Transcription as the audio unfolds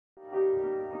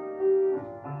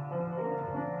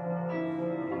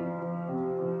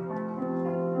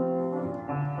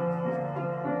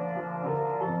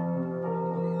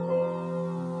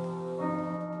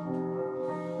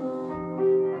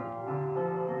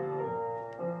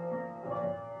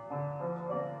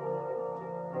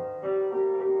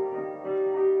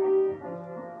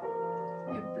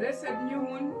Blessed new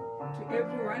moon to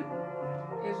everyone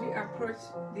as we approach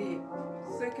the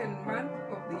second month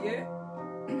of the year,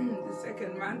 the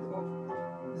second month of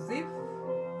Zif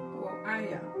or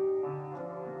Aya,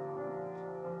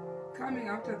 coming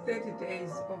after 30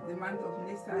 days of the month of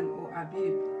Nisan or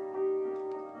Abib.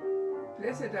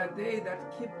 Blessed are they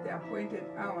that keep the appointed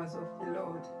hours of the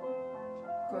Lord,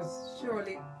 because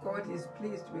surely God is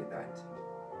pleased with that.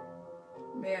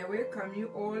 May I welcome you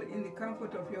all in the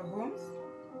comfort of your homes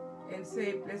and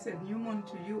say blessed new moon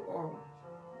to you all.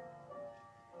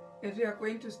 As we are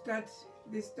going to start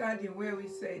this study where we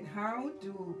said, how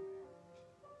do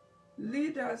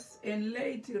leaders and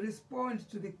laity respond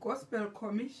to the gospel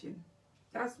commission?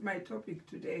 That's my topic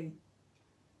today.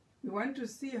 We want to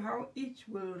see how each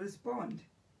will respond.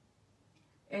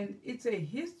 And it's a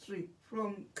history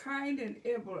from Cain and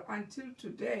Abel until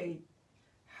today,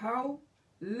 how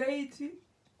laity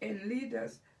and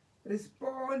leaders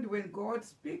respond when God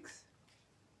speaks.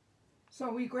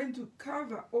 So we're going to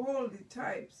cover all the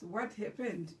types, what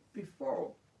happened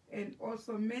before, and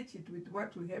also match it with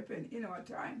what will happen in our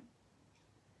time.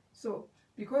 So,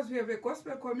 because we have a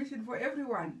gospel commission for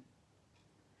everyone,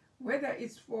 whether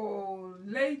it's for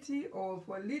laity or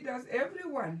for leaders,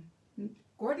 everyone.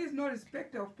 God is no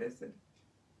respecter of person.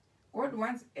 God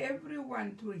wants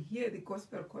everyone to hear the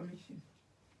gospel commission.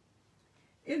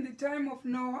 In the time of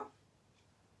Noah,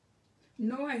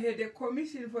 Noah had a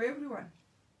commission for everyone.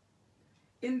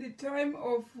 In the time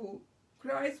of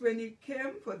Christ, when he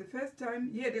came for the first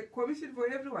time, he had a commission for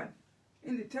everyone.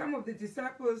 In the time of the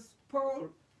disciples,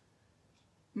 Paul,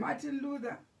 Martin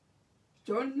Luther,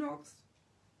 John Knox,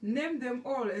 name them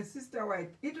all, and Sister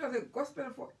White. It was a gospel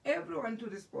for everyone to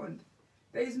respond.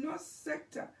 There is no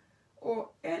sector or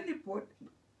any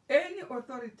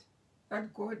authority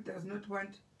that God does not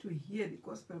want to hear the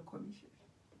gospel commission.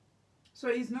 So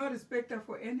he's no respecter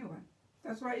for anyone.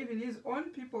 That's why even his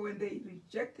own people, when they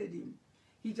rejected him,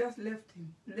 he just left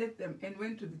them and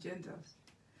went to the Gentiles.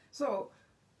 So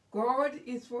God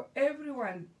is for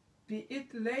everyone, be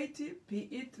it laity, be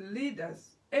it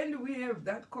leaders, and we have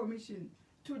that commission.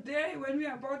 Today, when we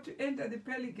are about to enter the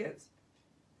pearly gates,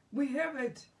 we have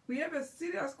it. We have a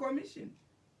serious commission.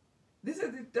 This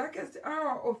is the darkest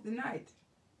hour of the night,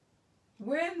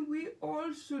 when we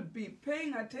all should be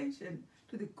paying attention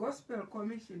to the gospel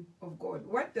commission of God.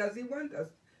 What does he want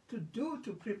us to do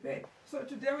to prepare? So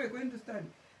today we're going to start.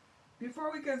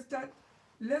 Before we can start,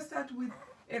 let's start with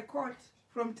a quote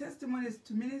from Testimonies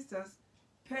to Ministers,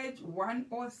 page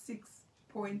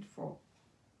 106.4.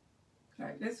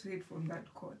 Right, let's read from that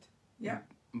quote. Yeah.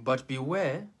 But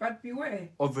beware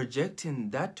of rejecting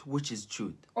that which is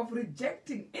truth. Of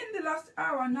rejecting, in the last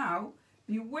hour now,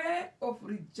 beware of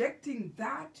rejecting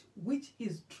that which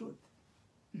is truth.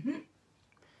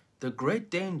 The great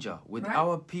danger with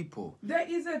our people. There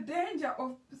is a danger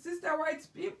of Sister White's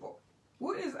people.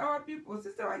 Who is our people?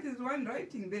 Sister White is the one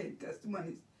writing the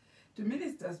Testimonies to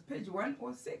Ministers, page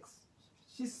 106.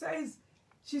 She says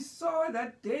she saw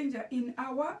that danger in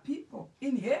our people,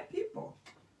 in her people,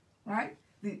 right?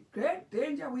 The great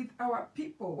danger with our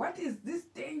people. What is this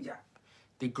danger?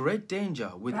 The great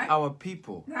danger with our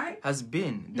people has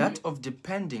been that of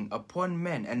depending upon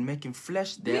men and making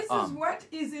flesh their arm. This is what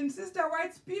is in Sister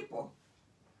White's people.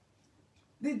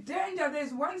 The danger,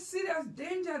 there's one serious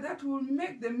danger that will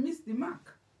make them miss the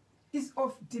mark, is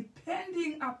of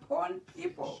depending upon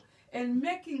people and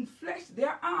making flesh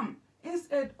their arm.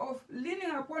 Instead of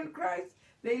leaning upon Christ,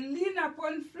 they lean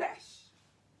upon flesh.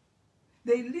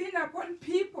 They lean upon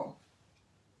people.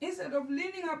 Instead of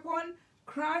leaning upon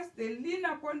Christ, they lean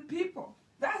upon people.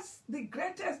 That's the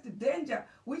greatest danger,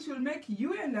 which will make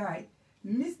you and I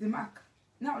miss the mark.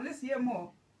 Now, let's hear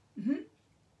more.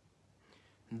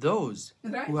 Those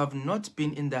who have not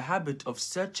been in the habit of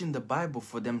searching the Bible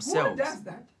for themselves. Who does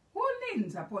that? Who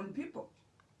leans upon people?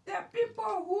 There are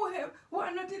people who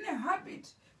are not in a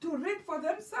habit to read for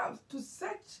themselves, to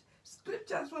search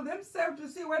scriptures for themselves, to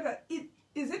see whether it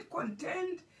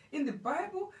contained in the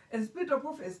Bible and spirit of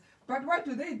prophecy. But what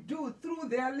do? Through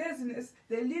their laziness,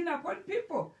 they lean upon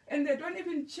people, and they don't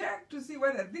even check to see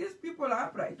whether these people are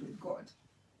upright with God.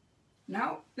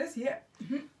 Now, let's hear.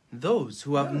 Those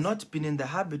who have not been in the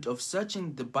habit of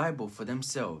searching the Bible for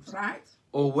themselves,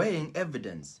 or weighing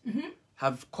evidence,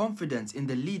 have confidence in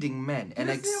the leading men and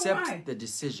accept the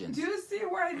decisions. Do you see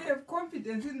why they have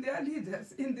confidence in their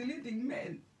leaders, in the leading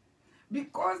men?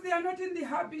 Because they are not in the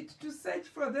habit to search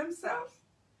for themselves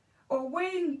or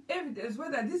weighing evidence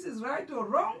whether this is right or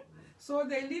wrong. So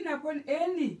they lean upon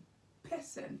any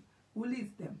person who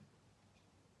leads them.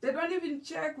 They don't even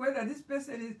check whether this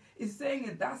person is saying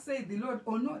it, thus saith the Lord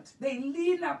or not. They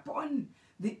lean upon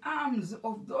the arms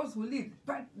of those who lead.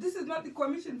 But this is not the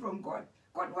commission from God.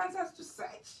 God wants us to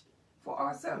search for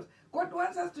ourselves. God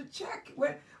wants us to check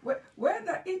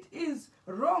whether it is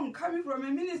wrong coming from a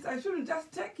minister. I shouldn't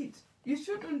just take it. You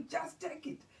shouldn't just take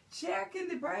it. Check in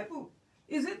the Bible.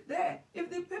 Is it there? If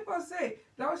the people say,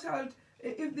 thou shalt,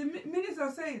 if the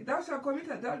minister say, thou shalt commit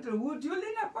adultery, would you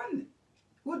lean upon them?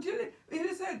 Would you, if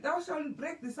he said, thou shalt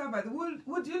break the Sabbath,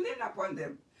 would you lean upon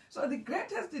them? So the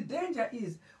greatest danger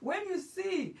is when you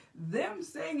see them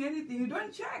saying anything, you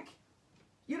don't check.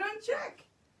 You don't check.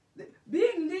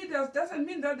 Being leaders doesn't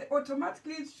mean that they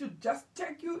automatically should just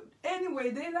take you any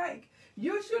way they like.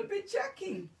 You should be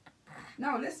checking.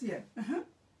 Now let's hear.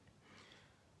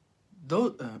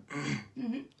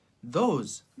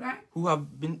 Those right. who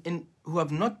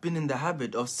have not been in the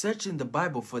habit of searching the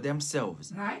Bible for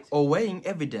themselves right. or weighing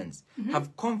evidence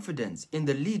have confidence in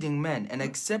the leading men and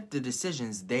accept the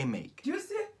decisions they make. Do you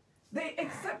see? They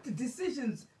accept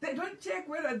decisions. They don't check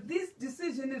whether this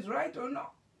decision is right or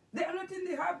not. They are not in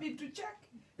the habit to check.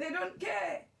 They don't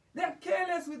care. They are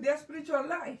careless with their spiritual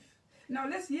life. Now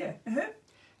let's hear.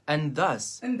 And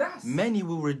thus, many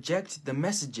will reject the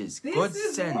messages God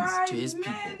sends to his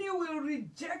people. Many will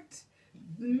reject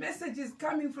messages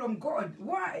coming from God.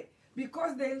 Why?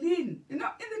 Because they lean. You know,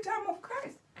 in the time of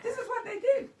Christ, this is what they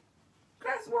did.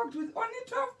 Christ walked with only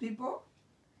 12 people.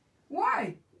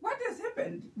 Why? What has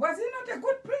happened? Was he not a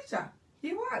good preacher?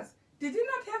 He was. Did he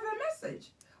not have a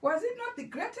message? Was he not the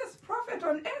greatest prophet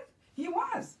on earth? He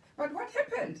was. But what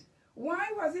happened?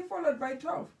 Why was he followed by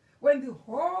 12? When the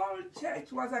whole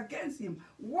church was against him.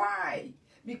 Why?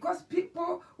 Because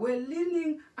people were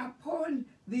leaning upon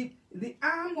the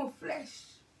arm of flesh.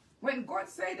 When God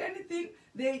said anything,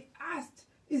 they asked,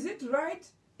 is it right?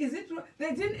 Is it right?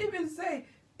 They didn't even say,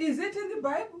 is it in the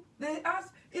Bible? They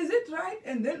asked, is it right?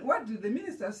 And then what do the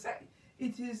ministers say?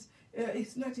 It is,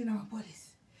 it's not in our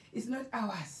bodies. It's not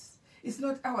ours. It's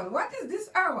not ours. What is this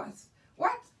ours?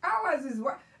 What ours is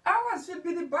what? Ours should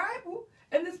be the Bible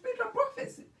and the spirit of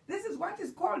prophecy. This is what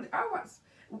is called ours.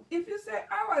 If you say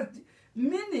ours,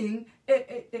 meaning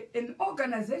an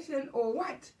organization or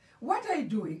what are you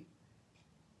doing?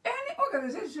 Any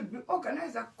organization should be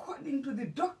organized according to the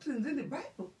doctrines in the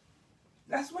Bible.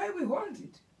 That's why we hold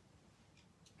it.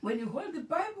 When you hold the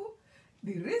Bible,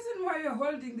 the reason why you're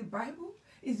holding the Bible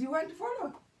is you want to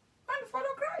follow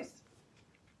Christ.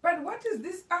 But what is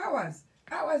this ours?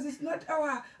 Ours is not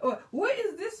our. Who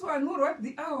is this one who wrote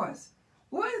the hours?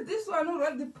 Who is this one who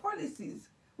wrote the policies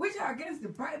which are against the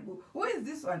Bible? Who is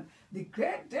this one? The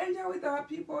great danger with our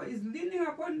people is leaning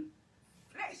upon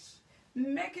flesh,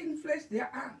 making flesh their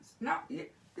arms. Now,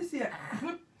 this here.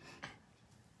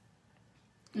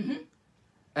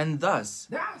 And thus,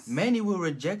 many will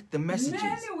reject the messages.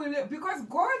 Many will, because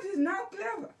God is now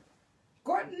clever.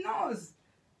 God knows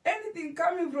anything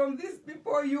coming from these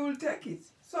people, you will take it.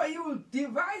 So you will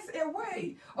devise a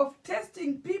way of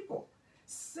testing people,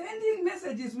 sending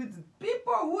messages with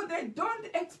people who they don't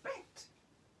expect,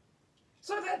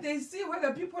 so that they see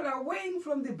whether people are weighing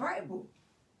from the Bible.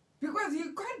 Because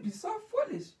you can't be so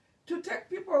foolish to take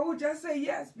people who just say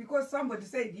yes because somebody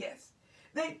said yes.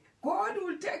 God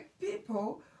will take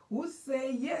people who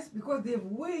say yes because they've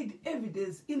weighed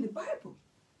evidence in the Bible.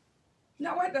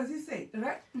 Now what does he say,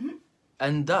 right?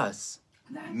 And thus,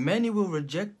 many will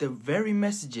reject the very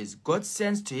messages God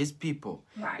sends to his people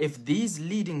if these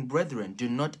leading brethren do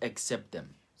not accept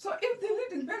them. So if the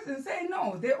leading brethren say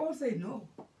no, they all say no.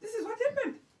 This is what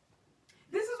happened.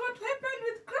 This is what happened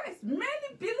with Christ.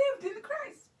 Many believed in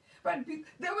Christ, but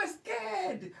they were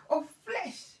scared of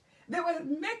flesh. They were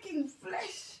making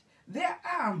flesh their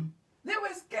arm. They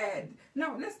were scared.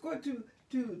 Now let's go to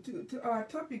our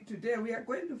topic today. We are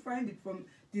going to find it from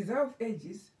Dissolved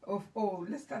Ages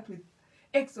let's start with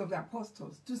Acts of the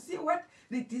Apostles to see what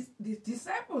the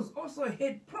disciples also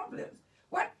had problems.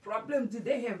 What problems did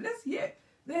they have? Let's hear.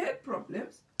 They had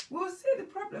problems. We'll see the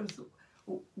problems.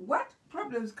 What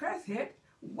problems Christ had,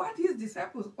 what his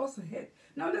disciples also had.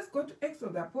 Now let's go to Acts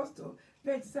of the Apostles,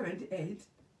 page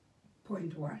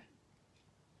 78.1.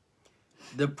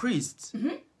 The priests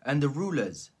and the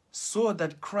rulers saw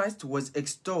that Christ was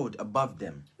extolled above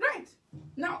them. Right.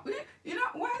 Now, you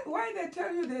know why they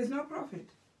tell you there is no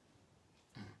prophet?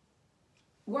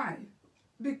 Why?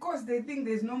 Because they think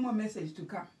there's no more message to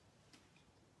come.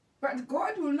 But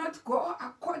God will not go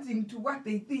according to what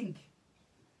they think.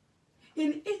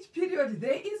 In each period,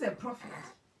 there is a prophet.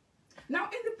 Now,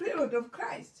 in the period of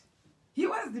Christ, he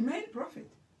was the main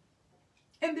prophet.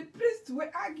 And the priests were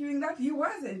arguing that he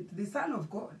wasn't the Son of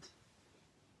God.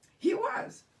 He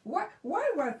was. Why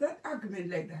was that argument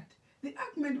like that? The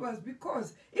argument was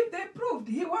because if they proved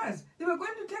he was, they were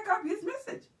going to take up his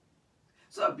message.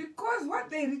 So because what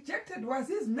they rejected was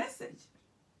his message.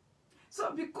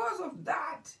 So because of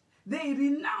that, they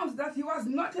renounced that he was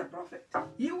not a prophet.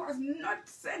 He was not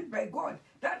sent by God.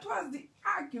 That was the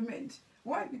argument.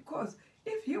 Why? Because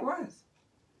if he was,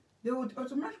 they would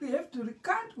automatically have to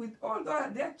recant with all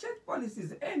their church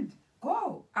policies and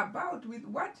go about with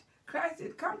what Christ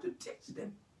had come to teach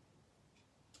them.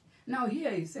 Now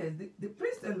here he says, the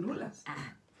priests and rulers.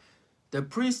 The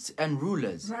priests and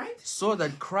rulers saw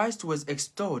that Christ was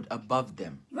extolled above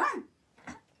them. Right.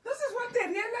 This is what they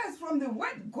realized from the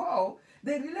word go.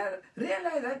 They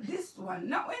realize that this one,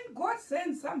 now when God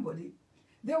sends somebody,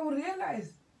 they will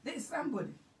realize there's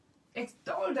somebody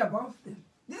extolled above them.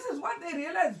 This is what they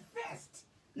realized first.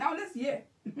 Now let's hear.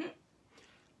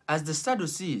 As the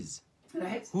Sadducees,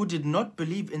 who did not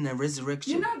believe in the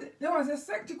resurrection. You know, there was a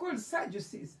sect called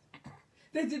Sadducees.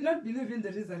 They did not believe in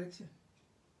the resurrection.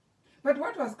 But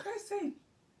what was Christ saying?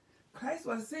 Christ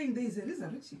was saying there is a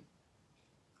resurrection.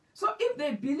 So if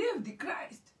they believed in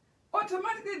Christ,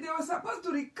 automatically they were supposed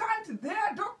to recant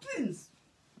their doctrines.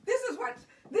 This is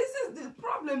the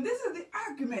problem, this is the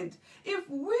argument. If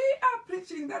we are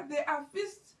preaching that there are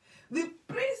feasts, the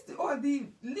priest or the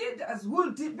leaders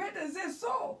will debate and say,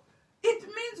 so it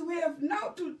means we have now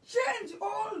to change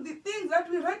all the things that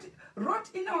we wrote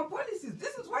in our policies.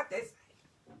 This is what they say.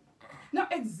 Now,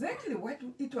 exactly what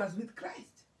it was with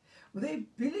Christ. They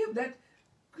believed that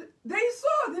they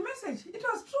saw the message. It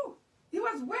was true. He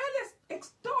was well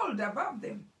extolled above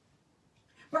them.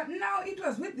 But now it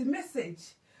was with the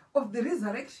message of the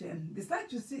resurrection. The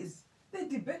Sadducees, they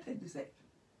debated. They said,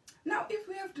 now if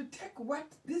we have to take what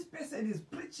this person is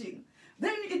preaching,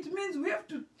 then it means we have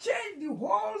to change the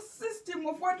whole system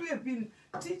of what we have been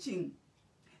teaching.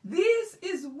 This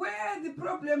is where the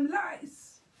problem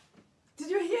lies. Did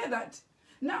you hear that?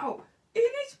 Now, in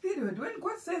each period, when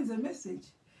God sends a message,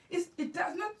 it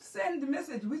does not send the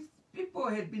message which people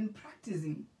had been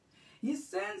practicing. He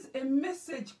sends a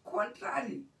message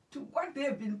contrary to what they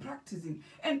have been practicing.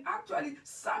 And actually,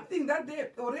 something that they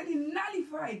have already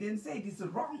nullified and said is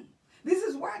wrong. This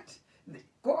is what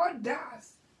God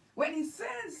does. When he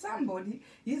sends somebody,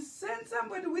 he sends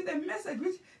somebody with a message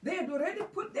which they had already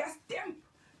put their stamp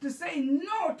to say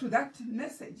no to that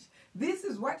message. This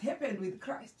is what happened with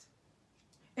Christ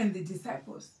and the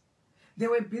disciples. They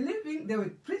were believing, they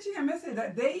were preaching a message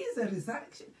that there is a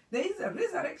resurrection. There is a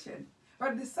resurrection.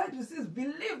 But the Sadducees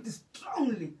believed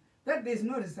strongly that there is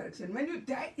no resurrection. When you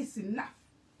die, it's enough.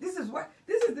 This is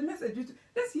the message.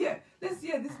 Let's hear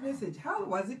this message. How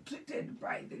was it treated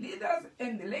by the leaders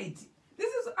and the laity?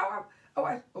 This is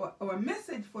our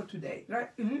message for today,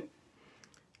 right? Mm-hmm.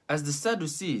 As the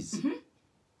Sadducees,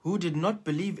 who did not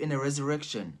believe in a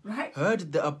resurrection,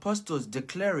 heard the apostles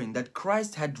declaring that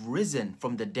Christ had risen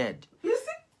from the dead. You see?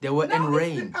 They were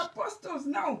enraged. The apostles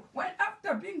now, when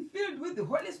after being filled with the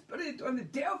Holy Spirit on the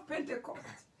day of Pentecost,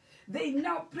 they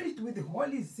now preached with the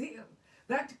holy zeal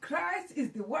that Christ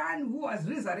is the one who was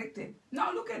resurrected.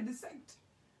 Now look at the sect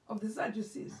of the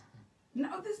Sadducees.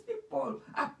 Now these people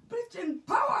are preaching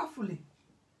powerfully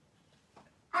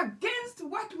against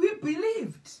what we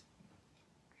believed.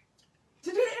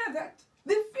 Did you hear that?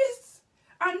 The feasts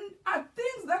are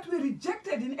things that we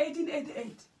rejected in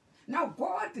 1888. Now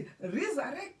God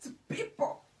resurrects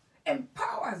people,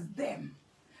 empowers them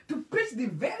to preach the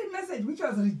very message which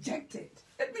was rejected.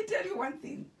 Let me tell you one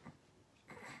thing.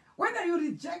 Whether you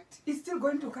reject, it's still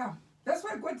going to come. That's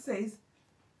why God says,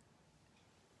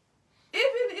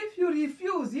 even if you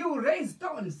refuse, you will raise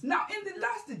stones. Now, in the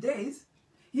last days,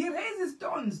 he raises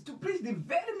stones to preach the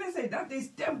very message that they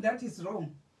stamped that is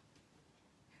wrong.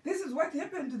 This is what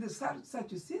happened to the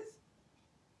Sadducees.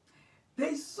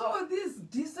 They saw these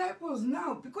disciples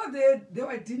now, because they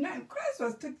were denying. Christ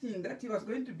was teaching that he was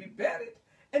going to be buried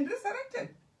and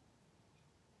resurrected.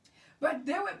 But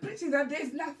they were preaching that there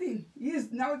is nothing. He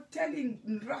is now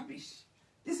telling rubbish.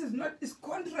 This is not, it's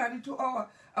contrary to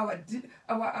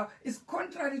it's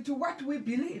contrary to what we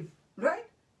believe, right?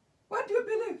 What do you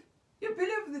believe? You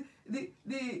believe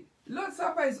the Lord's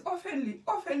Supper is oftenly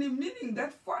meaning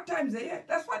that 4 times a year.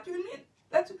 That's what you mean.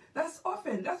 That's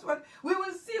often. That's what we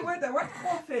will see what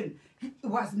often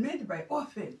was meant by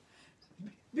often.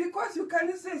 Because you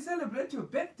cannot say celebrate your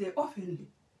birthday oftenly.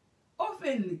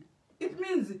 Oftenly. It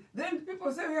means then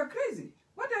people say we are crazy.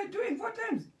 What are you doing 4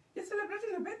 times? You're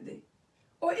celebrating a birthday.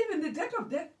 Or even the death of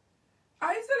death.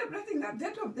 Are you celebrating that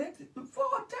death of death 4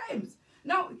 times?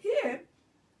 Now here,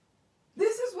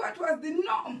 this is what was the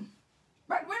norm.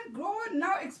 But when God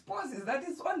now exposes that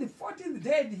it's on the 14th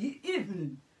day of the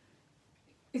evening,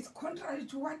 it's contrary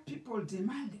to what people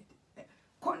demanded.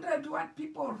 Contrary to what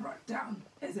people wrote down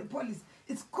as a policy.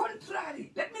 It's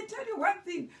contrary. Let me tell you one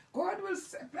thing. God will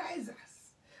surprise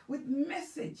us with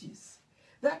messages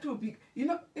that will be, you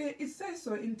know, it says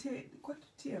so in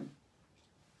TM,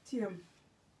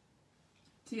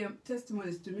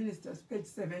 Testimonies to Ministers, page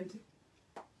 70.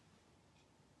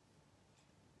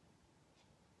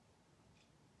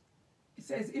 It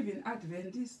says even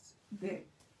Adventists there,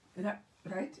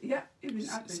 right? Yeah, even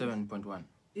Adventists. 7.1.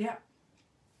 Yeah.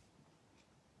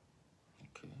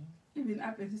 Okay. Even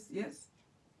Adventists, yes.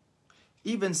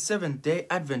 Even Seventh-day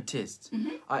Adventists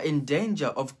are in danger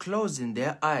of closing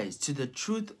their eyes to the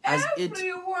truth as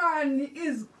Everyone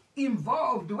is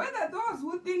involved, whether those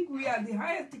who think we are the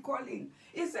highest calling.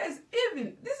 It says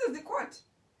even, this is the quote,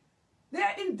 they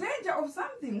are in danger of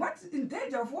something. What's in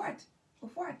danger of what?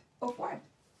 Of what? Of what?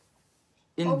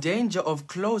 In danger of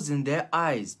closing their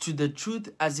eyes to the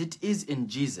truth as it is in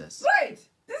Jesus. Right.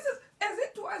 This is as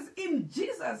it was in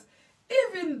Jesus.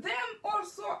 Even them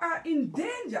also are in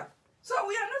danger. So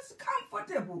we are not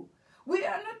comfortable. We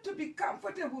are not to be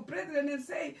comfortable, brethren, and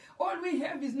say, all we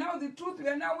have is now the truth. We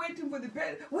are now waiting for the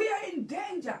bed. We are in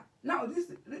danger. Now,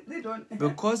 this, they don't...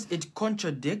 Because it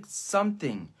contradicts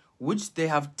something which they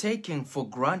have taken for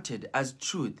granted as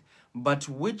truth, but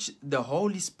which the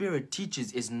Holy Spirit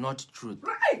teaches is not truth.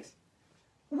 Right.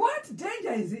 What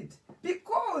danger is it?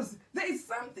 Because there is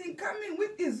something coming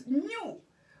which is new,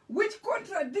 which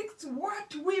contradicts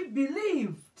what we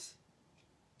believed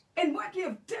and what we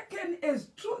have taken as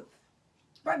truth.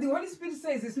 But the Holy Spirit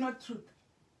says it's not truth.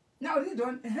 Now they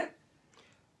don't...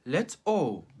 Let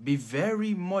all be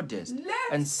very modest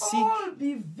and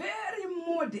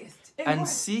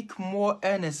seek more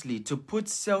earnestly to put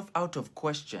self out of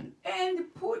question.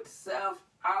 And put self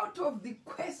out of the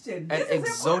question. And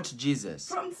exalt Jesus.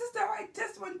 From Sister White,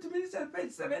 Testimony to Minister,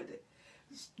 page 70.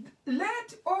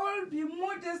 Let all be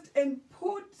modest and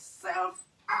put self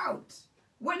out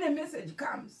when a message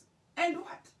comes. And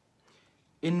what?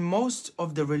 In most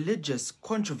of the religious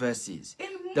controversies,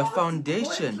 the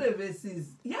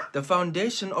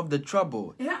foundation of the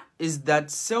trouble is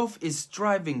that self is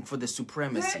striving for the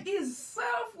supremacy. There is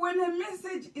self when a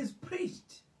message is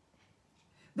preached.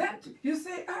 That you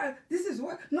say, this is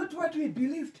not what we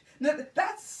believed. No,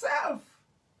 that's self.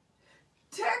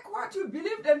 Take what you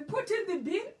believed and put in the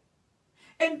bin,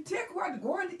 and take what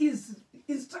God is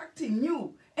instructing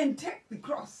you and take the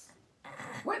cross.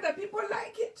 Whether people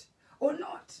like it or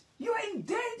not. You are in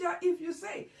danger if you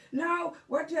say, now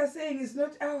what you are saying is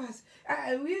not ours.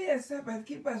 We are Sabbath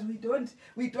keepers, we don't.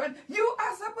 You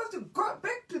are supposed to go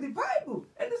back to the Bible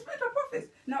and the spirit of prophecy.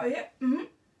 Now here,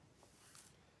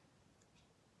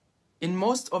 In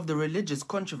most of the religious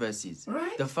controversies,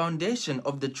 the foundation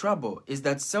of the trouble is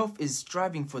that self is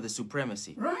striving for the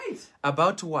supremacy. Right.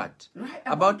 About what? Right.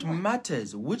 About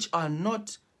matters which are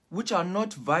not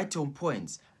vital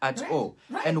points at all,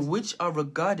 and which are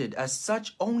regarded as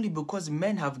such only because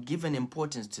men have given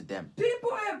importance to them.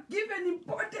 People have given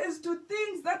importance to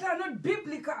things that are not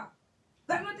biblical.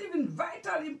 They're not even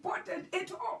vital, important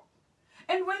at all.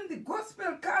 And when the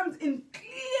gospel comes in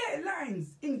clear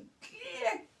lines, in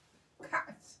clear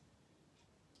cuts,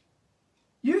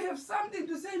 you have something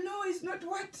to say, no, it's not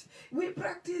what we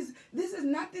practice. This is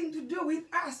nothing to do with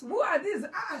us. Who are these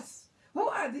us? Who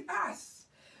are the us?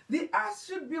 The us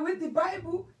should be with the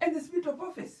Bible and the spirit of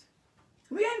prophecy.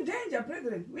 We are in danger,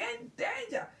 brethren. We are in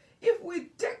danger. If we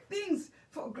take things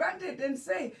for granted and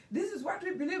say, this is what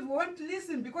we believe, we won't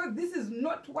listen because this is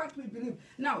not what we believe.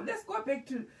 Now, let's go back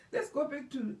to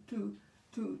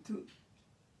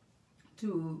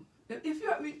if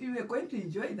you are going to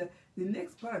enjoy the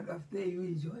next paragraph there, you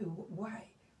enjoy.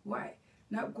 Why?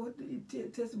 Now go to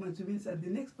Testimony to Minister, the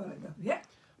next paragraph. Yeah.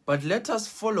 But let us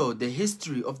follow the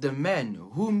history of the men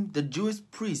whom the Jewish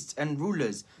priests and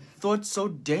rulers thought so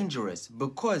dangerous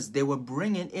because they were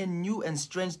bringing in new and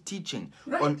strange teaching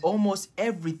on almost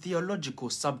every theological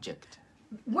subject.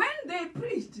 When they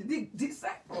preached, the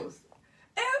disciples,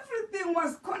 everything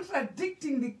was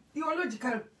contradicting the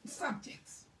theological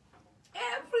subjects.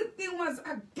 Everything was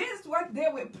against what they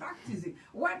were practicing,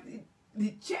 what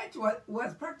the church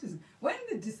was practicing. When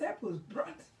the disciples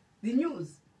brought the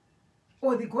news,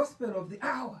 or the gospel of the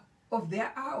hour, of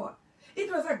their hour,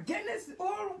 it was against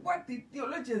all what the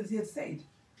theologians had said.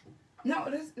 Now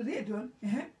let's read on.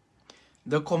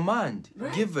 The command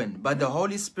given by the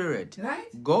Holy Spirit,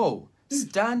 go,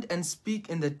 stand and speak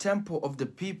in the temple of the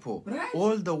people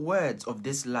all the words of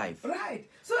this life. Right.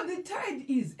 So the tide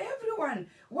is everyone,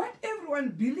 what everyone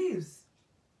believes.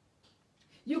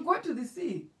 You go to the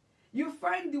sea, you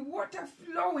find the water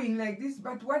flowing like this,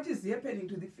 but what is happening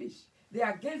to the fish? They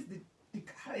are against the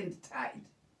current tide.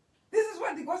 This is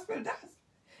what the gospel does.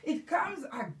 It comes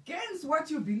against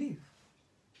what you believe.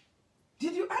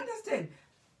 Did you understand?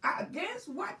 Against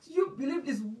what you believe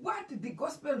is what the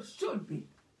gospel should be.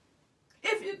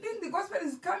 If you think the gospel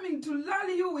is coming to lull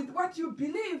you with what you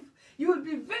believe, you will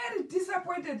be very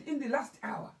disappointed in the last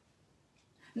hour.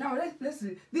 Now let's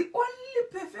read. The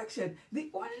only perfection, the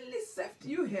only safety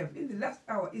you have in the last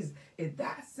hour is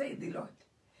thus say the Lord.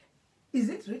 Is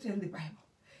it written in the Bible?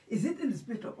 Is it in the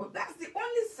Spirit of God? That's the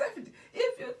only safety.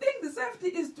 If you think the safety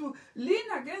is to lean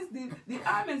against the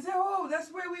arm and say, oh, that's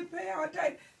where we pay our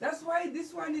tithe, that's why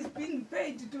this one is being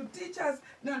paid to teach us,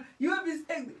 no, you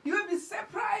will be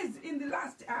surprised in the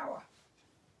last hour.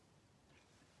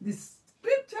 The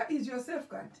scripture is your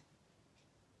safeguard.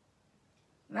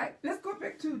 Right? Let's go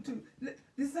back to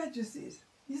the Sadducees.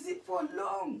 You see, for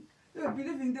long, they were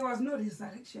believing there was no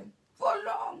resurrection. For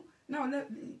long. Now,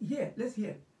 let's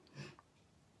hear.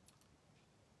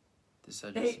 The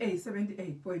Sadducees. AA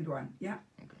 78.1, yeah.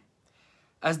 Okay.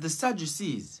 As the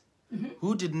Sadducees,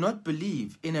 who did not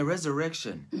believe in a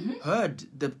resurrection, heard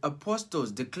the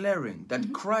apostles declaring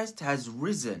that Christ has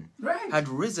risen, had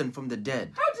risen from the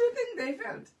dead. How do you think they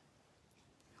felt?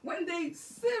 When they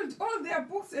sealed all their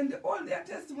books and all their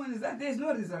testimonies that there is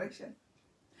no resurrection.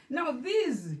 Now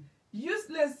these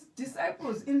useless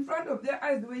disciples in front of their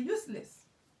eyes, they were useless.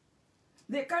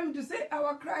 They come to say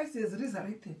our Christ is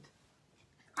resurrected.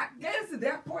 Against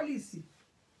their policy.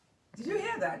 Did you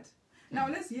hear that? Now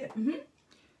let's hear.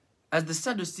 As the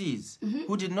Sadducees,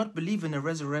 who did not believe in a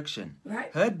resurrection,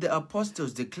 heard the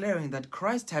apostles declaring that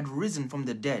Christ had risen from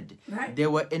the dead, they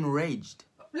were enraged.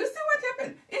 You see what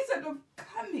happened? Instead of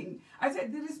coming, I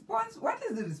said the response, what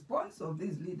is the response of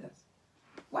these leaders?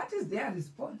 What is their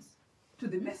response to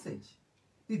the message?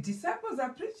 The disciples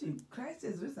are preaching Christ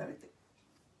is resurrected.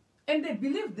 And they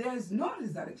believe there is no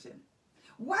resurrection.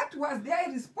 What was their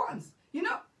response? You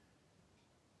know,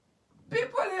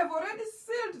 people have already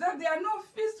sealed that there are no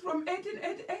feasts from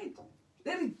 1888.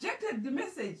 They rejected the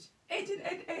message.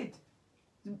 1888.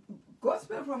 The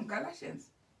gospel from Galatians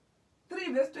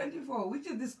 3 verse 24, which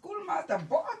is the schoolmaster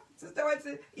both, Sister White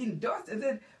said, endorsed and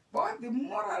said, both the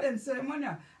moral and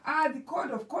ceremonial are the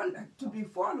code of conduct to be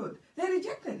followed. They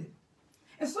rejected it.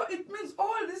 And so it means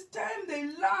all this time they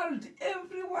lulled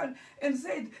everyone and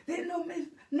said, there no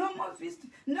more feast,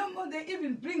 no more. They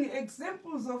even bring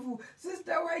examples of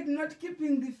Sister White not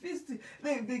keeping the feast.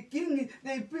 The king,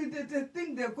 they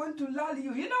think they're going to lull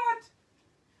you. You know what?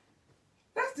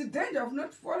 That's the danger of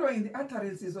not following the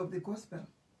utterances of the gospel.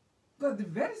 Because the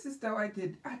very Sister White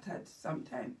had uttered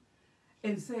sometime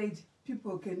and said,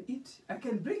 people can eat, I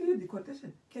can bring you the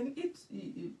quotation, can eat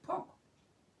pork.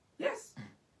 Yes.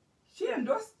 She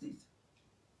endorsed it.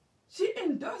 She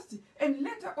endorsed it. And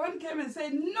later on came and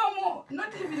said, no more.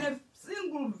 Not even a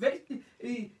single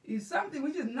something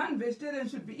which is non-vegetarian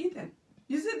should be eaten.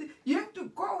 You see, you have to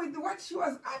go with what she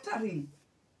was uttering.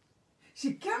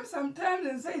 She came sometimes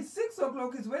and said 6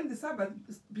 o'clock is when the Sabbath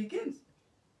begins.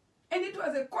 And it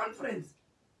was a conference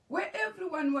where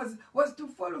everyone was to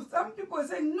follow. Some people were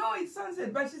saying, no, it's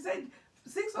sunset. But she said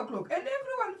 6 o'clock. And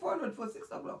everyone followed for 6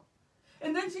 o'clock.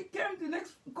 And then she came to the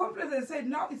next conference and said,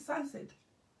 now it's sunset.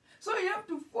 So you have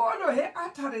to follow her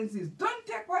utterances. Don't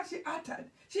take what she uttered.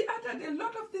 She uttered a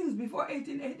lot of things before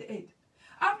 1888.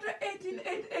 After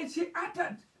 1888, she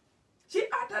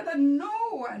uttered that no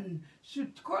one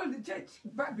should call the church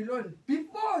Babylon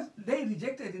before they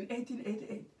rejected in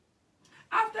 1888.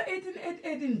 After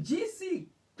 1888 in GC,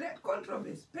 Great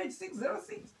Controversy, page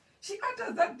 606, she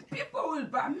uttered that people will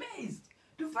be amazed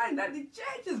to find that the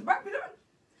church is Babylon.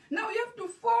 Now you have to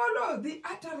follow the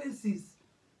utterances.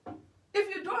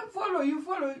 If you don't follow, you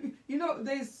follow. You know,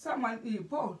 there is someone,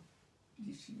 Paul,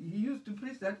 he used to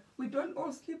preach that we don't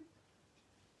all sleep.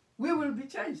 We will be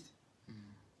changed.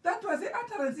 That was the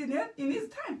utterance in his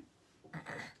time.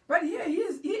 But here he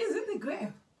is in the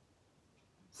grave.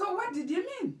 So what did he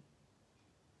mean?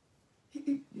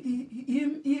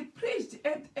 He preached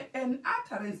an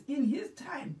utterance in his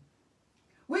time,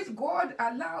 which God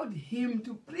allowed him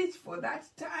to preach for that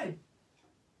time.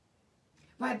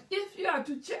 But if you are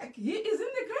to check, he is in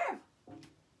the grave.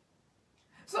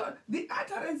 So the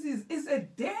utterances is a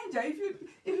danger. If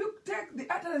you take the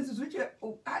utterances which are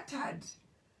uttered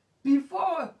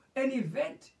before an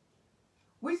event,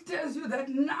 which tells you that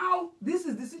now this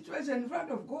is the situation in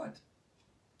front of God,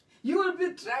 you will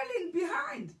be trailing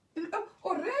behind.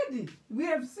 Already, we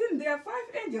have seen there are 5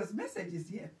 angels' messages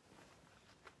here.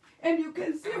 And you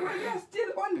can see when they are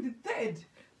still on the 3rd,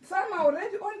 some are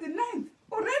already on the 9th.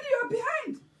 Already you are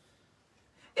behind.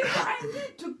 If I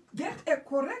need to get a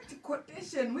correct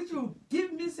quotation which will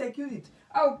give me security,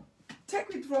 I'll take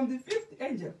it from the 5th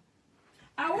angel.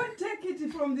 I won't take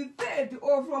it from the 3rd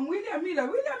or from William Miller.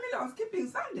 William Miller was keeping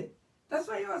Sunday. That's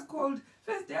why he was called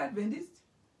First-day Adventist.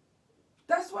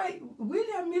 That's why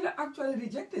William Miller actually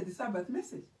rejected the Sabbath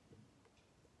message.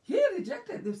 He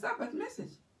rejected the Sabbath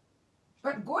message.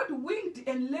 But God winked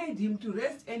and laid him to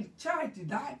rest and charged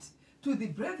that to the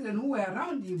brethren who were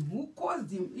around him, who caused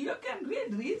him, you can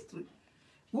read the history,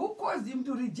 who caused him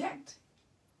to reject.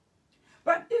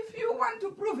 But if you want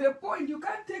to prove a point, you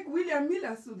can't take William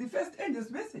Miller's, the first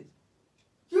angel's message.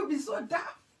 You'll be so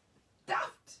daft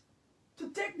to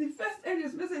take the first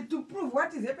angel's message to prove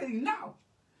what is happening now.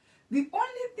 The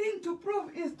only thing to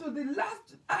prove is to the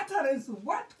last utterance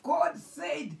what God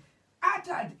said,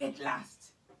 uttered at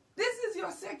last. This is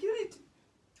your security.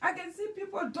 I can see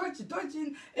people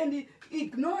dodging and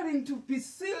ignoring to be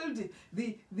sealed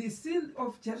the seal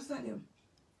of Jerusalem,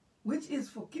 which is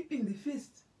for keeping the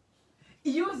feast,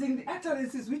 using the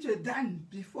utterances which were done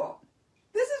before.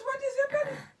 This is what is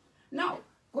happening. Now,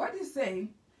 God is saying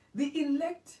the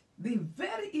elect, the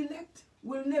very elect,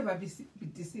 will never be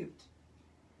deceived.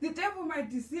 The devil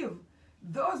might deceive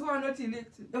those who are not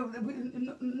elect.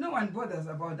 No one bothers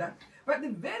about that. But the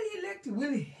very elect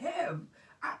will have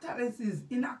utterances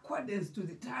in accordance to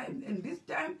the time. And this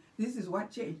time, this is what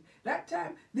changed. That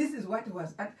time, this is what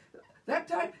was at that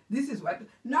time, this is what.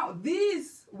 Now,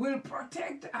 this will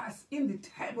protect us in the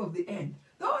time of the end.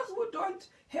 Those who don't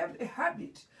have a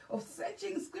habit of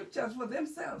searching scriptures for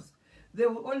themselves, they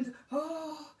will only,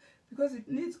 because it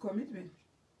needs commitment.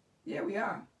 Here we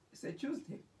are. It's a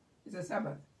Tuesday. It's a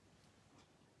Sabbath.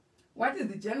 What is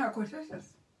the general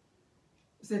consensus?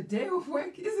 It's a day of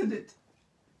work, isn't it?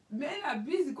 Men are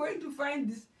busy going to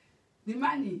find the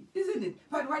money, isn't it?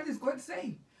 But what is God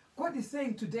saying? God is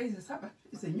saying today is a Sabbath.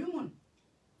 It's a new moon.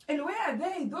 And where are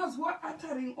they, those who are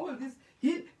uttering all this?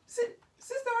 Sister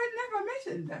White never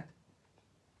mentioned that.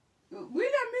 William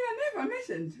Miller never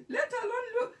mentioned. Let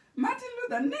alone Martin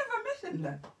Luther never mentioned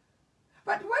that.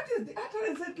 But what is the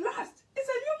utterance at last? It's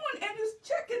a new moon, and you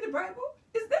check in the Bible,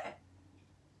 it's there.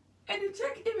 And you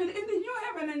check even in the new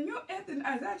heaven and new earth in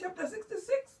Isaiah chapter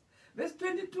 66, verse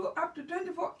 22 up to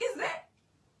 24, is there.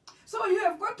 So you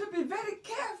have got to be very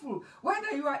careful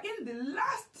whether you are in the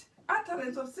last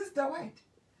utterance of Sister White.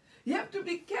 You have to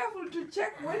be careful to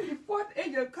check when the fourth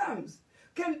angel comes,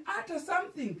 can utter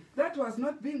something that was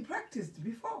not being practiced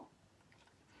before.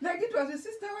 Like it was with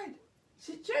Sister White.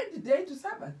 She changed the day to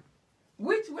Sabbath,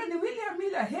 which when William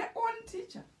Miller, her own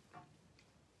teacher,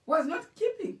 was not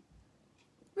keeping.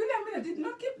 William Miller did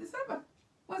not keep the Sabbath,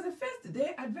 was a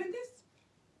first-day Adventist.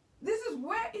 This is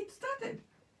where it started.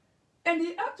 And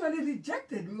he actually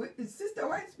rejected Sister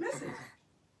White's message.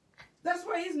 That's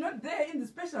why he's not there in the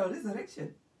special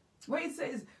resurrection, where it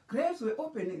says, graves were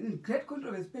opened in Great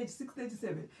Controversy, page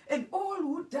 637, and all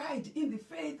who died in the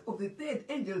faith of the third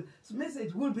angel's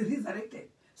message will be resurrected.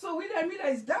 So William Miller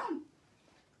is down.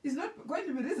 He's not going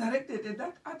to be resurrected at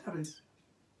that utterance.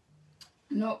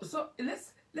 No, so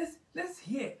let's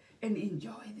hear and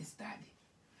enjoy the study.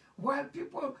 While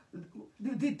people,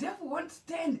 the devil won't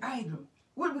stand idle.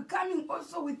 Will be coming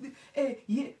also with the,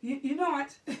 you know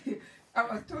what? I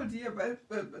was told here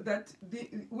that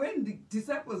when the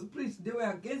disciples preached, they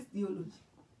were against theology.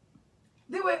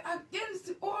 They were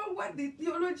against all what the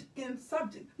theological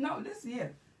subject. Now let's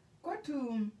hear. Go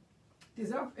to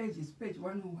Dissolve Ages, page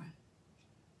 101.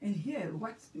 And here,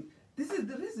 this is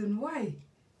the reason why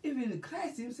even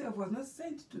Christ himself was not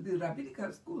sent to the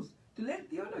rabbinical schools to learn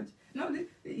theology. Now,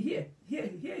 here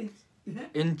it.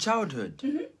 In childhood.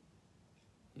 Mm-hmm.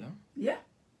 Yeah?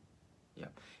 Yeah.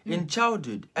 In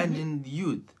childhood and in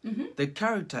youth, the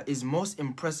character is most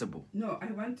impressible. No,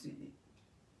 I want to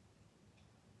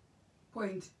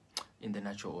point. In the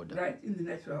natural order. Right, in the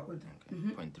natural order.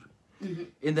 Okay. Point 3.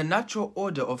 In the natural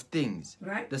order of things,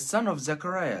 right, the son of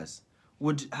Zacharias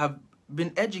would have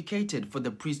been educated for the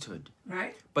priesthood.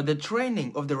 Right. But the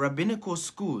training of the rabbinical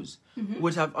schools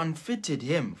would have unfitted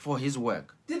him for his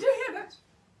work. Did you hear that?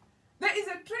 There is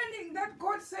a training that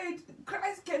God said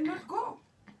Christ cannot go.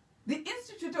 The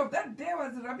institute of that day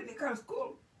was the rabbinical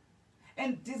school.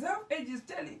 And Dissolve Ages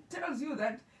tells you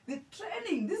that the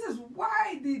training, this is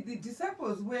why the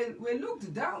disciples were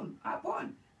looked down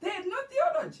upon. They had no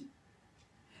theology.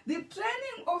 The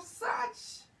training of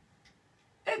such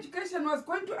education was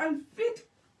going to unfit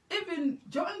even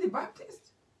John the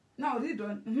Baptist. Now read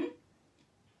on.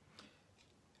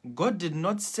 God did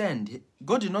not send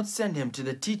him to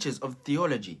the teachers of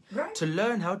theology, right, to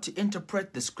learn how to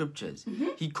interpret the scriptures.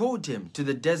 He called him to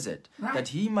the desert, right, that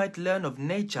he might learn of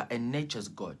nature and nature's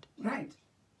God. Right.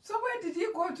 So where did he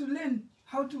go to learn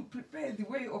how to prepare the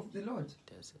way of the Lord?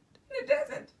 Desert. In the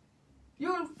desert.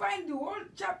 You will find the whole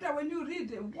chapter when you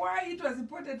read why it was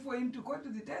important for him to go to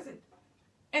the desert.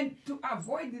 and to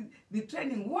avoid the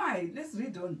training. Why? Let's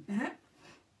read on.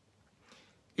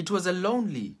 It was a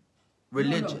lonely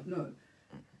religion. No.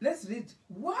 Let's read.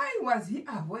 Why was he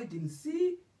avoiding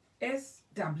CSW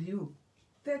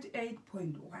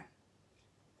 38.1?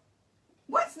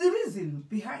 What's the reason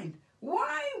behind?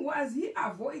 Why was he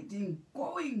avoiding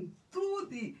going through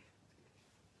the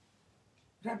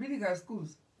rabbinical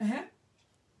schools?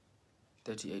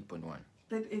 38.1.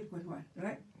 38.1, right?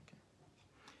 Okay.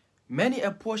 Many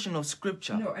a portion of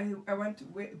scripture. No, I want to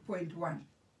wait, point 1.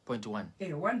 Point 1.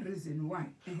 One reason why.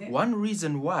 One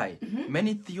reason why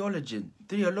many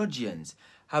theologians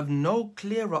have no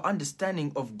clearer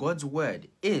understanding of God's word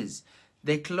is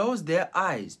they close their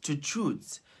eyes to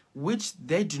truths which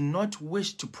they do not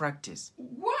wish to practice.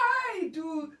 Why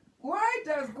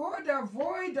does God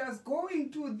avoid us going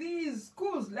to these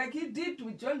schools like he did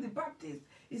with John the Baptist?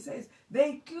 He says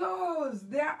they close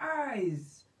their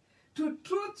eyes to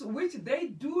truths which they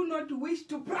do not wish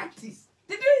to practice.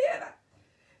 Did you hear that?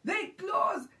 They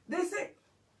close, they say,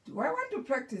 do I want to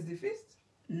practice the feast?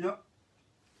 No.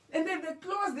 And then they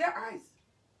close their eyes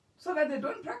so that they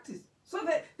don't practice. So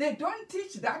that they don't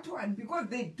teach that one because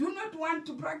they do not want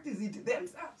to practice it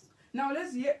themselves. Now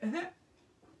let's hear,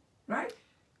 right?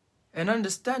 An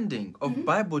understanding of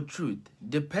Bible truth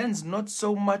depends not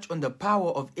so much on the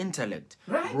power of intellect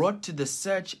brought to the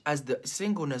search as the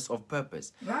singleness of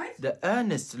purpose, the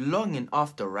earnest longing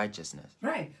after righteousness.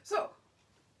 Right. So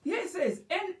here it says,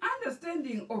 an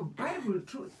understanding of Bible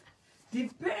truth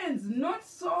depends not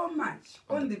so much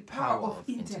on the power of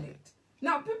intellect.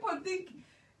 Now people think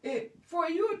for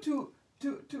you to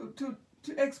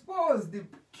expose the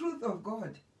truth of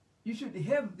God, you should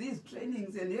have these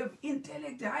trainings and have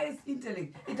intellect, the highest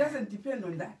intellect. It doesn't depend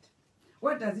on that.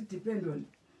 What does it depend on?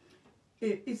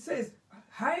 It says,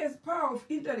 highest power of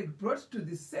intellect brought to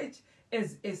the search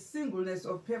as a singleness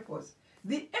of purpose.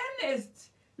 The earnest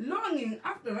longing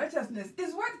after righteousness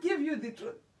is what gives you the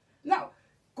truth. Now,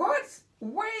 God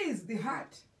weighs the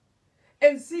heart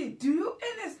and see, do you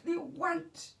earnestly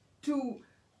want to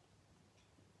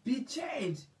be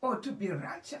changed or to be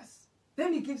righteous?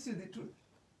 Then he gives you the truth.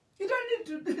 You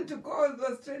don't need to go all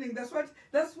those training. That's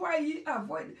why he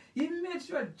avoided. He made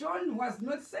sure John was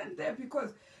not sent there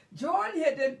because John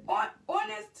had an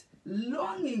honest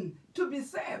longing to be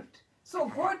saved.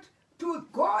 So to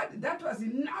God, that was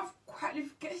enough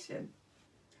qualification.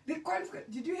 Did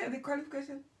you hear the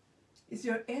qualification? It's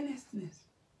your earnestness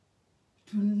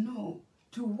to know,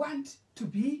 to want to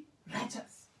be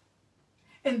righteous.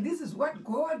 And this is what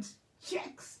God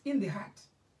checks in the heart.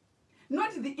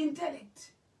 Not the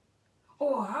intellect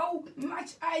or how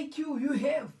much IQ you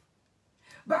have,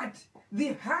 but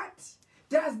the heart.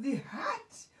 Does the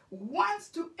heart wants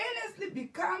to earnestly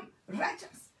become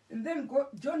righteous? And then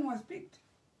John was picked.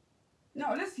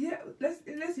 Now let's hear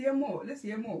more. Let's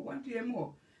hear more. Want to hear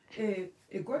more?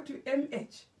 Go to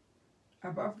MH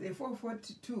above the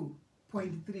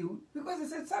 442.3 because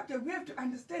it's a subject we have to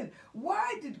understand.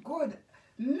 Why did God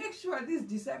make sure these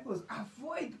disciples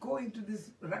avoid going to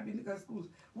these rabbinical schools?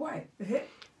 Why?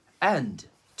 And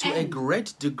to a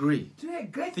great degree,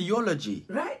 theology,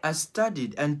 right, as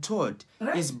studied and taught,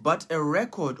 right, is but a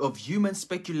record of human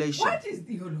speculation. What is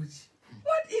theology?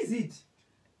 What is it?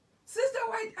 Sister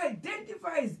White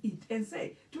identifies it and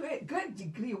say, to a great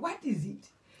degree, what is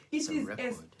it? It is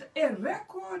a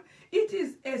record. It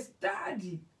is a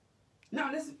study.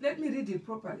 Now let me read it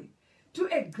properly. To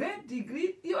a great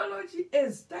degree, theology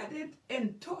as studied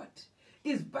and taught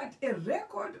is but a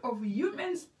record of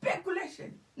human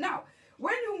speculation. Now,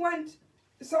 when you want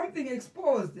something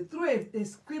exposed through a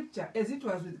scripture, as it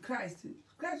was with Christ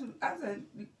will answer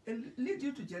and lead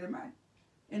you to Jeremiah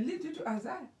and lead you to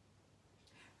Isaiah.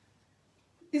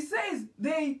 It says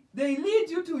they lead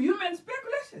you to human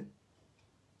speculation.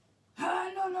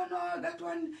 No, that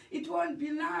one, it won't be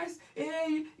nice.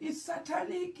 It's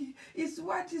satanic. It's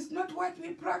not what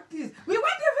we practice. We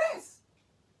want a verse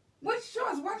which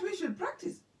shows what we should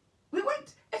practice. We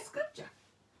want a scripture.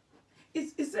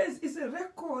 It says it's a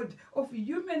record of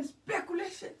human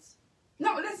speculations.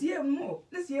 Now let's hear more.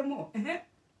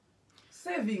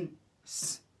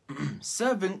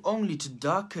 Serving only to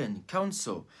darken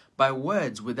counsel by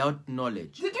words without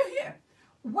knowledge. Did you hear?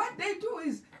 What they do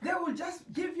is they will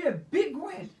just give you a big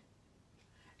word.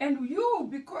 And you,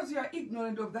 because you are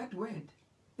ignorant of that word,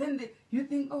 then you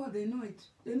think, oh, they know it.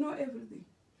 They know everything.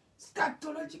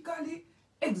 Scatologically,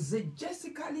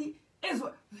 exegetically, as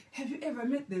well. Have you ever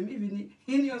met them even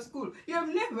in your school? You have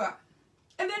never.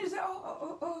 And then you say,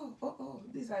 oh,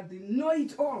 these are the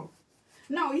know-it-all.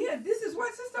 Now here, this is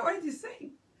what Sister White is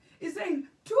saying. he's saying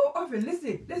too often.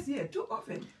 Let's hear too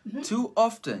often. Too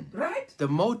often, Right? the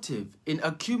motive in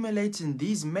accumulating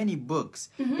these many books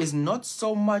is not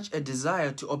so much a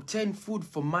desire to obtain food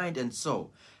for mind and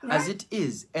soul, as it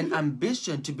is an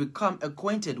ambition to become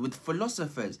acquainted with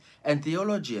philosophers and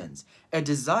theologians, a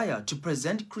desire to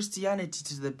present Christianity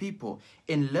to the people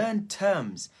in learned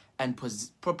terms and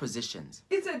propositions.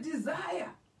 It's a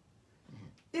desire.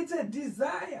 It's a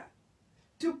desire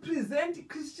to present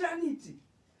Christianity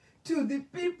to the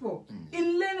people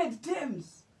in learned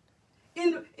terms,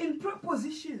 in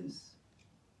propositions.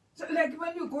 So like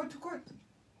when you go to court,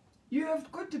 you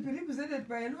have got to be represented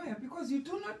by a lawyer because you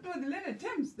do not know the learned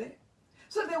terms there.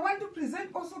 So they want to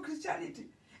present also Christianity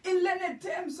in learned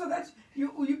terms so that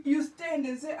you stand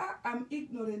and say, I'm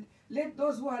ignorant. Let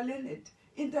those who are learned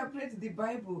interpret the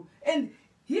Bible. And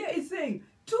here it's saying,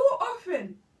 too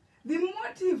often, the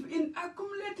motive in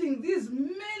accumulating these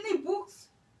many books,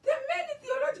 there are many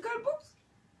theological books,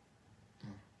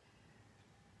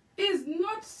 is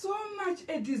not so much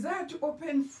a desire to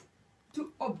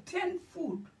obtain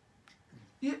food.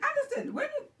 You understand? When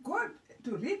you go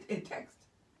to read a text,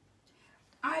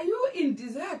 are you in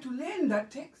desire to learn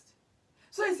that text?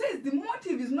 So it says the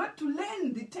motive is not to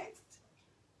learn the text.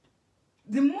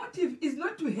 The motive is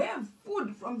not to have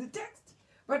food from the text.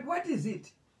 But what is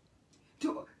it?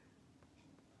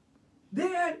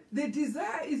 The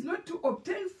desire is not to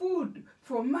obtain food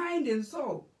for mind and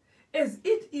soul, as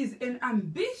it is an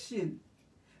ambition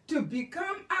to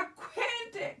become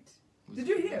acquainted. Did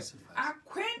you hear?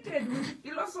 Acquainted with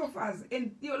philosophers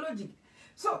and theologians.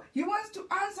 So he wants to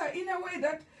answer in a way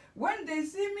that when they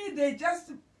see me, they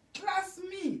just class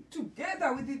me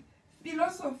together with the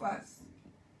philosophers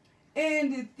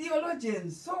and the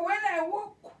theologians. So when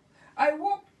I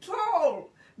walk tall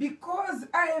because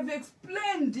I have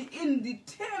explained in the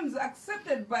terms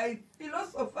accepted by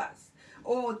philosophers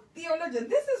or theologians.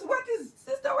 This is what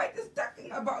Sister White is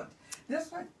talking about.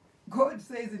 That's what God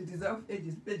says in Desire of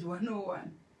Ages, page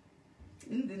 101.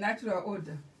 In the natural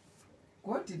order,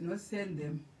 God did not send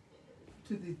them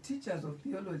to the teachers of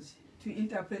theology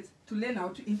to learn how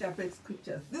to interpret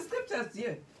scriptures. The scriptures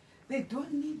here, they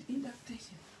don't need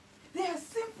interpretation. They are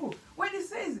simple. When he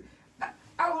says,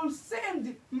 I will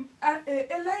send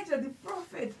Elijah the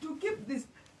prophet to keep this,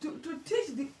 to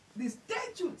teach the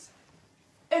statutes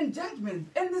and judgment.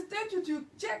 And the statutes you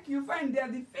check, you find they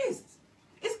are the feasts.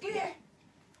 It's clear.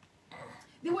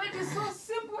 The word is so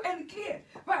simple and clear.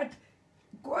 But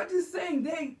God is saying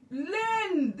they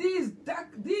learn these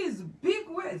big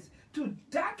words to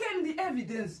darken the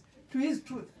evidence to his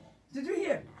truth. Did you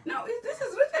hear? Now, this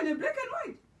is written in black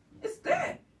and white. It's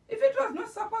there. If it was not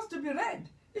supposed to be read,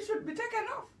 it should be taken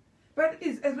off. But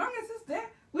as long as it's there,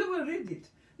 we will read it.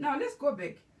 Now, let's go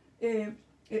back.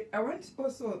 I want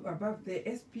also about the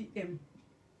SPM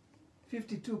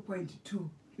 52.2.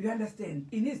 You understand?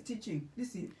 In his teaching,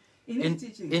 listen. In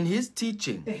his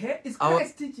teaching. It's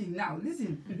Christ's teaching now.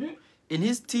 Listen. In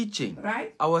his teaching,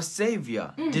 right? Our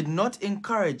Savior did not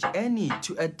encourage any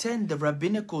to attend the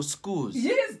rabbinical schools.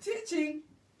 His teaching,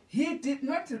 he did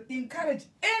not encourage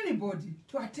anybody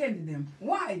to attend them.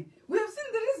 Why? We have seen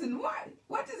the reason why.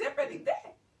 What is happening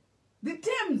there? The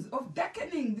terms of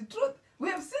darkening the truth, we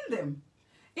have seen them.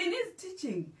 In his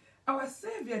teaching, our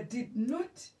Savior did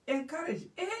not encourage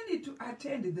any to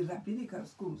attend the rabbinical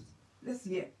schools. Let's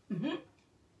hear.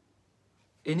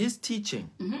 In his teaching,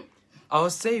 our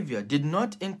Savior did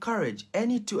not encourage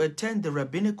any to attend the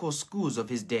rabbinical schools of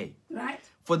his day. Right.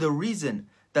 For the reason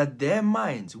that their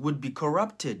minds would be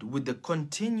corrupted with the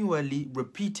continually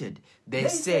repeated, they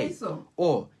say so.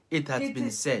 Or it has been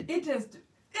said. It has,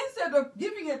 instead of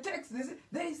giving a text,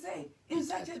 they say, in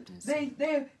such a,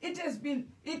 it has been,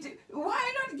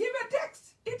 why not give a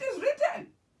text? It is written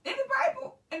in the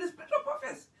Bible, in the Spirit of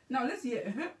Prophets. Now let's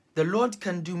hear. The Lord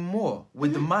can do more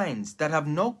with the minds that have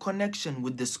no connection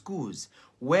with the schools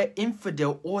where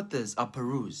infidel authors are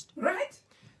perused. Right?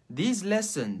 These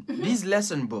lesson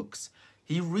books,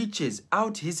 he reaches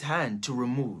out his hand to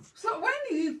remove. So when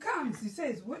he comes, he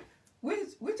says,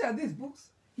 which are these books?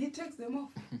 He takes them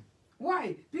off.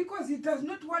 Why? Because he does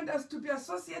not want us to be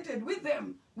associated with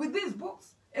them, with these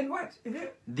books. And what?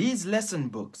 These lesson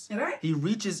books, right? He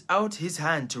reaches out his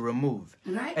hand to remove,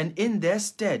 right? And in their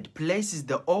stead places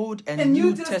the Old and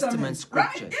New Testament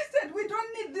scriptures. Right? Instead, we don't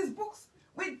need these books.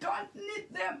 We don't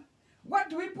need them. What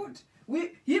do we put?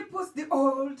 He puts the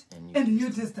Old and New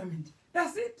Testament.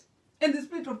 That's it. And the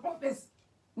Spirit of Prophets,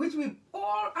 which we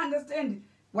all understand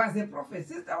was a prophet.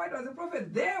 Sister White was a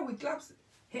prophet. There we clap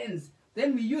hands.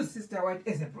 Then we use Sister White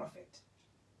as a prophet.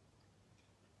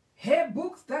 Her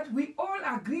books that we all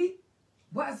agree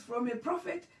was from a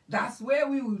prophet, that's where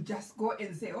we will just go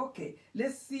and say, okay,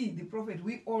 let's see the prophet.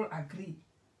 We all agree.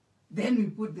 Then we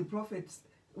put the prophets.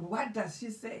 What does she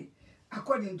say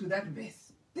according to that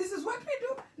verse? This is what we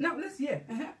do. Now let's hear.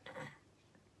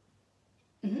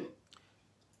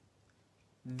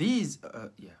 These,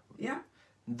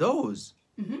 those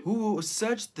who will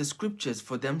search the scriptures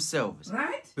for themselves,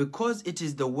 right? Because it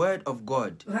is the word of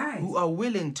God, right? Who are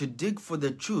willing to dig for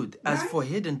the truth as for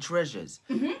hidden treasures,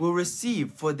 will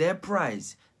receive for their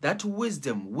prize that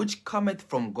wisdom which cometh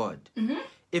from God.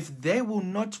 If they will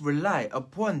not rely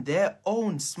upon their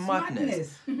own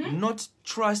smartness. Not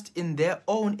trust in their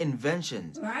own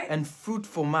inventions and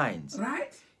fruitful minds,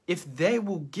 if they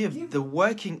will give the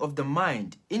working of the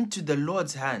mind into the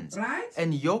Lord's hands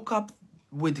and yoke up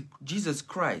with Jesus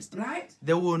Christ,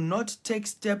 they will not take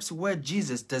steps where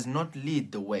Jesus does not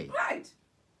lead the way.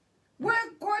 Where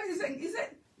God is saying, he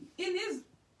said in his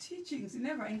teachings, he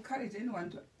never encouraged anyone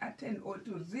to attend or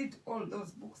to read all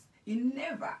those books. He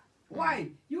never.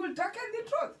 Why? You will darken the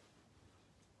truth.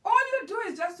 All you do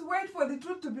is just wait for the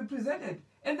truth to be presented,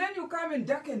 and then you come and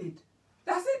darken it.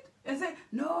 That's it. And say,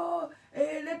 no,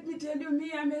 let me tell you,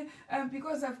 me,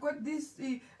 because I've got this,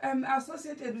 I'm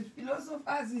associated with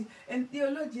philosophers and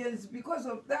theologians. Because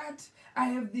of that, I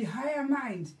have the higher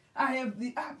mind. I have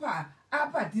the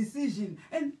upper decision.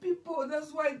 And people,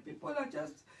 that's why people are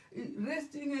just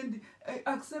resting and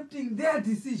accepting their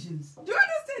decisions. Do you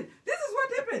understand? This is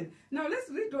what happened. Now let's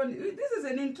read on. This is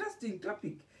an interesting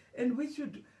topic, and we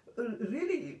should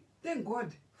really thank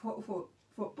God for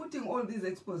putting all these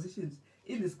expositions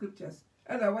in the scriptures.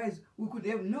 Otherwise, we could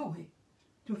have no way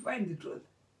to find the truth.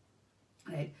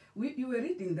 Right? You were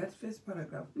reading that first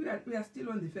paragraph. We are still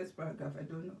on the first paragraph. I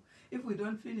don't know. If we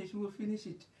don't finish, we'll finish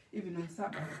it even on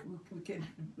Sabbath. We can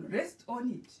rest on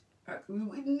it.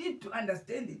 We need to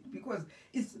understand it because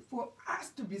it's for us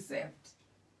to be saved.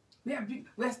 We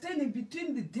are standing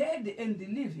between the dead and the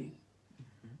living.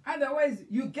 Otherwise,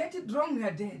 you get it wrong, you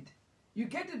are dead. You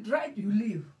get it right, you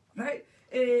live. Right?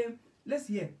 Let's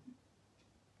hear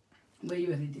where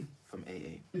you are reading. From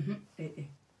AA. AA.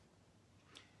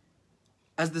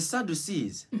 As the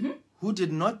Sadducees, who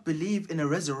did not believe in a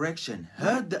resurrection,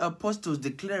 heard the apostles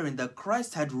declaring that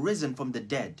Christ had risen from the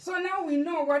dead. So now we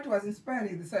know what was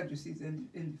inspiring the Sadducees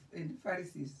and the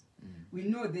Pharisees. We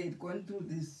know they had gone through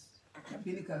these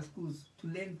rabbinical schools to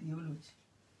learn theology.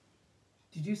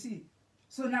 Did you see?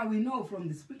 So now we know from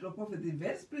the spirit of prophet, the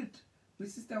very spirit which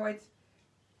Sister White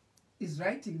is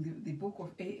writing, the book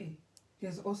of AA, he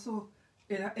has also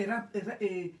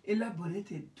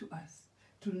elaborated to us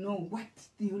to know what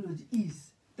theology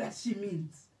is that she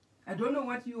means. I don't know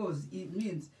what yours it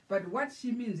means, but what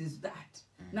she means is that.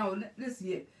 Now let's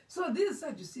hear. So these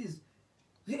Sadducees,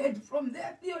 they had from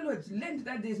their theology learned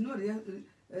that there is no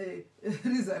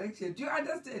resurrection. Do you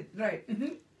understand? Right.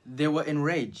 They were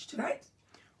enraged. Right.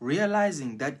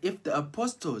 Realizing that if the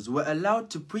apostles were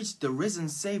allowed to preach the risen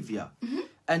Savior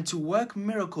and to work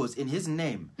miracles in his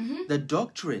name, the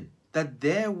doctrine that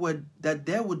there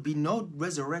would be no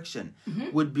resurrection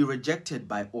would be rejected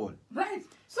by all. Right.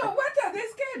 So what are they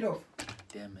scared of?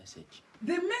 Their message.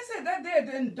 The message that they had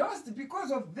endorsed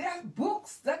because of their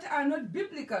books that are not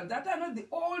biblical, that are not the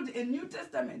Old and New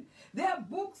Testament. Their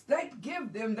books that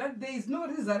gave them that there is no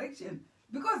resurrection.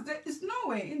 Because there is no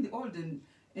way in the Old and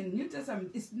New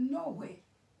Testament, is no way.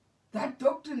 That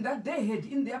doctrine that they had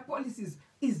in their policies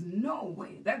is no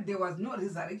way. That there was no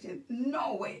resurrection,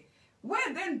 no way.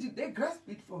 Where then did they grasp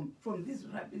it from? From these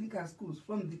rabbinical schools,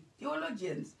 from the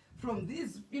theologians, from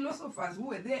these philosophers who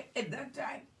were there at that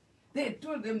time. They had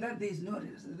told them that there is no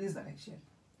resurrection.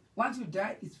 Once you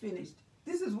die, it's finished.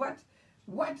 This is what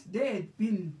they had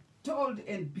been told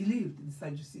and believed, the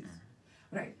Sadducees.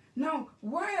 Right. Now,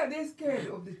 why are they scared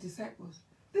of the disciples?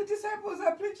 The disciples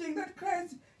are preaching that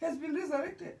Christ has been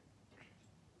resurrected.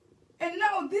 And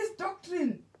now this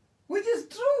doctrine, which is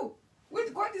true,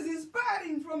 which God is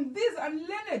inspiring from these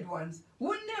unlearned ones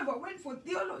who never went for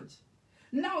theology.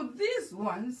 Now these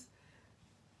ones,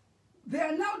 they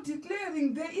are now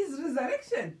declaring there is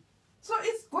resurrection. So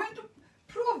it's going to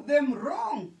prove them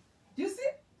wrong. You see?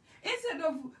 Instead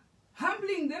of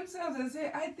humbling themselves and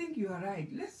say, I think you are right.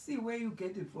 Let's see where you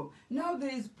get it from. Now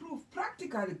there is proof.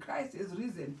 Practically, Christ is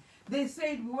risen. They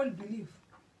said we won't believe.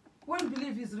 Won't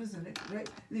believe he's risen. Right?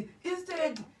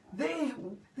 Instead, they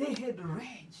had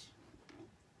rage.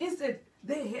 Instead,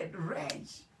 they had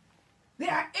rage. They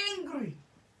are angry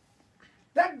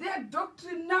that their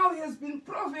doctrine now has been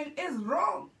proven as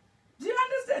wrong. Do you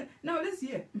understand? Now let's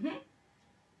hear.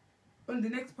 On the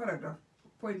next paragraph,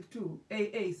 point 2,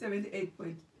 AA 78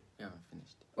 point. Yeah, I'm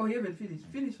finished. Oh, you haven't finished.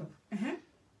 Finish off.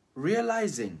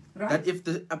 Realizing that if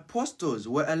the apostles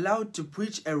were allowed to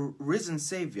preach a risen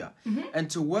Savior and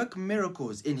to work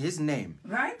miracles in his name,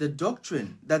 the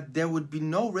doctrine that there would be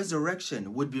no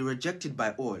resurrection would be rejected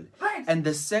by all, and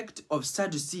the sect of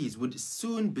Sadducees would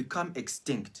soon become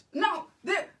extinct. Now,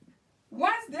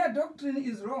 once their doctrine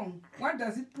is wrong, what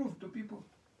does it prove to people?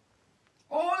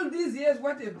 All these years,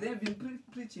 what have they been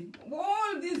preaching?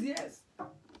 All these years.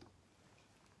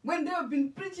 When they have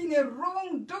been preaching a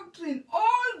wrong doctrine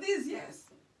all these years.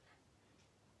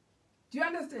 Do you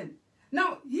understand?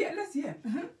 Now, here, let's hear.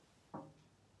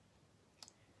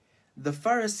 The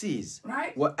Pharisees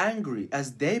were angry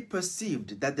as they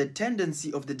perceived that the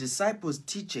tendency of the disciples'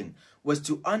 teaching was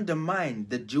to undermine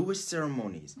the Jewish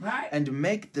ceremonies and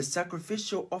make the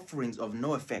sacrificial offerings of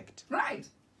no effect.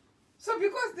 So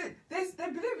because they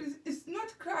believe it's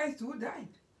not Christ who died.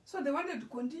 So they wanted to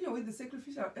continue with the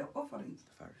sacrificial offerings.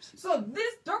 So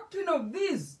this doctrine of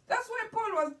this, that's why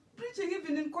Paul was preaching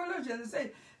even in Colossians and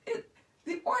said,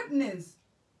 the ordinance,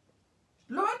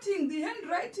 blotting the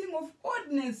handwriting of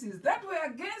ordinances that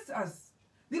were against us,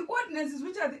 the ordinances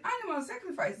which are the animal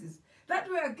sacrifices that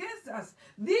were against us,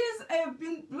 these have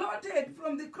been blotted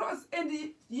from the cross. And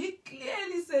he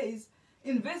clearly says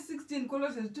in verse 16,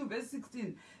 Colossians 2 verse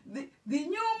 16, the new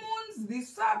moons, the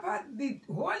Sabbath, the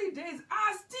holy days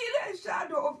are still a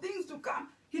shadow of things to come.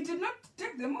 He did not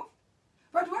take them off.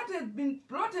 But what had been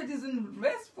blotted is in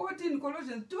verse 14,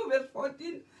 Colossians 2 verse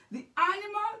 14, the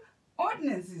animal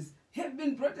ordinances have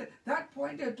been blotted. That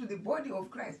pointed to the body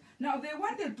of Christ. Now they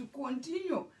wanted to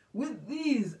continue with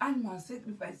these animal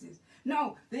sacrifices.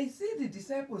 Now they see the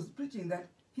disciples preaching that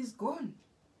he's gone.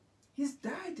 He's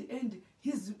died and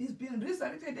he's been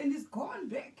resurrected and he's gone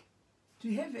back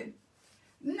to heaven.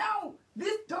 Now,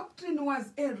 this doctrine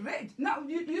was a red. Now,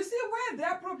 you see where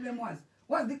their problem was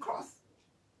the cross.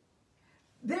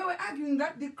 They were arguing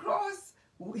that the cross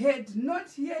had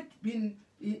not yet been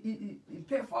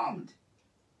performed.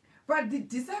 But the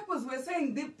disciples were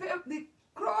saying the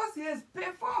cross has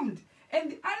performed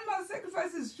and the animal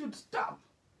sacrifices should stop.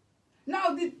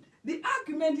 Now, the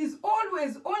argument is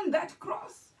always on that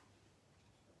cross.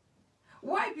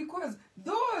 Why? Because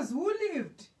those who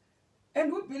lived and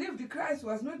who believed Christ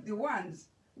was not the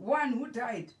one who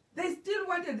died, they still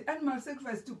wanted the animal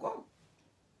sacrifice to go.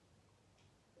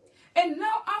 And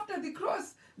now after the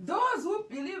cross, those who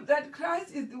believe that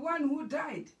Christ is the one who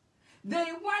died,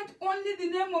 they want only the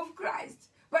name of Christ,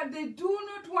 but they do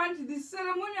not want the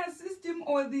ceremonial system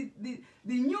or the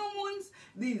new moons,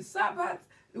 the Sabbath,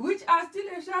 which are still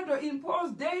a shadow in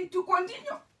Paul's day, to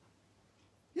continue.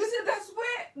 You see, that's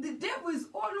where the devil is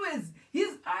always,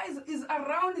 his eyes is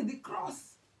around the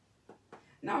cross.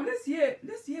 Now let's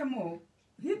hear more.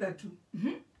 Hitherto.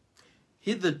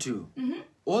 Hitherto,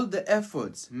 all the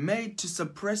efforts made to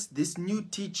suppress this new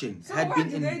teaching had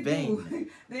been in vain.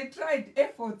 They tried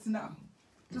efforts now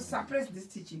to suppress this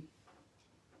teaching.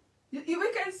 We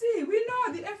can see, we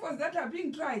know the efforts that are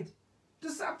being tried to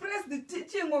suppress the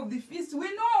teaching of the feast. We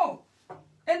know.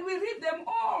 And we read them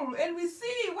all, and we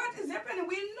see what is happening.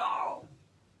 We know.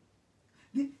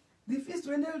 The feast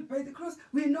when held by the cross,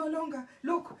 we no longer,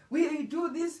 look, we do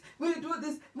this, we do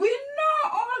this. We know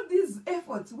all these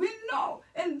efforts. We know.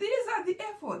 And these are the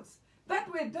efforts that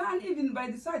were done even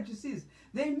by the Sadducees.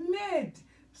 They made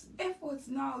efforts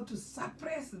now to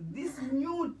suppress this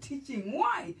new teaching.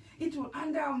 Why? It will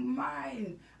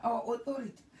undermine our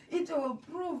authority. It will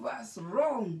prove us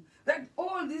wrong. That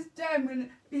all this time, and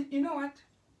you know what?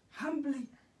 Humbly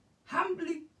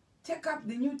take up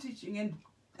the new teaching and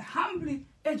humbly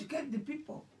educate the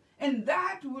people. And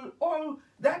that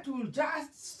will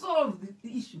just solve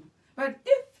the issue. But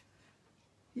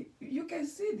if you can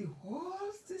see the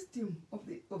whole system of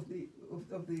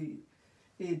the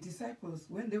disciples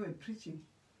when they were preaching,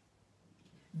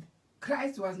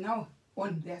 Christ was now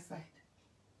on their side.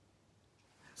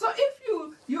 So if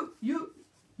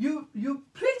you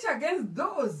preach against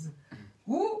those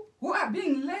who are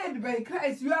being led by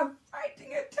Christ, you are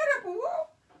fighting a terrible war,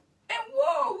 a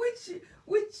war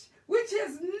which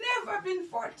has never been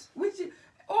fought, which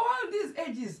all these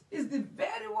ages is the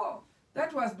very war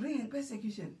that was bringing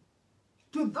persecution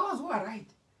to those who are right.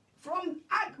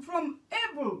 From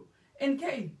Abel and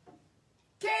Cain.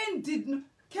 Cain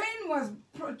was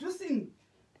producing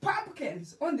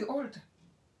pumpkins on the altar,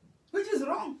 which is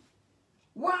wrong,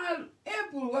 while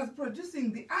Abel was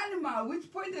producing the animal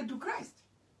which pointed to Christ.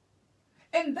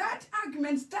 And that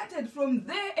argument started from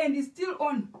there and is still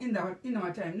on in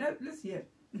our time. Now, let's hear.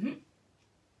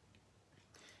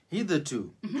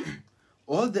 Hitherto,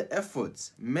 all the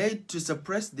efforts made to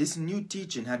suppress this new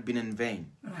teaching had been in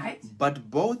vain. Right. But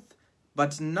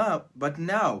But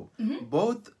now,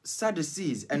 both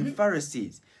Sadducees and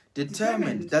Pharisees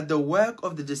determined that the work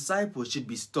of the disciples should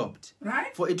be stopped.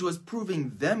 Right? For it was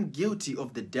proving them guilty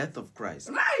of the death of Christ.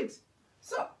 Right.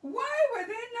 So why were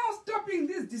they now stopping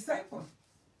these disciples?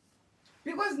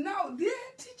 Because now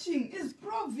their teaching is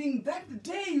proving that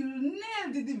they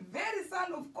nailed the very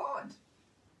Son of God.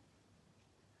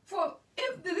 For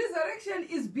if the resurrection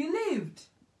is believed,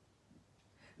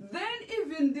 then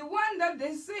even the one that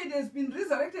they said has been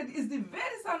resurrected is the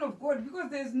very Son of God,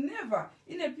 because there's never,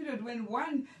 in a period when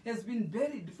one has been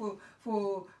buried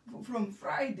from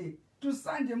Friday to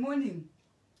Sunday morning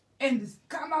and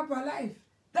come up alive,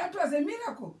 that was a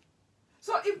miracle.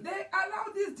 So if they allow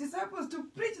these disciples to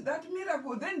preach that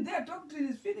miracle, then their doctrine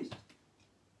is finished.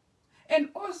 And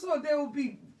also they will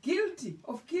be guilty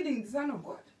of killing the Son of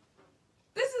God.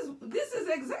 This is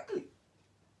exactly.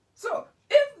 So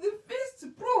if the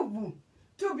feast prove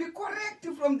to be correct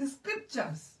from the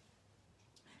scriptures,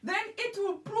 then it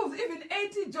will prove even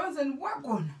A.T. Johnson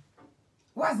Wagon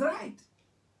was right.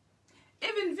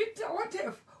 Even Victor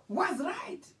Watef was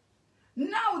right.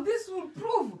 Now this will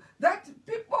prove that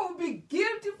people will be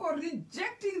guilty for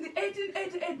rejecting the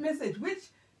 1888 message,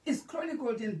 which is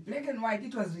chronicled in black and white.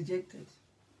 It was rejected.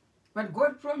 But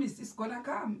God promised it's going to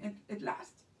come at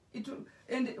last. It will,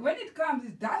 and when it comes,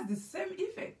 it does the same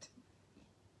effect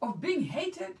of being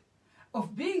hated,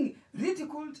 of being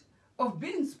ridiculed, of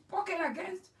being spoken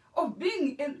against, of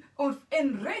being of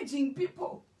enraging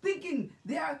people, thinking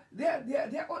their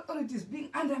authority is being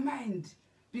undermined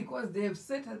because they have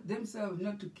set themselves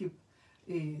not to keep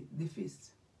the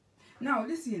feast. Now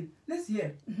listen, let's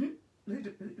hear.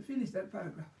 Finish that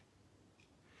paragraph.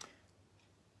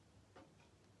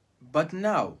 But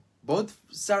now both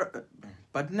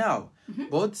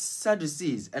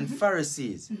Sadducees and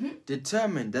Pharisees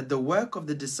determined that the work of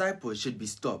the disciples should be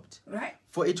stopped. Right.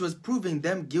 For it was proving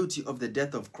them guilty of the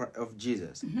death of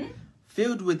Jesus.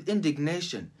 Filled with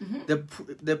indignation,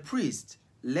 the priest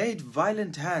laid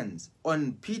violent hands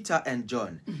on Peter and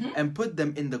John and put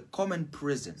them in the common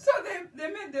prison. So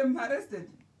they made them arrested.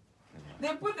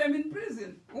 They put them in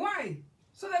prison. Why?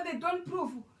 So that they don't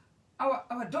prove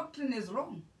our doctrine is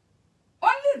wrong.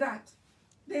 Only that.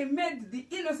 They made the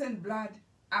innocent blood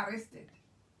arrested,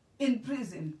 in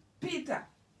prison. Peter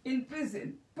in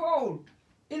prison. Paul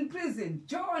in prison.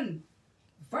 John,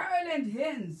 violent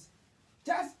hands.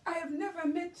 I have never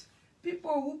met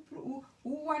people who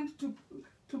want to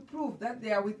prove that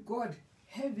they are with God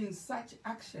having such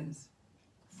actions.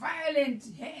 Violent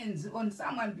hands on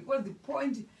someone because the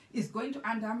point is going to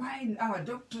undermine our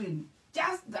doctrine.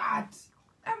 Just that.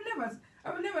 I've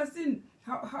never seen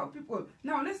how people.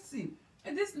 Now let's see.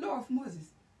 And this law of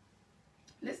Moses,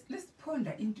 let's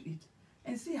ponder into it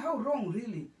and see how wrong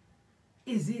really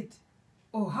is it,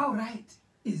 or how right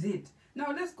is it.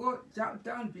 Now let's go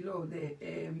down below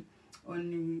there on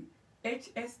the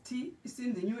HST. It's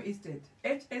in the New Estate.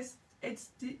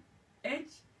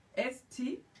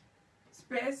 HST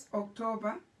space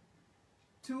October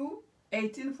 2,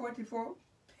 1844,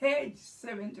 page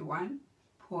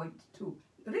 71.2.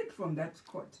 Read from that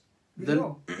quote. The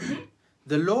law.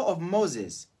 The law of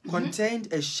Moses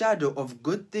contained a shadow of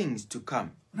good things to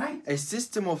come. Right. A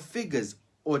system of figures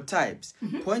or types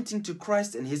pointing to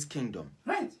Christ and his kingdom.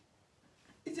 Right.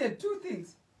 It had two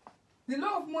things. The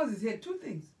law of Moses had two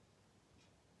things.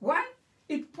 One,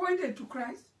 it pointed to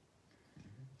Christ.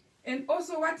 And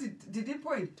also what did it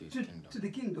point? To the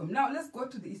kingdom. Now let's go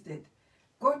to the estate.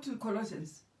 Go to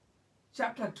Colossians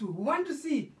chapter 2. We want to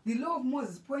see the law of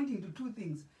Moses pointing to two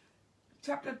things.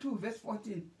 Chapter 2, verse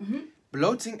 14.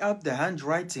 Blotting out the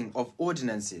handwriting of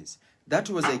ordinances that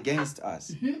was against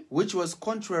us, which was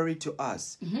contrary to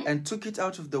us, and took it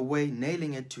out of the way,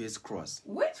 nailing it to his cross.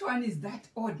 Which one is that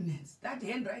ordinance? That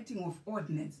handwriting of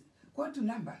ordinance? Go to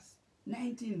Numbers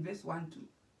 19, verse 1 to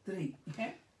 3.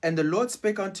 And the Lord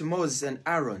spake unto Moses and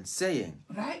Aaron, saying,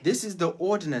 Right. This is the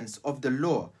ordinance of the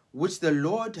law, which the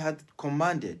Lord hath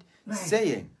commanded,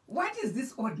 saying, What is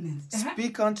this ordinance?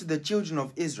 Speak unto the children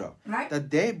of Israel, that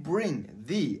they bring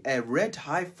thee a red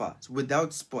heifer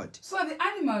without spot. So the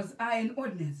animals are an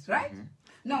ordinance, right?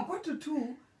 Now go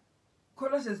to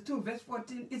Colossians 2, verse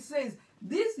 14. It says,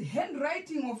 this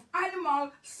handwriting of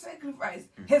animal sacrifice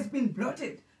has been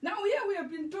blotted. Now here we have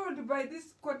been told by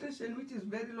this quotation, which is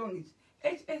very long.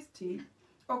 It's HST,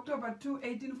 October 2,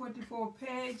 1844,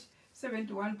 page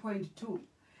 71.2.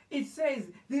 It says,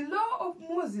 the law of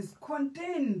Moses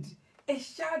contained a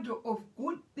shadow of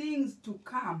good things to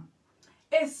come,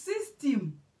 a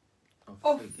system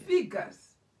of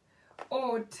figures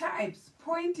or types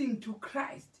pointing to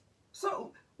Christ.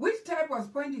 So, which type was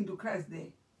pointing to Christ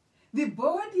there? The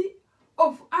body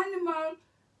of animal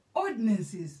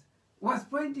ordinances was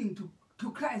pointing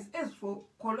to Christ, as for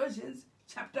Colossians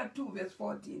chapter 2 verse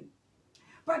 14.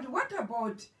 But what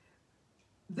about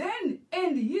then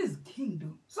and his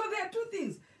kingdom? So there are two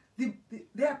things.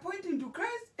 They are pointing to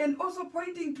Christ and also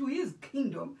pointing to his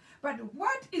kingdom. But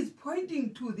what is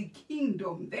pointing to the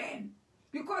kingdom then?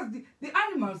 Because the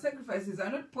animal sacrifices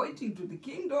are not pointing to the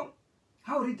kingdom.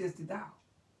 How readest thou?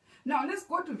 Now let's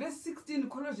go to verse 16,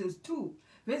 Colossians 2,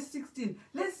 verse 16.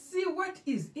 Let's see what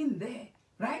is in there,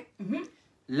 right?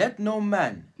 Let no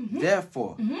man,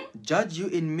 therefore, judge you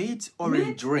in meat or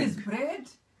in drink. Meat is bread,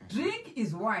 drink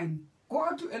is wine.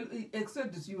 Go to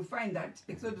Exodus, you'll find that.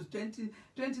 Exodus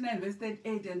 29, verse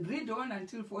 38, and read on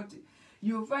until 40.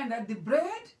 You'll find that the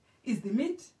bread is the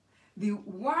meat, the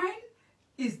wine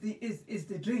is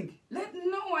the drink. Let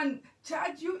no one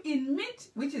charge you in meat,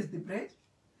 which is the bread,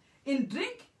 in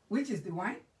drink, which is the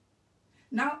wine.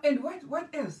 Now, and what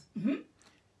else?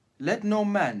 Let no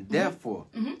man, therefore,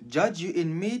 judge you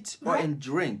in meat or in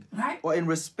drink, or in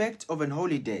respect of an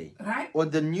holy day, or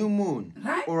the new moon,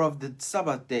 or of the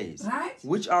Sabbath days,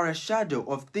 which are a shadow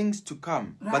of things to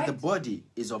come, but the body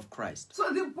is of Christ.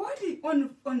 So the body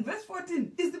on verse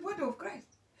 14 is the body of Christ.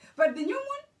 But the new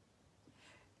moon,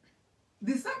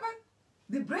 the Sabbath,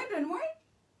 the bread and wine,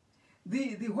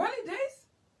 the holy days,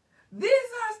 these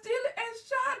are still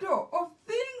a shadow of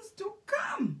things to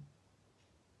come.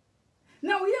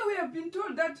 Now here we have been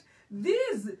told that the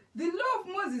law of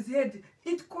Moses had,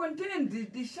 it contained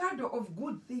the shadow of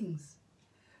good things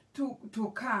to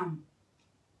come.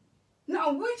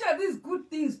 Now which are these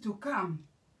good things to come?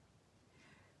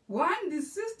 One, the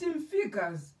system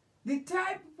figures the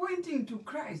type pointing to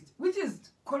Christ, which is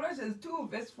Colossians 2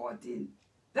 verse 14.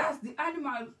 That's the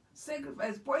animal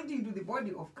sacrifice pointing to the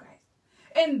body of Christ.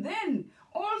 And then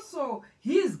also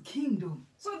his kingdom.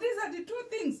 So these are the two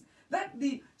things that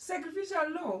the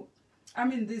sacrificial law,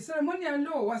 the ceremonial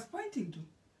law was pointing to.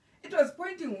 It was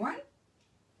pointing, one,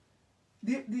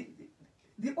 the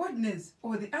ordinance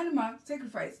or the animal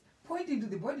sacrifice pointing to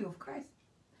the body of Christ.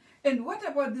 And what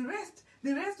about the rest?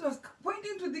 The rest was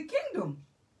pointing to the kingdom.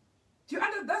 Do you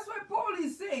understand? That's why Paul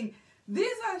is saying,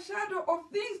 these are shadow of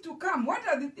things to come. What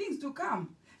are the things to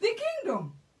come? The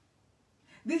kingdom.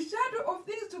 The shadow of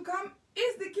things to come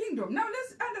is the kingdom. Now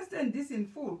let's understand this in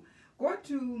full. Go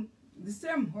to the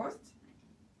same host,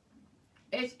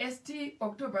 HST,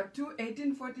 October 2,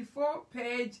 1844,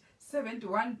 page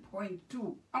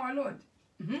 71.2. Our Lord.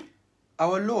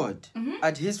 Our Lord,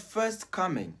 at his first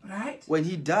coming, when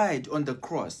he died on the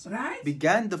cross,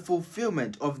 began the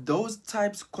fulfillment of those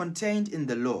types contained in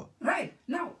the law. Right.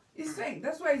 Now, he's saying,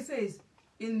 that's why he says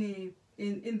in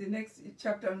the next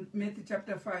chapter, Matthew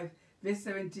chapter 5, verse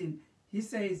 17, he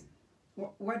says,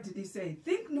 what did he say?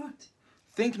 Think not.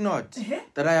 Think not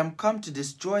that I am come to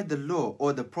destroy the law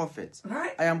or the prophets.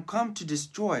 I am come to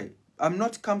destroy. I'm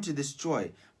not come to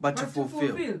destroy, but to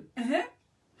fulfill.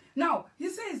 Now, he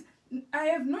says, I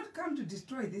have not come to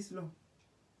destroy this law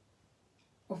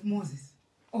of Moses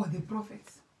or the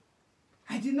prophets.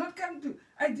 I did not come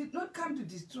to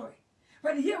destroy.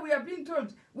 But here we are being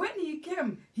told, when he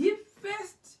came,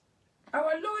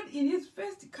 our Lord in his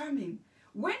first coming,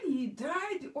 when he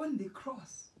died on the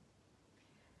cross,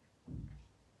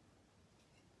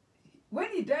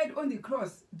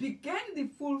 began the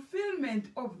fulfillment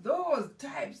of those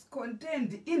types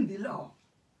contained in the law.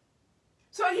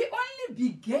 So he only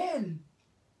began,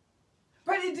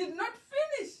 but he did not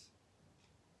finish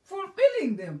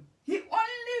fulfilling them. He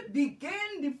only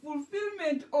began the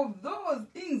fulfillment of those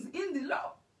things in the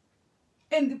law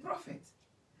and the prophets.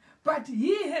 But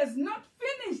he has not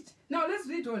finished. Now let's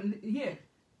read on here.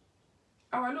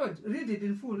 Our Lord, read it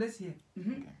in full. Let's hear.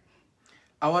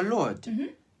 Our Lord,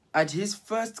 at his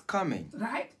first coming,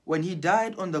 when he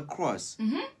died on the cross,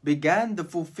 began the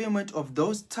fulfillment of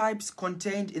those types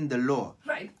contained in the law.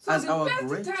 So the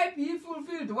first type he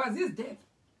fulfilled was his death.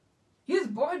 His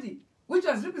body, which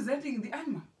was representing the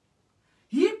animal.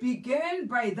 He began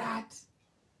by that.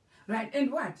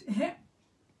 And what?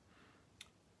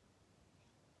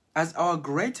 As our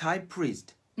great high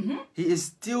priest, he is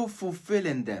still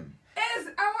fulfilling them. As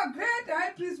our great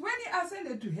high priest, when he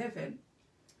ascended to heaven,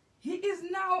 he is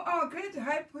now our great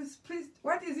high priest.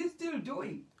 What is he still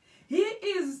doing? He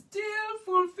is still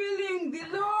fulfilling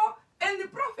the law and the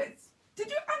prophets. Did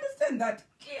you understand that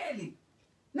clearly?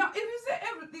 Now, if you say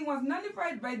everything was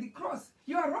nullified by the cross,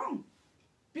 you are wrong.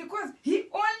 Because he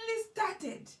only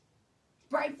started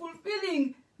by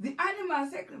fulfilling the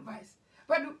animal sacrifice.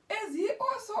 But as he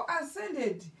also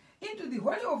ascended into the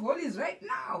Holy of Holies right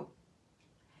now,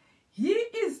 he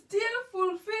is still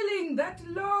fulfilling that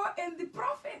law and the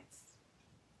prophets.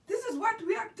 This is what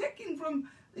we are taking from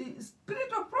the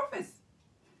Spirit of Prophecy.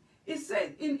 It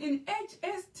says in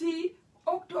HST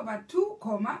October 2,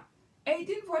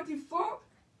 1844,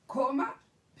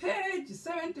 page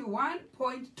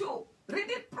 71.2. Read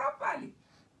it properly.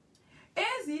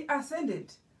 As he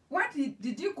ascended, what did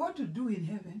he go to do in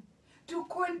heaven? To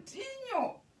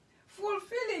continue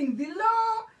fulfilling the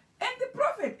law and the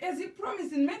prophet, as he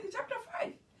promised in Matthew chapter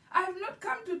 5. I have not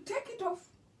come to take it off.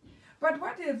 But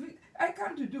what have I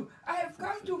come to do? I have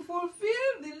come to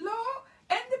fulfill the law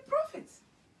and the prophets.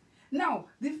 Now,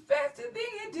 the first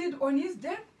thing he did on his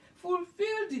death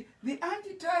fulfilled the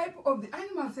antitype of the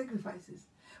animal sacrifices.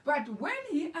 But when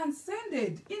he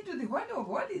ascended into the Holy of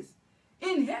Holies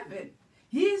in heaven,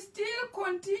 he still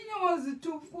continues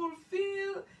to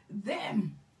fulfill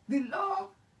them, the law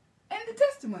and the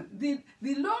testament, the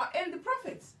law and the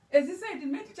prophets, as he said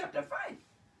in Matthew chapter 5.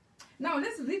 Now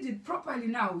let's read it properly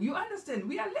now. You understand?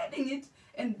 We are learning it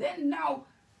and then now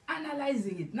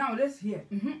analyzing it. Now let's hear.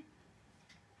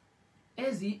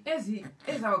 As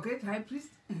our great high priest.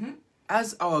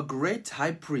 As our great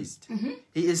high priest,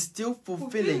 he is still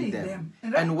fulfilling them.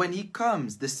 Right? And when he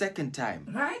comes the second time,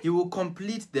 right? He will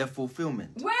complete their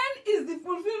fulfillment. When is the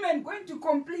fulfillment going to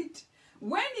complete?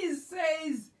 When he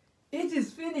says it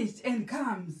is finished and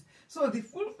comes. So the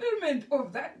fulfillment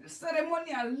of that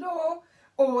ceremonial law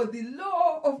or the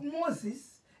law of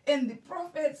Moses and the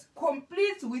prophets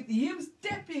completes with him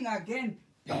stepping again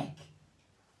back.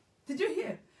 Did you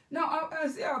hear? Now, I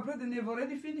see our brethren have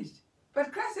already finished.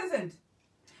 But Christ hasn't.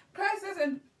 Christ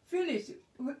hasn't finished.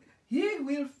 He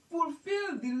will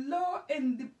fulfill the law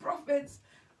and the prophets.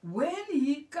 When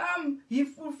he comes, he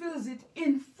fulfills it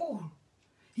in full.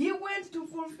 He went to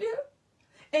fulfill,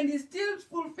 and he's still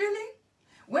fulfilling.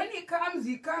 When he comes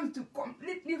to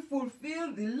completely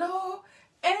fulfill the law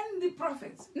and the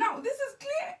prophets. Now, this is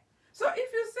clear. So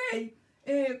if you say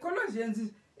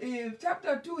Colossians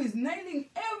chapter 2 is nailing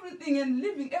everything and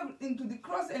leaving everything to the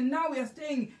cross, and now we are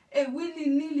staying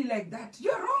willy-nilly like that,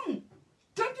 you're wrong.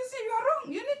 Don't you see you're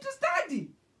wrong? You need to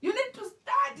study. You need to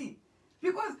study.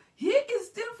 Because he is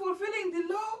still fulfilling the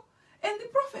law and the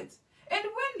prophets. And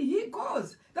when he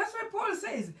goes, that's why Paul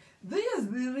says, there's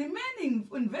the remaining,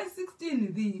 in verse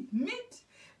 16, the meat,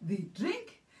 the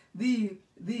drink, the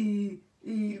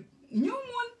new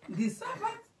moon, the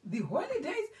Sabbath, the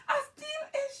holidays are still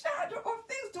a shadow of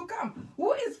things to come.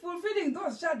 Who is fulfilling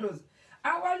those shadows?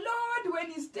 Our Lord,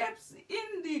 when he steps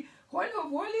in the Holy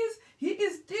of Holies, he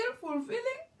is still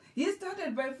fulfilling. He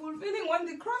started by fulfilling on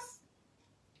the cross.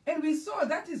 And we saw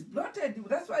that is blotted.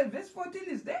 That's why verse 14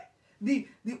 is there. The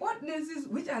ordinances,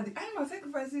 which are the animal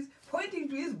sacrifices, pointing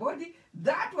to his body,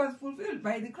 that was fulfilled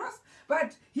by the cross.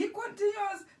 But he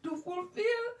continues to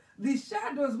fulfill the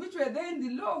shadows which were there in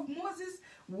the law of Moses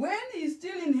when he's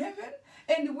still in heaven,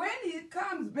 and when he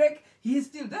comes back, he's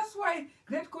still. That's why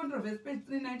Great Controversy, page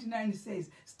 399 says,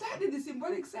 study the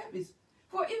symbolic service,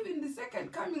 for even the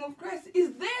second coming of Christ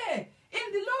is there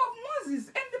in the law of Moses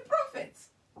and the prophets.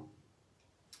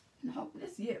 Now,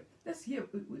 let's hear.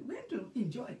 We're going to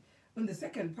enjoy on the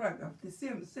second paragraph, the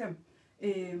same,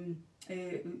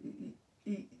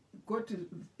 go to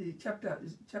chapter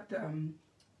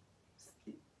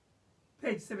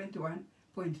page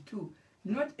 71.2.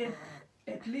 Not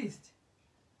at least.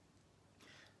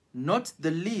 Not the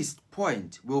least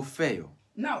point will fail.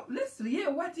 Now, let's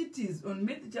hear what it is on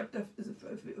Matthew chapter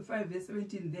 5, verse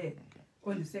 17 there.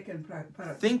 On the second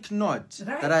paragraph. Think not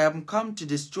that I am come to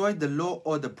destroy the law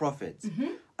or the prophets.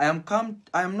 I am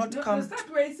not come. That's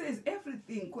where it says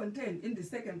everything contained in the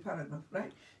second paragraph,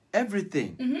 right?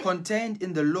 Everything contained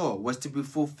in the law was to be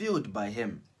fulfilled by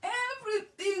him.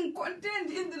 Everything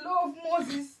contained in the law of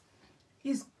Moses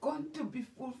is going to be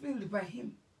fulfilled by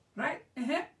him, right?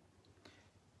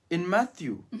 In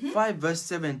Matthew 5 verse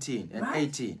 17 and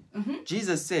 18,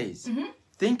 Jesus says,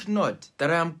 think not that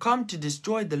I am come to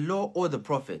destroy the law or the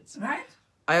prophets. Right.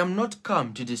 I am not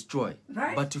come to destroy,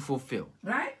 but to fulfill.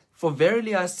 Right. For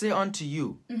verily I say unto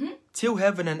you, till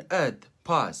heaven and earth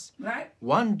pass,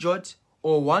 one jot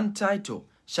or one title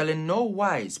shall in no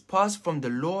wise pass from the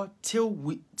law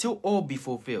till all be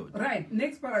fulfilled. Right.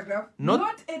 Next paragraph.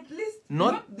 Not the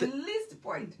least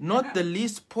point. Not the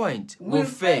least point will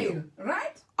fail.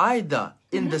 Right. Either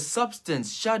in the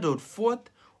substance shadowed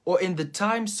forth, or in the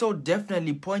time so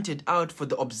definitely pointed out for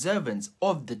the observance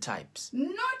of the types.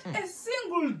 Not a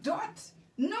single dot,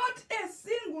 not a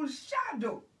single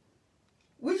shadow,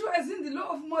 which was in the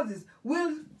law of Moses,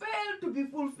 will fail to be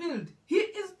fulfilled. He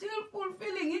is still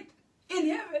fulfilling it in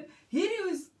heaven. He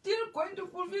is still going to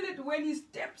fulfill it when he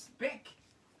steps back.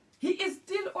 He is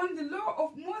still on the law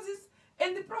of Moses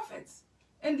and the prophets.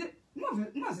 And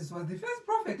Moses was the first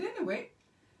prophet anyway.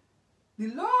 The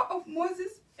law of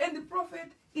Moses and the prophet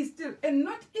is still, and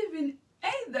not even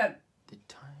either, The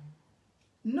time.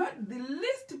 not the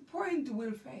least point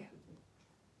will fail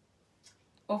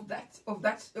of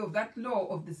that law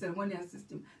of the ceremonial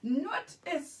system. Not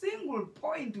a single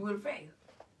point will fail.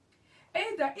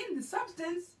 Either in the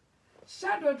substance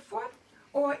shadowed forth,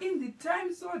 or in the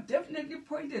time so definitely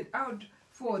pointed out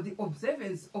for the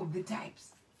observance of the types.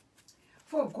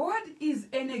 For God is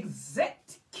an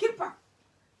exact keeper.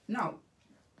 Now,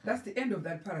 that's the end of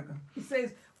that paragraph. It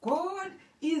says, God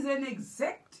is an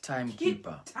exact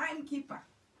Timekeeper. Timekeeper.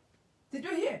 Did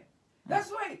you hear? That's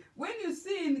why when you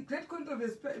see in Great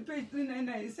Controversy, page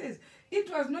 399, it says, it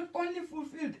was not only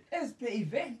fulfilled as per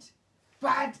event,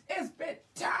 but as per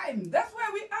time. That's why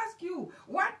we ask you,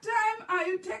 what time are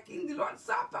you taking the Lord's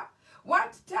Supper?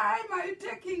 What time are you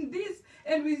taking this?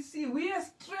 And we see we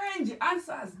have strange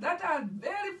answers that are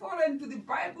very foreign to the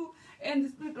Bible and the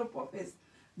spirit of prophecy.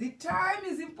 The time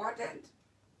is important.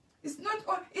 It's not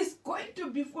on, it's going to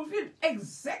be fulfilled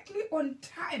exactly on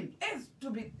time, as to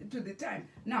the time.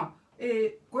 Now,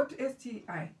 go to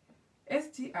STI.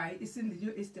 STI is in the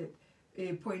New Estate,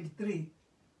 point 3.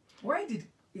 Why did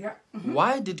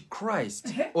Why did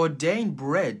Christ ordain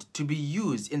bread to be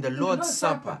used in the Lord's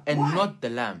Supper and Why? not the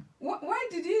lamb? Why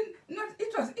did he not?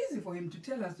 It was easy for him to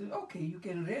tell us, okay, you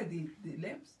can rear the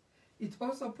lambs. It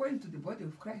also points to the body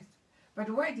of Christ. But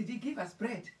why did he give us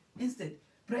bread instead?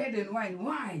 Bread and wine.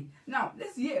 Why? Now,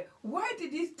 let's hear. Why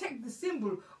did he take the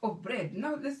symbol of bread?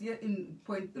 Now, let's hear in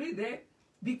point 3 there.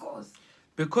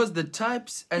 Because the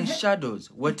types and shadows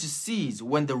were to cease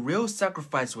when the real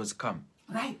sacrifice was come.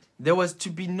 right. There was to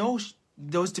be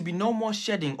no more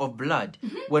shedding of blood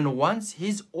when once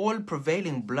his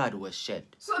all-prevailing blood was shed.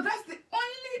 So that's the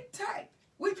only time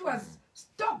which was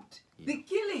stopped, the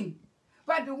killing.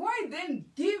 But why then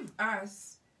give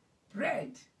us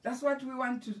bread? That's what we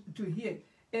want to hear.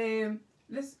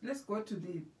 Let's go to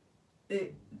the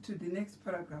next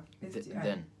paragraph.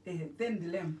 Then the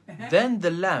lamb. Then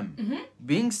the lamb,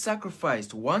 being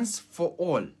sacrificed once for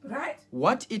all, Right.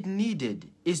 what it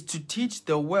needed is to teach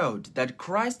the world that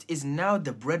Christ is now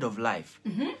the bread of life.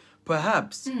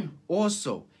 Perhaps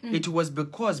also it was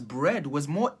because bread was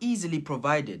more easily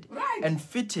provided Right. and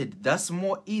fitted thus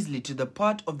more easily to the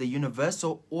part of the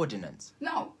universal ordinance.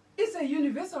 Now, it's a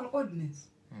universal ordinance.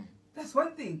 That's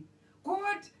one thing.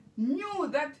 God knew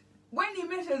that when he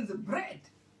mentions bread,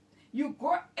 you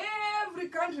go every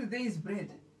country there is bread.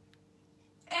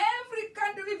 Every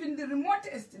country, even the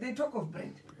remotest, they talk of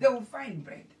bread. They will find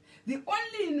bread. The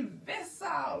only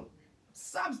universal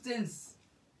substance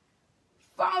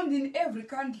found in every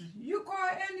country. You go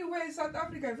anywhere in South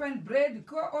Africa, you find bread. You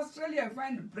go Australia, you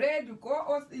find bread. You go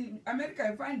America,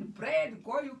 you find bread. You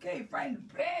go UK, you find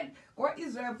bread. Go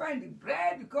Israel, you find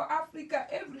bread. You go Africa,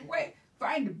 everywhere,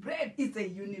 find bread. It's a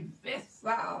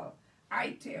universal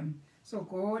item. So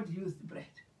God used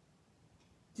bread.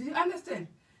 Did you understand?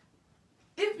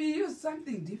 If you use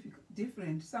something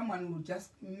different, someone will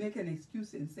just make an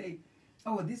excuse and say,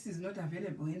 oh, this is not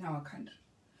available in our country.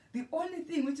 The only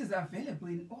thing which is available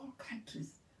in all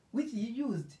countries, which he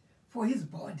used for his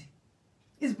body,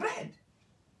 is bread.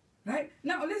 Right?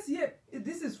 Now, let's hear.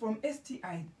 This is from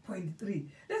STI point 3.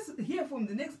 Let's hear from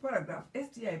the next paragraph,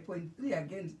 STI point 3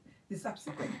 again, the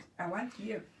subsequent. I want to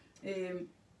hear,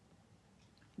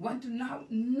 want to now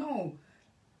know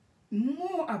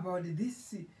more about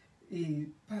this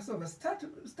Passover. Start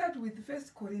with 1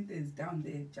 Corinthians down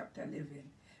there, chapter 11,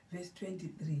 verse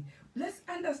 23. Let's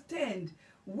understand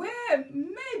where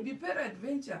maybe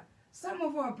peradventure some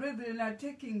of our brethren are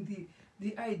taking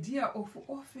the idea of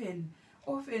often.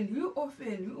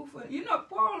 You know,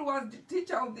 Paul was the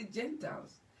teacher of the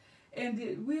Gentiles. And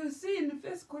we'll see in 1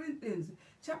 Corinthians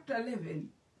chapter 11,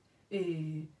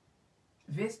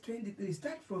 verse 23.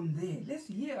 Start from there. Let's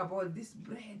hear about this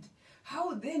bread.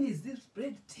 How then is this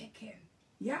bread taken?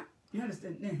 Yeah? You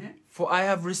understand? For I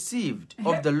have received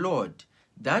of the Lord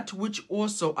that which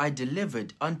also I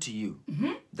delivered unto you,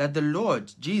 that the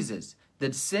Lord Jesus,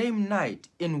 the same night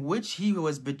in which he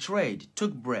was betrayed,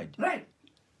 took bread. Right.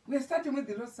 We're starting with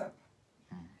the Lord's Supper.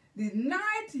 The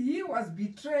night he was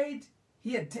betrayed,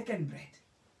 he had taken bread.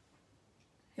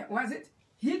 Yeah, was it?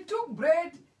 He took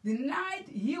bread the night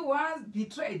he was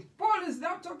betrayed. Paul is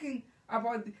now talking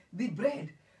about the bread.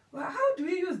 Well, how do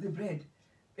we use the bread?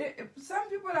 Some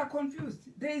people are confused.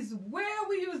 There is where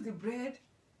we use the bread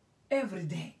every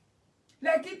day,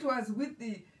 like it was with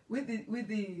the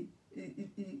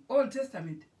Old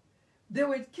Testament. They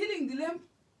were killing the lamb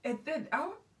at third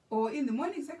hour or in the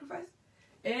morning sacrifice,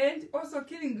 and also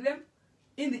killing the lamb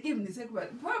in the evening sacrifice.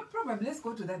 Probably, let's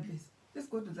go to that verse. Let's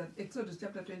go to that Exodus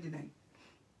chapter 29.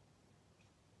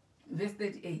 Verse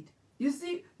 38. You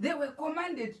see, they were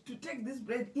commanded to take this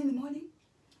bread in the morning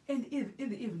and in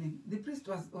the evening. The priest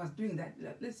was doing that.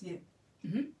 Let's hear.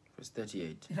 Verse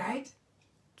 38. Right?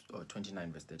 Or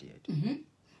 29, verse 38.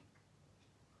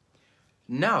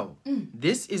 Now,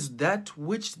 this is that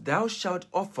which thou shalt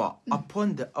offer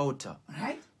upon the altar.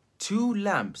 Right? 2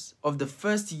 lambs of the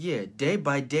first year, day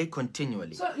by day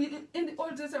continually. So in the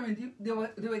Old Testament, they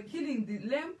were killing the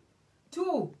lamb,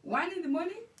 2, one in the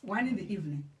morning, one in the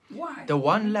evening. Why? The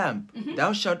 1 lamb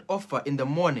thou shalt offer in the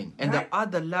morning, and Right. the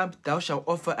other lamb thou shalt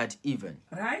offer at even.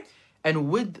 Right? And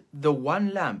with the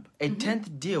 1 lamb, a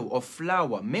 10th deal of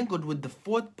flour mingled with the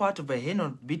 4th part of a hin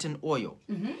of beaten oil,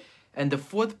 and the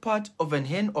 4th part of an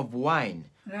hin of wine,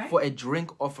 Right. for a drink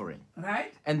offering.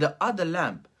 Right? And the other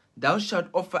lamb thou shalt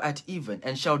offer at even,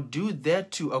 and shalt do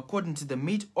thereto according to the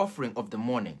meat offering of the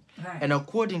morning, Right. and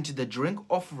according to the drink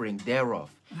offering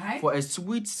thereof, Right. for a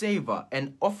sweet savour,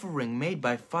 an offering made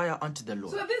by fire unto the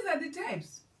Lord. So these are the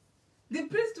types. The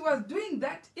priest was doing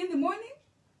that in the morning.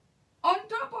 On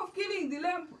top of killing the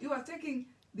lamb, he was taking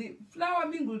the flour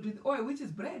mingled with oil, which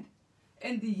is bread,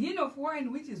 and the hin of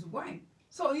wine, which is wine.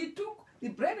 So he took the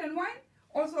bread and wine,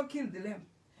 also killed the lamb.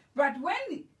 But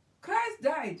when Christ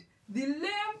died,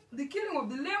 the killing of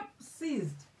the lamb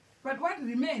ceased. But what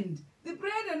remained? The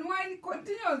bread and wine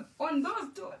continued on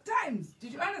those 2 times.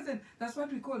 Did you understand? That's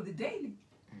what we call the daily.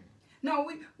 Now,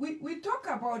 we talk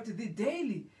about the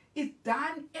daily. It's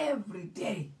done every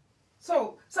day.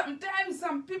 So sometimes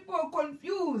some people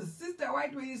confuse Sister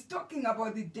White when he's talking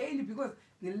about the daily, because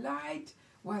the light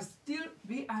was still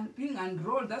being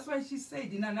unrolled. That's why she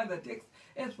said in another text,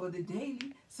 as for the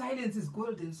daily, silence is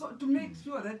golden. So to make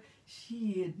sure that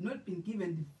she had not been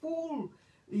given the full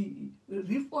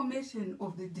reformation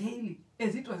of the daily,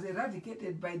 as it was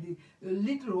eradicated by the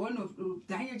little one of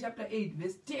Daniel chapter 8,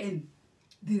 verse 10.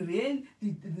 The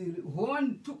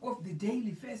horn took off the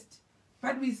daily first.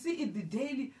 But we see it, the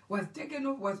daily was taken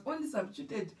off, was only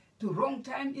substituted to wrong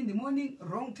time in the morning,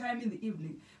 wrong time in the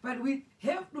evening. But we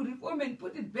have to reform and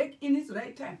put it back in its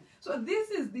right time. So this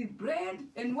is the bread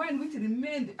and wine which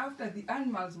remained after the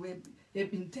animals have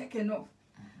been taken off.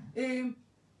 They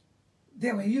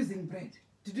were using bread.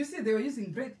 Did you see they were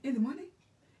using bread in the morning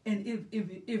and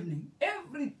evening?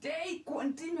 Every day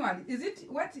continually. Is it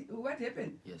what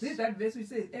happened? Yes. Read that verse which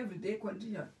says every day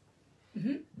continually.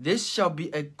 This shall be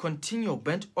a continual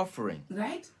burnt offering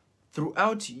Right?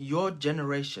 throughout your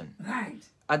generation, Right.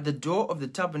 at the door of the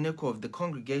tabernacle of the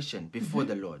congregation before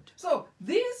the Lord. So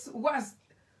this was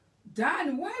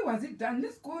done. Why was it done?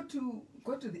 Let's go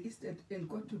to the east and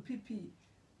go to PP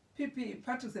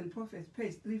Patriarchs and Prophets,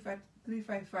 page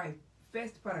 355,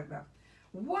 first paragraph.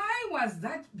 Why was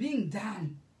that being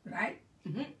done? Right?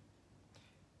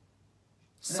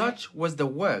 Such was the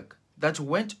work that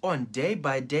went on day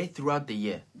by day throughout the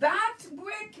year. That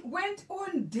work went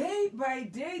on day by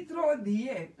day throughout the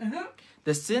year.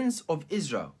 The sins of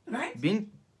Israel Right?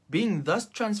 being thus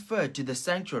transferred to the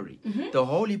sanctuary, the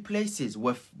holy places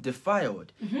were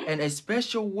defiled, and a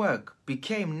special work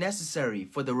became necessary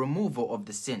for the removal of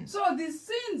the sins. So the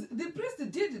sins, the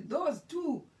priest did those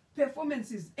 2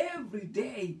 performances every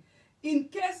day, in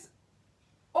case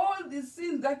all the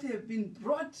sins that have been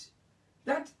brought,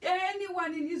 that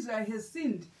anyone in Israel has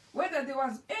sinned, whether there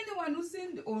was anyone who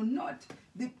sinned or not,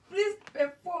 the priest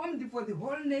performed for the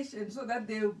whole nation so that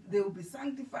they will be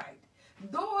sanctified.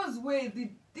 Those were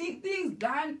the things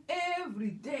done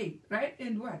every day, right?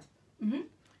 And what?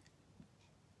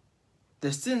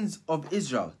 The sins of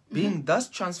Israel being thus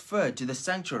transferred to the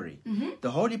sanctuary,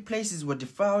 the holy places were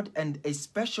defiled, and a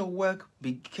special work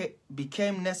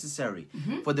became necessary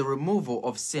for the removal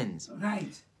of sins.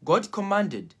 Right. God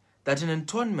commanded that an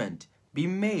atonement be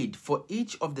made for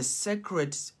each of the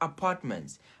sacred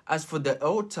apartments, as for the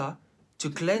altar, to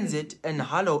cleanse it and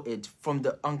hallow it from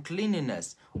the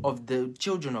uncleanness of the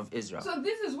children of Israel. So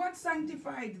this is what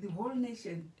sanctified the whole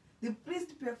nation. The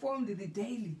priest performed the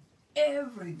daily,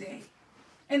 every day.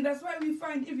 And that's why we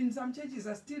find even some churches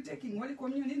are still taking Holy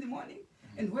Communion in the morning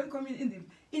and Holy Communion in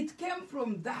the... It came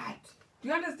from that. Do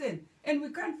you understand? And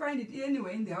we can't find it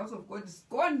anywhere in the house of God. It's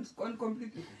gone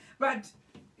completely. But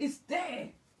it's there.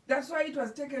 That's why it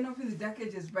was taken off in the Dark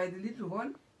Ages by the little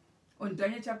horn on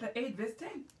Daniel chapter 8, verse 10.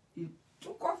 He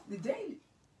took off the daily.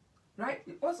 Right?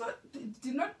 It also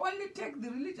did not only take the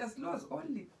religious laws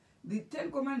only, the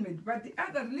 10 Commandments, but the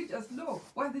other religious law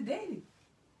was the daily.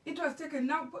 It was taken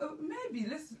now. Maybe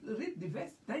let's read the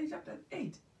verse, Daniel chapter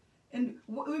 8. And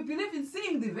we believe in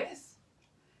seeing the verse.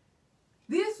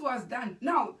 This was done.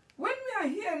 Now, when we are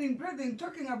hearing brethren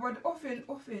talking about often,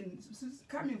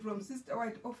 coming from Sister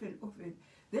White, often,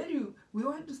 Then we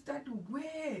want to start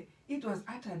where it was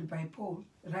uttered by Paul,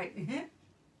 right?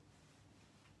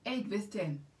 8 verse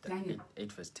 10.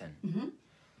 8 verse 10.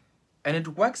 And it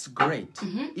waxed great,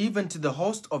 even to the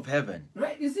host of heaven.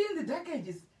 Right, you see in the Dark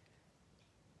Ages,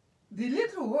 the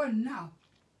little one now,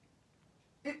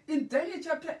 in Daniel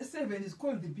chapter 7 is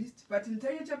called the beast, but in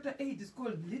Daniel chapter 8 is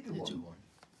called the little one.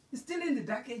 It's still in the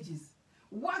Dark Ages.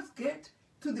 Once get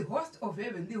to the host of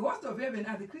heaven. The host of heaven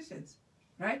are the Christians,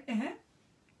 right?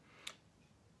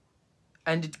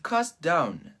 And it cast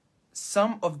down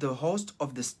some of the host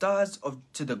of the stars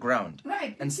to the ground,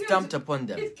 right, and stamped upon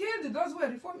them. It killed those who were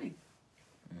reforming.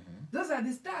 Those are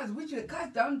the stars which were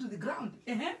cast down to the ground.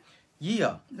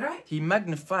 Right? He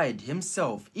magnified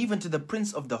himself even to the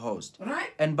prince of the host.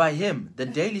 Right? And by him the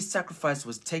daily sacrifice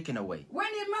was taken away. When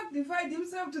he magnified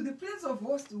himself to the prince of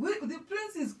hosts, the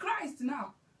prince is Christ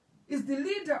now. Is the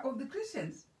leader of the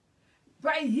Christians.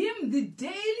 By him the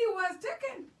daily was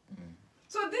taken.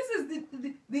 So this is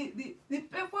the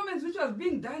performance which was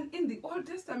being done in the Old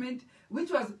Testament, which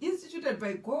was instituted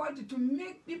by God to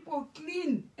make people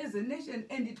clean as a nation,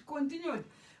 and it continued.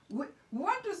 We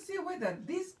want to see whether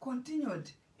this continued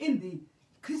in the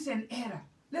Christian era.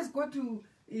 Let's go to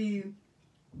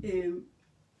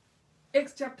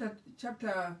Acts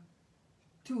chapter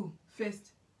 2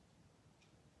 first.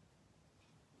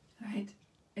 Right?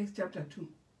 Acts chapter 2.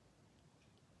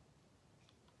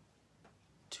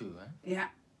 2, eh? Yeah.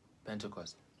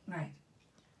 Pentecost. Right.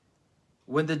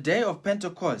 When the day of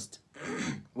Pentecost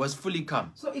was fully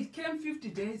come. So it came 50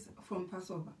 days from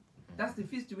Passover. That's the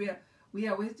feast we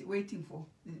are waiting for,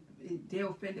 the day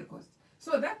of Pentecost.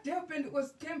 So that day of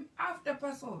Pentecost came after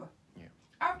Passover. Yeah.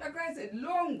 After Christ had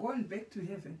long gone back to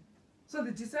heaven. So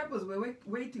the disciples were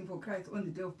waiting for Christ on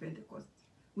the day of Pentecost,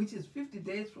 which is 50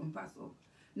 days from Passover.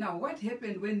 Now, what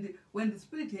happened when the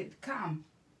Spirit had come?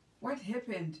 What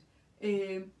happened?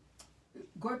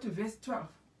 Go to verse 12.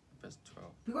 Verse 12.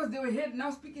 Because they were heard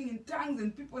now speaking in tongues,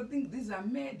 and people think these are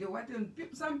mad.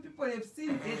 Some people had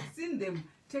seen them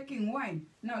taking wine.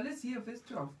 Now let's hear verse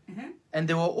 12. And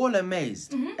they were all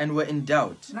amazed and were in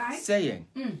doubt, right? saying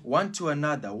one to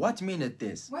another, What meaneth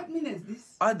this? What meaneth this?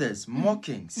 Others,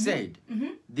 mocking, said,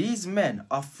 These men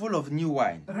are full of new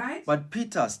wine. Right? But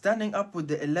Peter, standing up with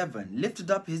the 11, lifted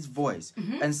up his voice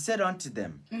and said unto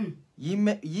them, Ye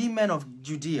men of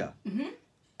Judea,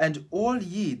 and all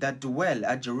ye that dwell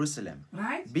at Jerusalem,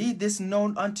 right? Be this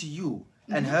known unto you,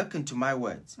 and hearken to my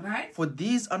words. Right? For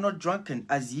these are not drunken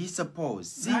as ye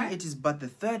suppose, seeing it is but the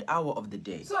 3rd hour of the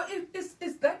day. So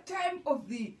it's that time of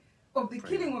the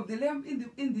killing of the lamb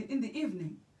in the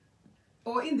evening,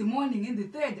 or in the morning, in the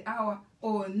 3rd hour,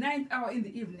 or 9th hour in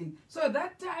the evening. So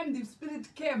that time the Spirit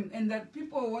came, and that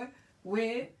people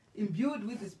were imbued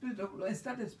with the Spirit of God and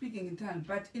started speaking in tongues.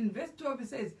 But in verse 12 it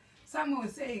says, someone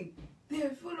was saying, they are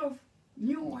full of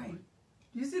new wine.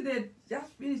 You see, they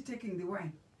just finished taking the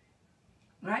wine.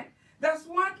 Right? That's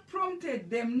what prompted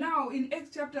them now in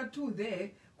Acts chapter 2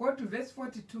 there. Go to verse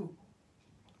 42.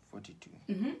 42.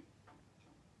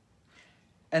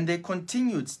 And they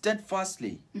continued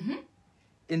steadfastly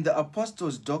in the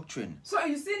apostles' doctrine. So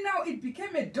you see, now it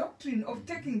became a doctrine of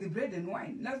taking the bread and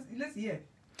wine. Let's hear.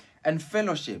 And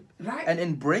fellowship, right? And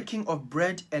in breaking of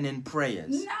bread and in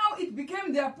prayers. Now it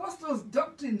became the apostles'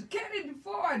 doctrine, carried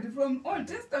forward from Old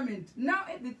Testament. Now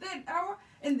at the 3rd hour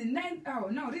and the 9th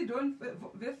hour. Now read on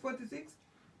verse 46.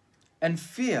 And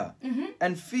fear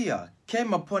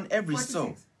came upon every 46.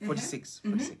 soul. 46.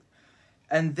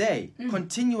 And they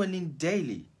continually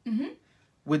daily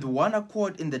with one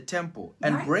accord in the temple,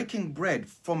 and breaking bread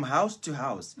from house to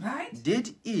house,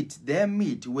 did eat their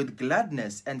meat with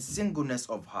gladness and singleness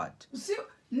of heart. See,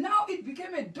 now it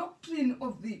became a doctrine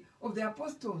of the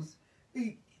apostles,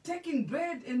 taking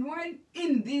bread and wine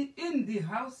in the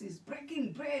houses,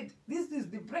 breaking bread. This is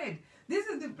the bread. This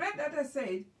is the bread that I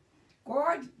said.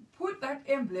 God put that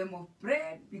emblem of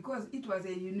bread because it was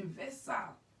a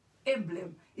universal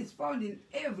emblem. It's found in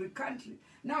every country.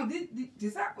 Now the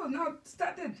disciples now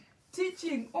started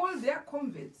teaching all their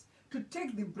converts to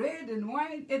take the bread and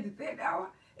wine at the 3rd hour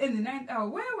and the 9th hour.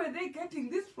 Where were they getting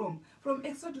this from? From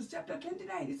Exodus chapter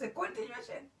 29. It's a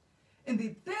continuation. And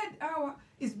the 3rd hour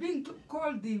is being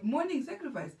called the morning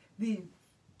sacrifice. The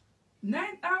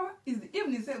 9th hour is the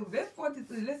evening sacrifice. Verse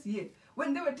 43, let's hear.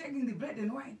 When they were taking the bread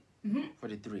and wine.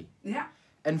 43. Yeah.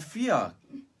 And fear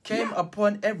came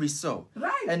upon every soul,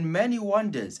 and many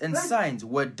wonders and signs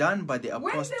were done by the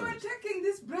apostles. When they were taking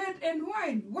this bread and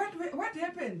wine, what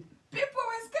happened? People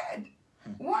were scared.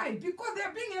 Why? Because they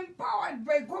are being empowered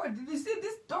by God. You see,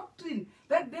 this doctrine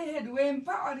that they had were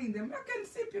empowering them. I can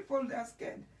see people that are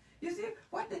scared. You see,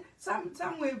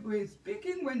 some were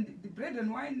speaking when the bread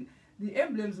and wine, the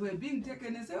emblems were being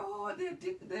taken and say, oh,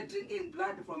 they're drinking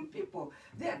blood from people.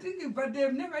 They are drinking, but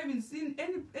they've never even seen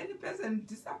any person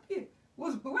disappear.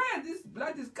 Where this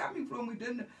blood is coming from, we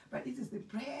don't know. But it is the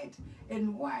bread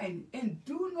and wine. And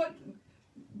do not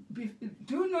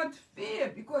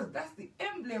fear, because that's the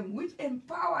emblem which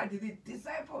empowered the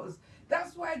disciples.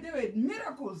 That's why there were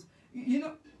miracles. You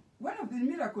know, one of the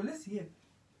miracles, let's hear.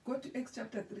 Go to Acts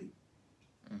chapter 3.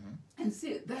 And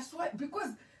see, that's why,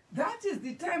 because that is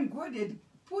the time God had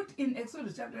put in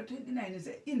Exodus chapter 29 and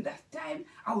said, in that time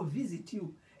I will visit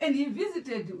you. And he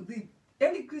visited the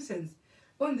early Christians.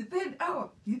 On the third hour,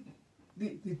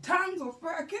 the tongues of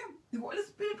fire came. The Holy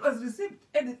Spirit was received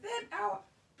at the third hour.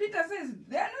 Peter says,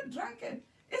 they are not drunken.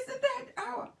 It's the third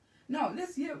hour. Now,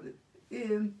 let's hear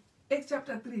Acts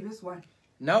chapter 3, verse 1.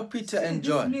 Now Peter and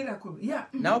John, miracle. Yeah.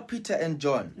 Now Peter and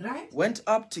John went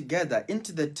up together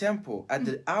into the temple at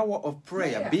the hour of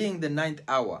prayer, being the 9th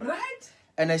hour. Right.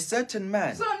 And a certain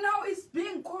man. So now it's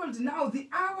being called now the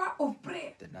hour of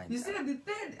prayer. You see, the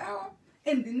third hour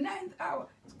and the 9th hour.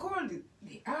 It's called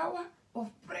the hour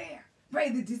of prayer by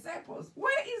the disciples.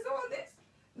 Where is all this?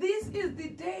 This is the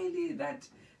daily that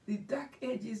the Dark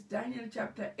Ages, Daniel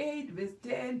chapter 8, verse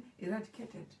 10,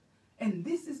 eradicated. And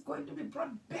this is going to be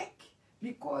brought back,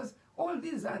 because all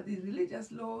these are the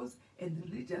religious laws and the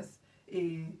religious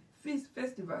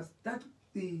festivals that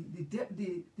the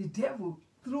devil,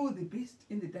 through the beast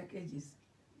in the Dark Ages,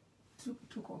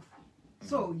 took off.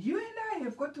 So you and I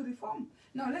have got to reform.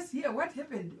 Now let's hear what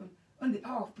happened on the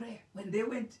hour of prayer. When they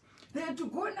went, they had to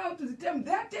go now to the temple,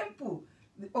 their temple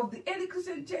of the early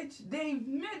Christian church. They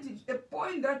made a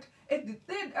point that at the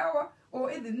 3rd hour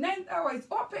or at the 9th hour it's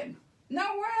open.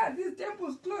 Now why are these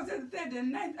temples closed at the 3rd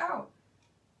and 9th hour?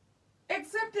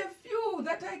 Except a few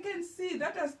that I can see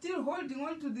that are still holding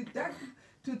on to the dark,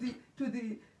 to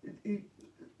the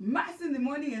mass in the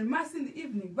morning and mass in the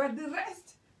evening. But the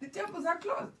rest, the temples are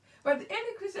closed. But the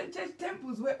early Christian church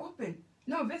temples were open.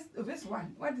 Now, verse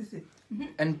 1, what is it?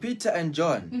 And Peter and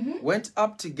John went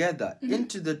up together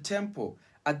into the temple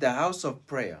at the house of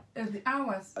prayer. At the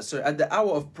hours. At the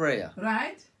hour of prayer.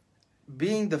 Right.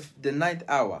 Being the 9th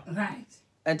hour. Right.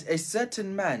 And a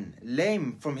certain man,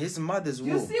 lame from his mother's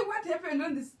womb. You see what happened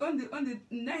on the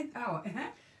 9th hour?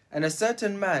 And a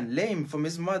certain man, lame from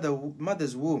his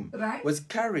mother's womb, was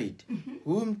carried,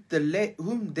 whom they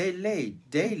laid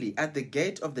daily at the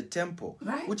gate of the temple,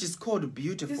 which is called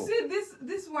Beautiful. You see,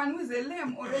 this one who is a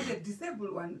lame, already a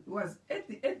disabled one, was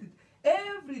every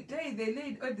day they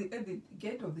laid at the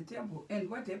gate of the temple. And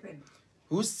what happened?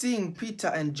 Who, seeing Peter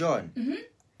and John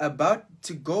about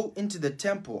to go into the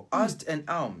temple, asked an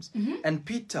alms, and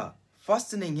Peter,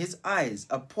 fastening his eyes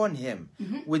upon him,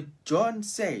 with John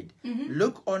said,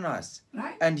 Look on us.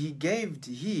 And he gave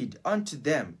heed unto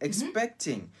them,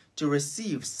 expecting to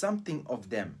receive something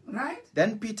of them.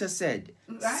 Then Peter said,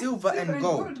 Silver and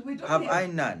gold have I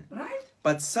none,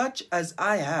 but such as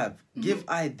I have give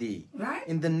I thee.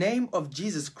 In the name of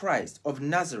Jesus Christ of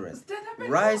Nazareth,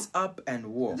 rise up and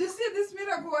walk. Do you see this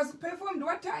miracle was performed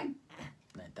what time?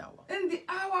 9th hour. In the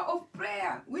hour of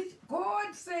prayer, which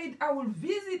God said, I will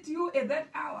visit you at that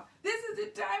hour. This is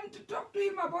the time to talk to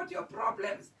him about your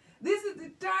problems. This is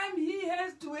the time he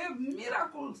has to have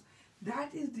miracles.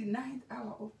 That is the 9th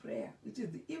hour of prayer, which is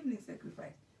the evening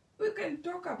sacrifice. We can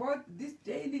talk about this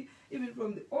daily, even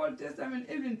from the Old Testament,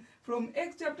 even from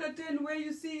Acts chapter 10, where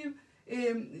you see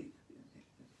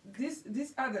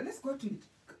this other. Let's go to it.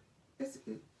 It's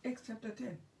Acts chapter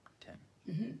 10.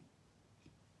 10.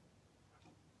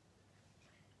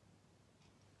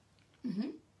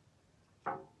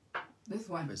 This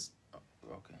one.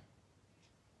 Okay.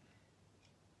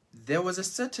 There was a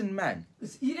certain man.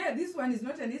 Yeah, this one is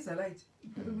not an Israelite.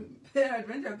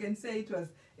 Peradventure can say it was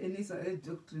an Israelite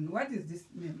doctrine. What is this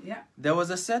name? Yeah. There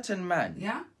was a certain man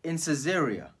in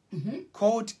Caesarea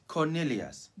called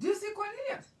Cornelius. Do you see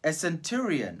Cornelius? A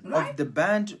centurion of the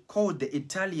band called the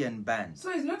Italian band.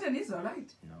 So he's not an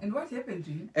Israelite. No. And what happened to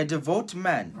him? A devout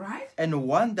man, and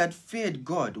one that feared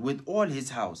God with all his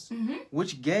house,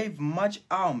 which gave much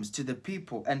alms to the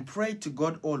people and prayed to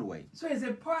God always. So he's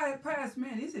a pious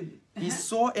man, isn't he? He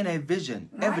saw in a vision,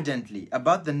 evidently,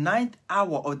 about the 9th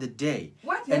hour of the day,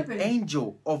 an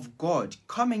angel of God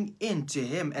coming in to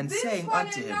him and saying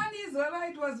unto him, This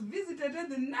non-Israelite was visited at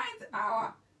the 9th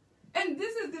hour. And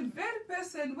this is the very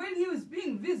person, when he was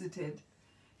being visited,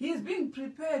 he is being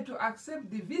prepared to accept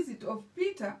the visit of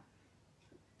Peter.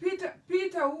 Peter,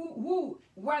 who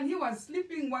while he was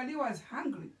sleeping, while he was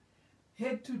hungry,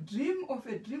 had to dream of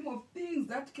a dream of things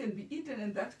that can be eaten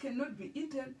and that cannot be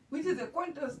eaten, which is the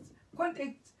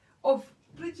context of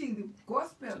preaching the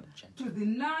gospel to the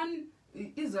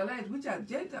non-Israelites, which are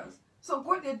Gentiles. So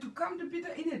God had to come to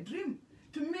Peter in a dream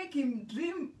to make him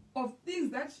dream of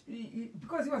things that,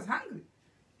 because he was hungry,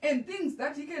 and things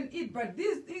that he can eat. But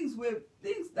these things were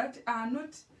things that are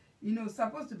not,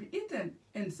 supposed to be eaten,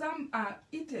 and some are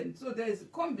eaten. So there is a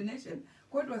combination.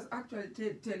 God was actually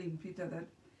telling Peter that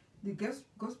the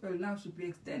gospel now should be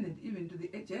extended even to the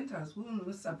Gentiles who are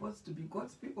not supposed to be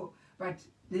God's people, but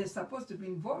they're supposed to be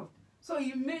involved. So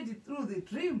he made it through the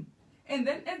dream. And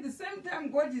then at the same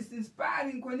time, God is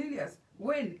inspiring Cornelius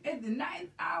when at the 9th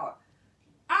hour,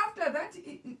 after that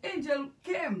angel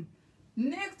came,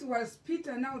 next was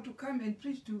Peter now to come and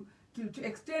preach to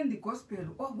extend the gospel.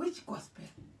 Oh, which gospel?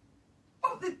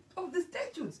 Of the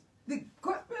statutes, the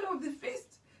gospel of the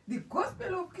feast, the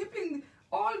gospel of keeping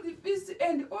all the feasts,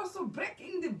 and also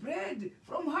breaking the bread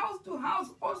from house to house,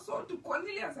 also to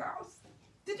Cornelius' house.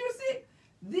 Did you see?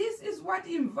 This is what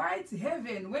invites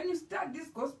heaven when you start this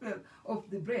gospel of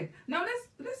the bread. Now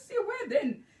let's see where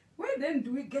then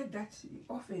do we get that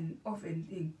often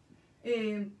thing?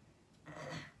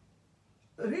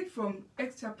 Read from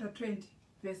Acts chapter 20,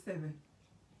 verse 7.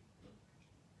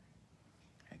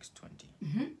 Acts 20.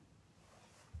 Mm-hmm.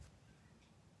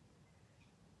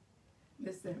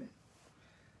 Verse 7.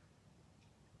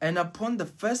 And upon the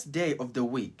first day of the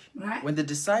week, right, when the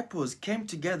disciples came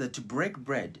together to break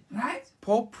bread, right,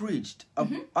 Paul preached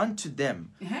unto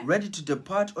them, ready to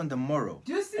depart on the morrow,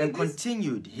 do you see and this,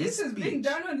 continued his this is speech. being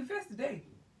done on the first day.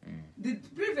 The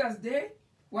previous day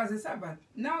was a Sabbath.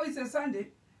 Now it's a Sunday.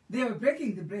 They were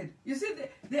breaking the bread. You see,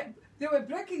 they were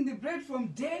breaking the bread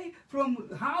from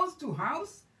house to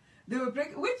house. They were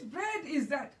breaking. Which bread is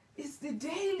that? It's the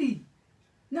daily.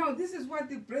 Now, this is what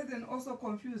the brethren also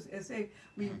confuse and say,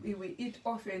 we eat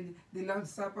often the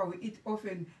Lord's Supper, we eat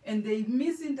often, and they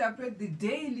misinterpret the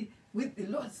daily with the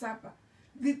Lord's Supper.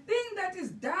 The thing that is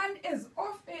done as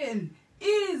often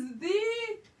is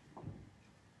the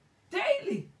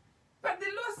daily. But the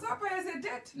Lord's Supper has a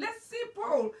date. Let's see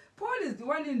Paul. Paul is the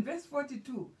one in verse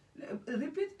 42.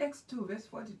 Repeat Acts 2, verse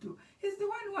 42. He's the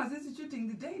one who was instituting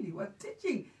the daily, was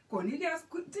teaching Cornelius,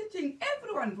 teaching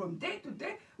everyone from day to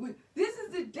day. This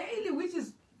is the daily which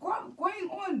is going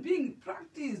on, being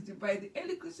practiced by the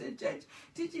early Christian church,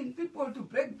 teaching people to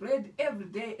break bread every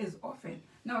day as often.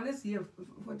 Now let's hear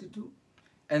 42.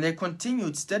 And they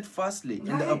continued steadfastly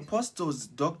in the apostles'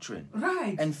 doctrine,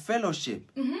 and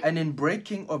fellowship, and in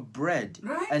breaking of bread,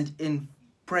 and in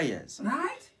prayers.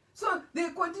 Right? So they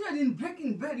continued in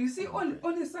breaking bread. You see, on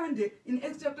a Sunday, in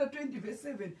Acts chapter 20, verse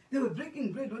 7, they were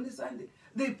breaking bread on a Sunday.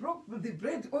 They broke the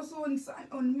bread also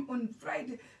on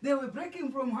Friday. They were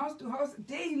breaking from house to house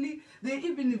daily. They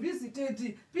even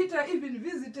visited, Peter even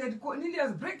visited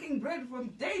Cornelius, breaking bread from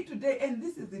day to day. And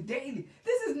this is the daily.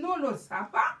 This is no Lord's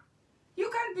Supper. You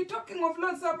can't be talking of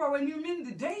Lord's Supper when you mean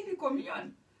the daily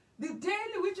communion. The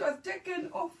daily which was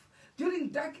taken off during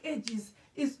Dark Ages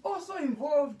is also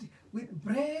involved with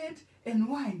bread and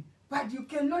wine. But you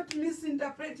cannot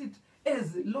misinterpret it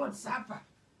as Lord's Supper.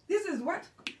 This is what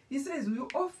he says we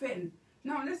often.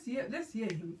 Now let's hear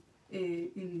him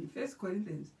in 1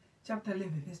 Corinthians chapter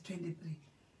 11, verse 23.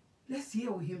 Let's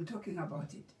hear him talking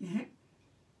about it.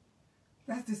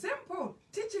 That's the same Paul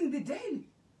teaching the daily.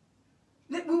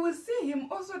 We will see him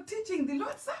also teaching the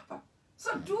Lord's Supper.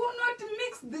 So do not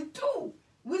mix the two.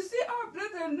 We see our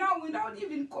brethren now without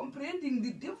even comprehending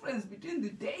the difference between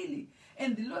the daily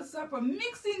and the Lord's Supper,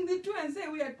 mixing the two and say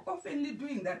we are oftenly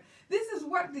doing that. This is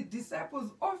what the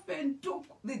disciples often took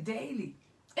the daily.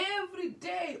 Every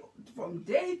day, from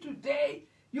day to day,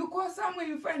 you go somewhere,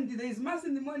 you find there is Mass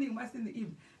in the morning, Mass in the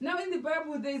evening. Now in the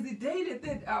Bible, there is the daily at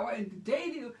 3rd hour and the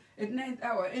daily at 9th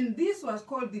hour. And this was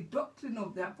called the doctrine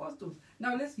of the apostles.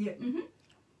 Now let's hear.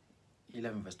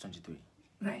 11 verse 23.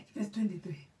 Right, verse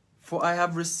 23. For I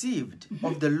have received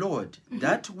of the Lord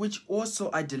that which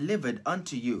also I delivered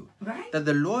unto you, that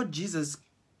the Lord Jesus,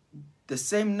 the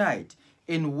same night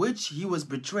in which he was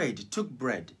betrayed, took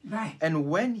bread.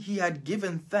 And when he had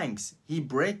given thanks, he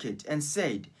brake it and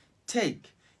said,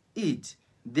 Take, eat,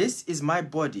 this is my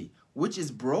body, which is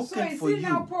broken for you. So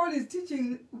now Paul is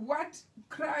teaching what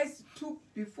Christ took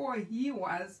before he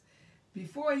was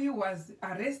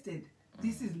arrested.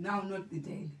 This is now not the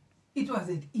daily. It was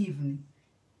at evening.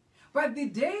 But the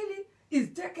daily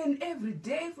is taken every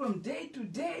day, from day to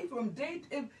day,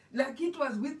 like it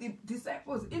was with the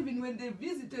disciples. Even when they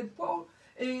visited Paul,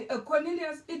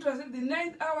 Cornelius, it was at the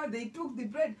 9th hour, they took the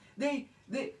bread. They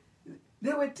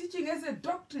were teaching as a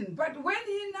doctrine. But when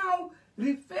he now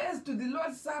refers to the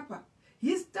Lord's Supper,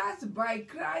 he starts by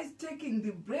Christ taking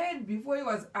the bread before he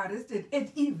was arrested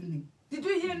at evening. Did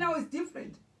you hear now it's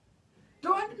different?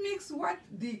 Don't mix what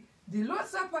the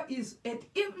Lord's Supper is at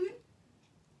evening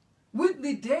with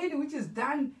the daily, which is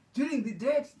done during the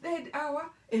day, third hour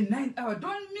and ninth hour.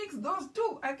 Don't mix those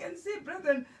two. I can see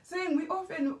brethren saying we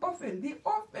often. The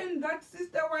often that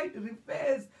Sister White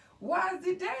refers was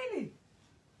the daily.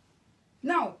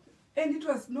 Now, and it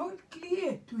was not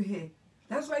clear to her.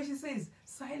 That's why she says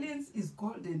silence is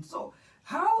golden. So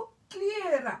how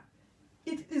clearer?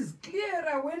 It is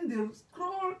clearer when the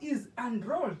scroll is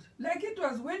unrolled, like it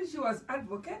was when she was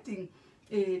advocating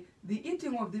the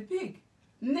eating of the pig.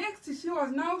 Next, she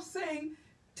was now saying,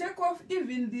 take off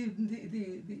even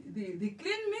the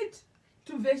clean meat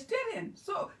to vegetarian.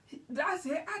 So that's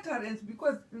her utterance,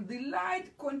 because the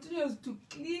light continues to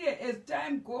clear as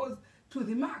time goes to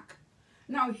the mark.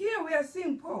 Now here we are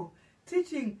seeing Paul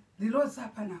teaching the Lord's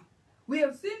Supper now. We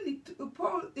have seen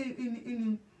Paul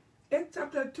in Acts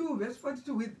chapter 2, verse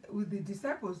 42 with the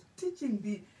disciples teaching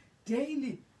the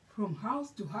daily from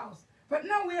house to house. But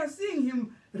now we are seeing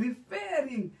him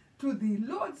referring to the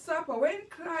Lord's Supper. When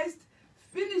Christ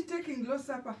finished taking the Lord's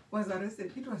Supper, was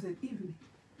arrested. It was at evening.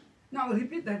 Now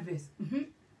repeat that verse.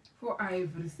 For I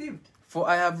have received. For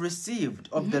I have received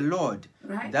of the Lord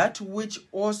that which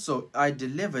also I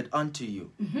delivered unto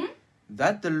you.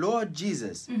 That the Lord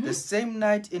Jesus, the same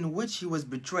night in which he was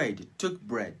betrayed, took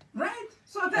bread. Right.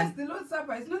 So that's the Lord's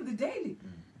Supper. It's not the daily.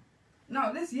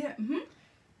 Now let's hear.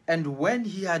 And when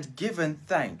he had given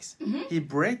thanks, he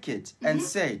brake it and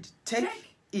said,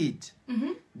 Take, eat.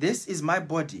 This is my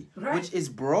body, which is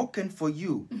broken for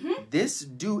you. This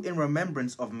do in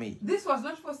remembrance of me. This was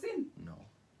not for sin. No,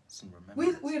 it's in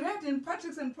remembrance. We read in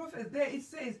Patriarchs and Prophets there, it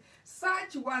says,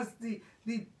 such was the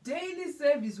daily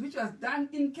service which was done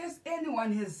in case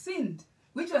anyone has sinned,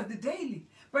 which was the daily.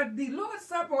 But the Lord's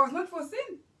Supper was not for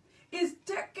sin. It's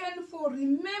taken for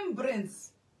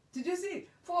remembrance. Did you see?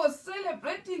 For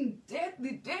celebrating death,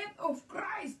 the death of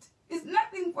Christ. It's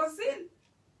nothing for sin.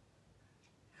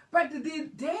 But the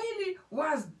daily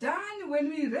was done, when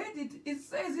we read it, it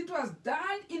says it was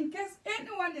done in case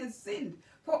anyone has sinned.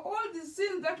 For all the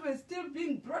sins that were still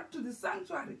being brought to the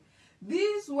sanctuary.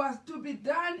 This was to be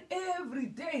done every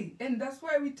day. And that's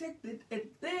why we take the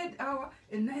third hour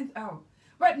and ninth hour.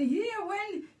 But here,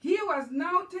 when he was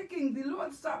now taking the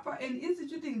Lord's Supper and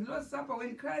instituting the Lord's Supper,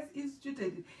 when Christ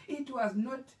instituted it, it was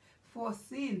not for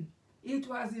sin. It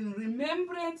was in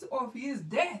remembrance of his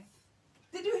death.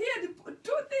 Did you hear? The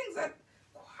two things are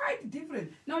quite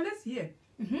different. Now let's hear.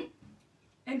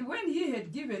 And when he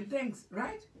had given thanks,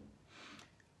 right?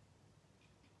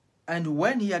 And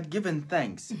when he had given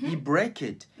thanks, he brake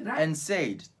it and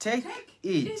said, Take,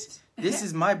 eat. This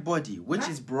is my body, which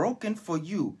is broken for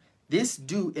you. This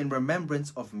do in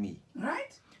remembrance of me.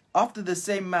 Right. After the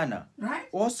same manner,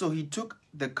 also he took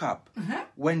the cup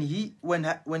when he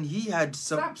had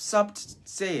supped,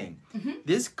 saying,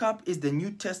 This cup is the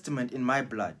New Testament in my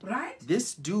blood. Right.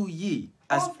 This do ye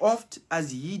as oft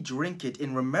as ye drink it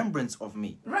in remembrance of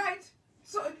me. Right.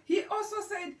 So he also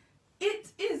said,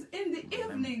 it is in the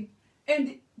evening,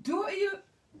 and do you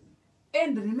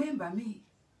and remember me.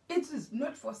 It is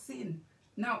not for sin.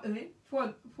 Now,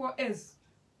 for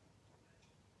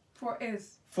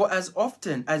as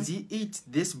often as ye eat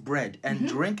this bread and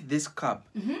drink this cup,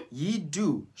 ye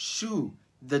do shew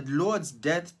the Lord's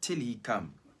death till he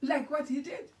come. Like what he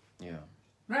did. Yeah.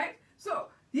 Right? So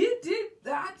he did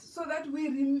that so that we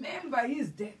remember his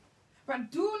death.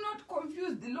 But do not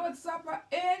confuse the Lord's Supper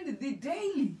and the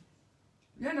daily.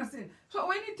 You understand? So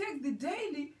when you take the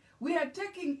daily, we are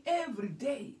taking every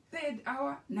day, third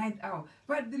hour, ninth hour.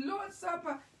 But the Lord's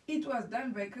Supper, it was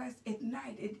done by Christ at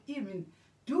night, at evening.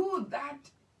 Do that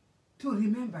to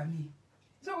remember me.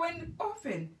 So when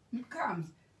often comes,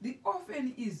 the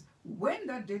often is when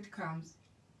that date comes,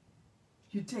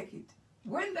 you take it.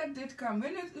 When that date comes,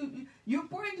 when you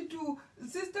point to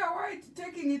Sister White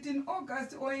taking it in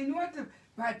August or in whatever,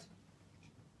 but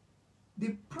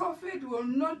the prophet will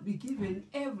not be given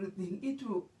everything. It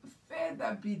will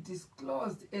further be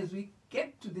disclosed as we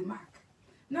get to the mark.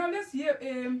 Now let's hear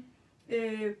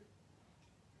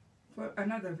for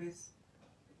another verse.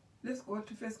 Let's go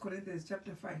to 1 Corinthians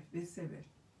chapter 5, verse 7.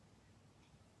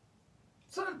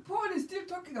 So Paul is still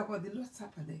talking about the Lord's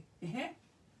Supper there.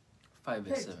 5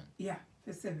 verse 7. Yeah,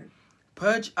 verse 7.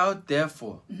 Purge out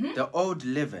therefore the old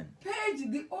leaven.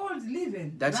 Purge the old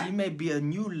leaven. That ye may be a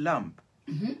new lump,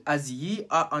 as ye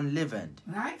are unleavened.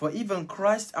 Right. For even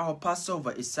Christ our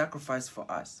Passover is sacrificed for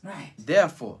us. Right.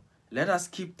 Therefore, let us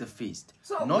keep the feast.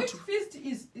 So which feast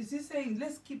is he saying,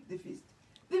 let's keep the feast?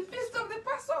 The feast of the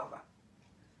Passover.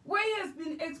 Where he has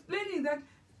been explaining that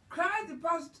Christ the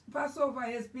Passover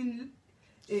has been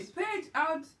purged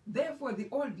out, therefore the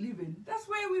old leaven. That's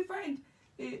where we find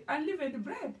unleavened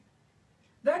bread.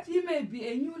 That he may be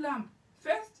a new lamb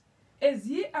first, as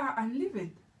ye are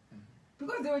unleavened.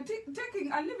 Because they were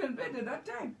taking unleavened bread at that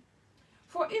time.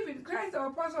 For even Christ our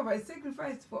Passover is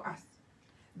sacrificed for us.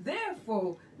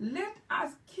 Therefore, let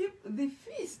us keep the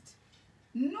feast,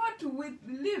 not with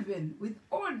leaven, with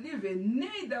old leaven,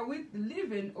 neither with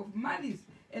leaven of malice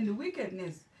and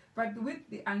wickedness, but with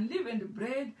the unleavened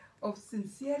bread of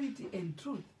sincerity and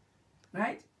truth.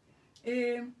 Right?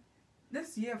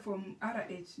 This year from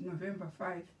RH, November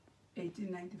 5,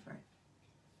 1895.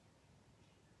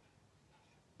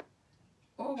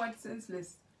 Oh, what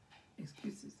senseless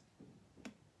excuses.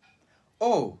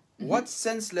 Oh, what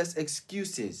senseless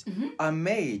excuses are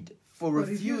made for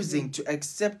refusing to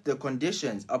accept the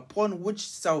conditions upon which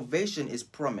salvation is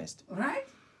promised. Right?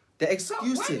 The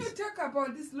excuses. So when you talk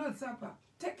about this Lord's Supper,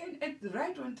 taken at the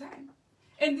right on time,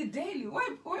 and the daily, why?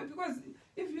 Because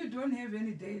if you don't have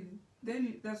any daily,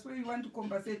 then that's why you want to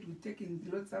compensate with taking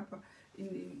the Lord's Supper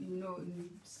in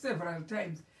several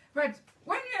times. But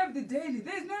when you have the daily,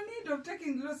 there's no need of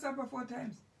taking the Lord's Supper 4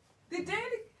 times. The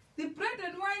daily, the bread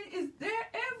and wine is there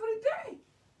every day.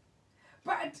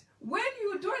 But when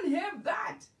you don't have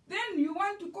that, then you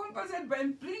want to compensate by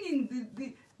bringing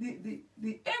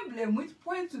the emblem which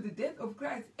points to the death of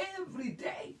Christ every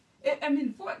day. I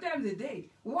mean, 4 times a day.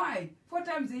 Why? 4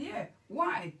 times a year.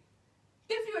 Why?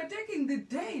 If you are taking the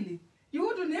daily, you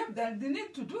wouldn't have the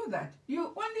need to do that.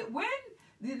 You only, when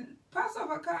the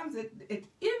Passover comes at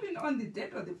even on the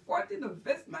date of the 14th of the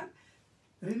first month,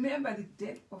 remember the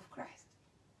death of Christ.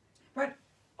 But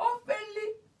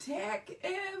openly take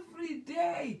every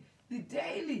day, the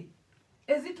daily,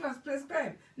 as it was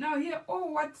prescribed. Now here, oh,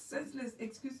 what senseless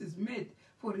excuses made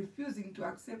for refusing to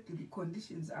accept the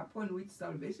conditions upon which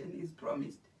salvation is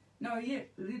promised. Now here,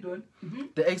 read on.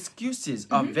 The excuses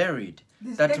are varied.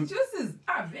 The excuses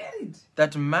are varied.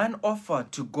 That man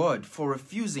offered to God for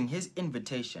refusing his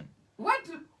invitation.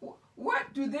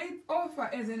 What do they offer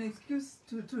as an excuse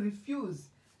to refuse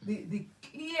the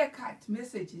clear-cut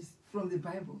messages from the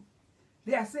Bible?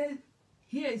 They are saying,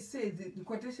 here it says, the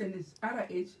quotation is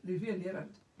RH, Review and Herald,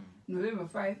 November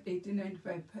 5,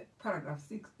 1895, paragraph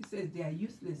 6. It says they are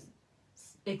useless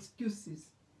excuses.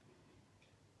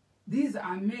 These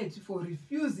are made for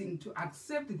refusing to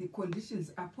accept the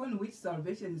conditions upon which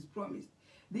salvation is promised.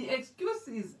 The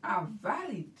excuses are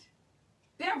varied.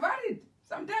 They are varied.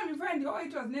 Sometimes you find, oh,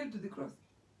 it was nailed to the cross.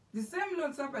 The same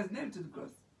Lord's Supper is nailed to the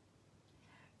cross.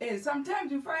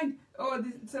 Sometimes you find, oh,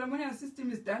 the ceremonial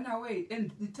system is done away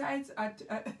and the tithes are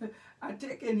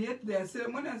taken, yet their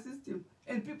ceremonial system,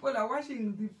 and people are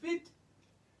washing the feet.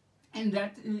 And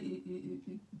that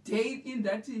day, in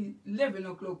that 11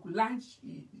 o'clock lunch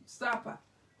supper,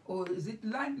 or is it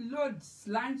Lord's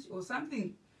lunch or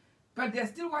something, but they're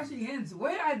still washing hands.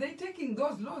 Where are they taking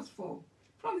those laws for?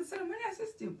 From the ceremonial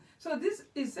system. So this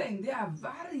is saying they are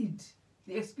varied.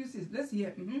 The excuses, let's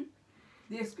hear.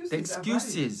 The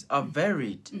excuses are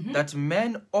varied. That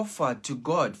men offer to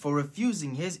God for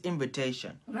refusing his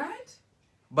invitation. Right?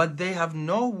 But they have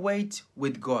no weight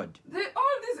with God.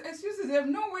 All these excuses have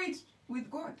no weight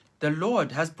with God. The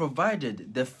Lord has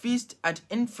provided the feast at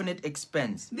infinite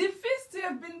expense. The feasts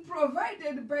have been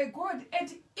provided by God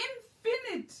at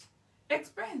infinite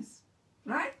expense.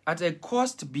 Right? At a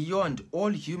cost beyond all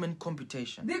human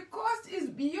computation. The cost is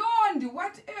beyond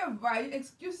whatever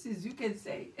excuses you can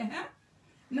say.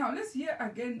 Now let's hear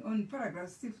again on paragraph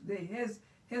 6 there.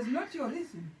 Has not your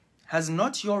reason? Has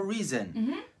not your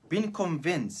reason been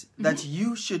convinced that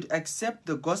you should accept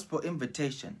the gospel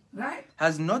invitation? Right?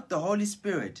 Has not the Holy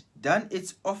Spirit done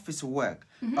its office work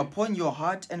upon your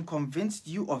heart and convinced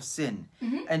you of sin?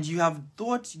 And you have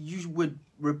thought you would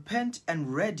repent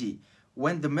and ready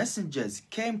when the messengers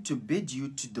came to bid you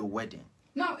to the wedding.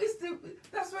 Now,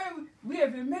 that's why we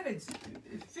have a marriage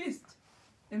feast.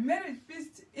 A marriage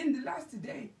feast in the last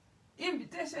day.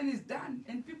 Invitation is done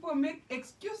and people make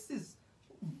excuses,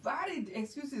 varied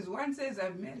excuses. One says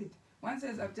I've married. One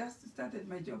says I've just started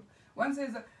my job. One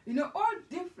says, all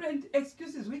different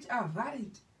excuses which are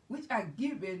varied, which are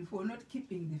given for not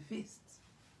keeping the feasts.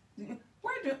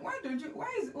 Why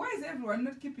is everyone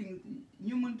not keeping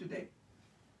New Moon today?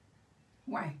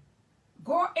 Why?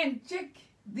 Go and check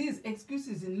these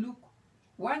excuses in Luke.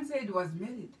 One said was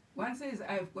married. One says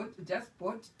I've just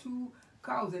bought 2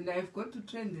 cows and I've got to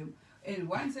train them. And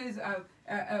one says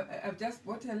I've just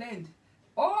bought a land.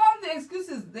 All the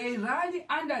excuses, they rally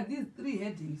under these 3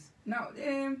 headings. Now,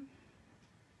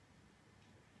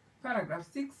 paragraph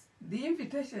 6, the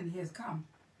invitation has come.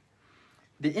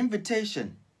 The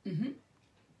invitation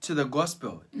to the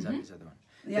gospel, is that the one?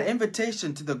 Yeah. The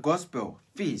invitation to the gospel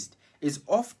feast is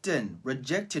often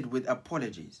rejected with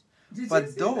apologies.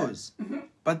 But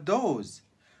those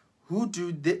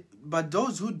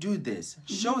those who do this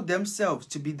show themselves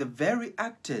to be the very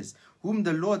actors whom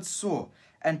the Lord saw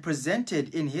and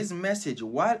presented in his message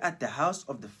while at the house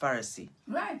of the Pharisee.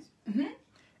 Right.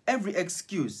 Every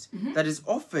excuse that is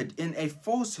offered in a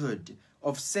falsehood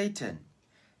of Satan,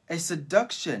 a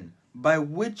seduction by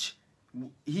which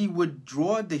he would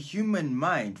draw the human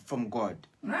mind from God.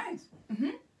 Right.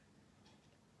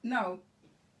 Now,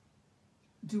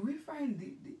 do we find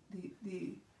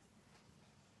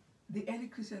the early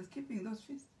Christians keeping those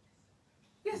feasts?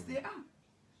 Yes, they are.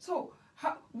 So,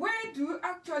 where do you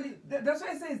actually... That's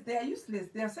why I say they are useless,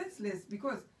 they are senseless,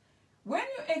 because when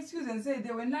you excuse and say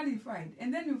they were nullified,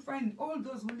 and then you find all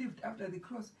those who lived after the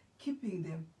cross keeping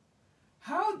them,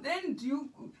 how then do you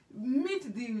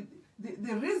meet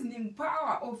the reasoning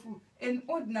power of an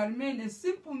ordinary man, a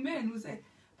simple man who say,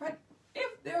 but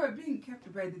if they were being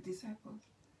kept by the disciples,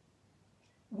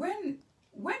 when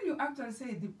you actually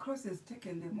say the cross has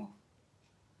taken them off,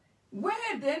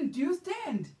 where then do you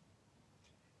stand?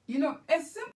 You know,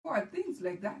 as simple as things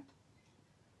like that.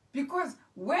 Because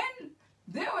when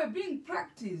they were being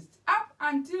practiced up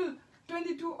until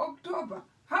 22 October,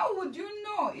 how would you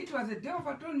know it was a day of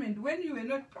atonement when you were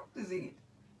not practicing it?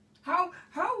 How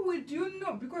would you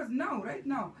know? Because now, right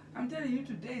now, I'm telling you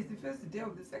today is the first day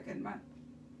of the second month.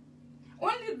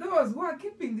 Only those who are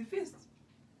keeping the feast,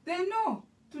 they know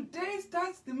today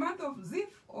starts the month of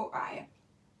Ziph or Aya.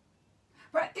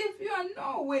 But if you are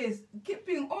nowhere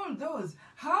keeping all those,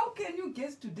 how can you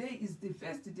guess today is the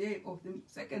first day of the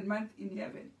second month in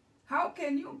heaven? How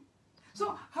can you?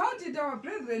 So how did our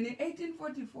brethren in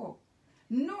 1844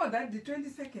 know that the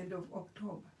 22nd of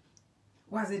October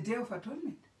was a day of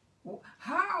atonement?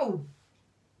 How?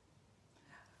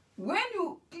 When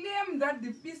you claim that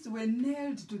the feasts were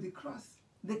nailed to the cross,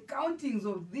 the countings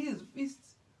of these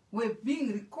feasts were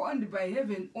being reckoned by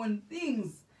heaven on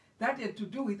things that had to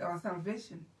do with our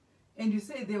salvation, and you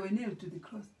say they were nailed to the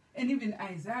cross, and even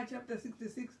Isaiah chapter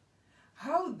 66,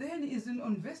 how then is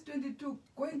on verse 22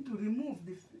 going to remove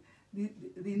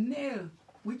the nail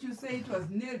which you say it was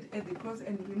nailed at the cross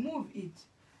and remove it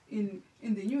in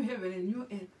the new heaven and new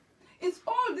earth? It's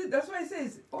all this. That's why I say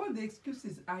all the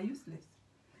excuses are useless.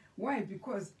 Why?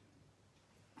 Because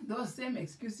those same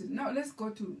excuses. Now let's go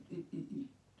to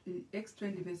Acts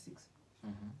 20 verse 6.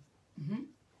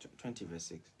 20 verse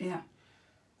 6. Yeah.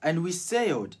 And we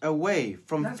sailed away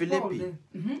from Philippi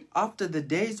after the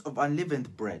days of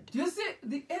unleavened bread. Do you see,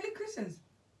 the early Christians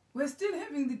were still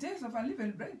having the days of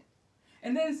unleavened bread.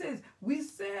 And then it says, we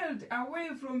sailed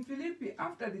away from Philippi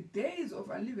after the days of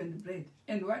unleavened bread.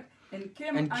 And what? And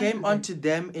came unto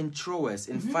them in Troas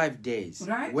in 5 days,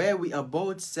 right, where we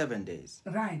abode 7 days.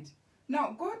 Right.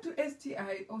 Now go to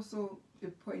STI also,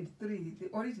 point 3,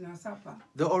 the original supper.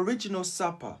 The original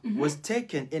supper was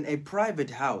taken in a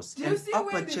private house, an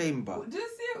upper chamber. Do you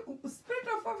see, Spirit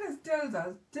of Prophecy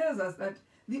tells us that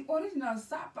the original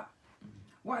supper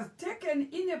was taken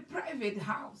in a private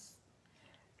house,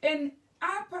 an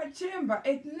upper chamber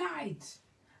at night,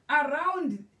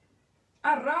 around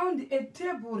a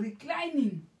table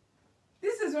reclining.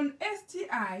 This is on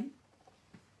STI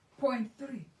point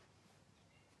 3.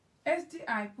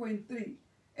 STI point 3.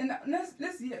 And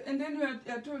let's hear. And then we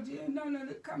are told, no,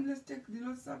 come, let's take the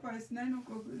Lord's Supper. It's 9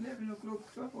 o'clock, 11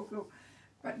 o'clock, 12 o'clock.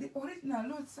 But the original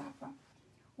Lord's Supper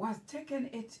was taken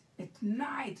at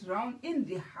night round in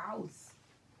the house.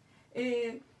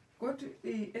 Go to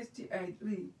STI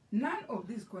 3. None of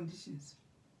these conditions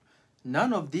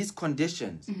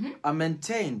are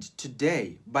maintained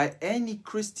today by any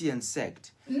Christian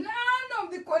sect. None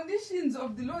of the conditions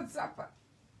of the Lord's Supper.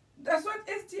 That's what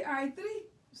STI 3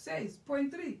 says,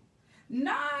 point 3.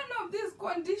 None of these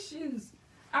conditions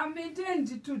are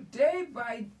maintained today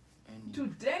by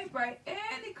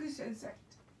any Christian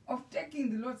sect of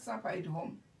taking the Lord's Supper at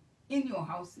home, in your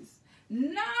houses.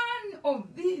 None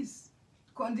of these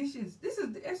conditions. This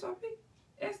is the SOP,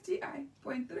 STI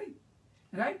point 3,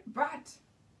 right? But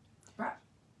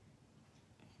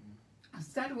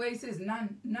start where it says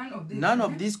none of these. None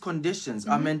of these conditions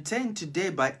are maintained today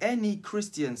by any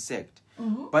Christian sect.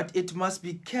 But it must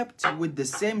be kept with the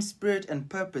same spirit and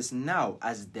purpose now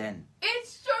as then. It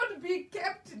should be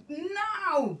kept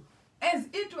now as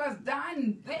it was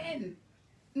done then.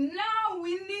 Now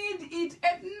we need it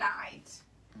at night.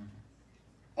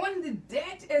 On the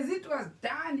date as it was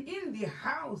done in the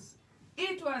house,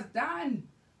 it was done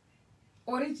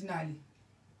originally.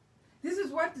 This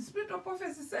is what the Spirit of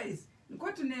Prophecy says. Go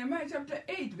to Nehemiah chapter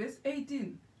 8, verse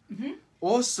 18.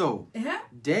 Also,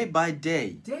 day by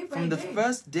day, from the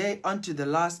first day unto the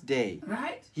last day,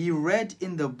 right, he read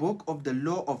in the book of the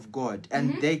law of God,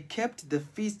 and they kept the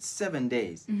feast 7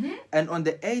 days. And on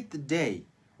the 8th day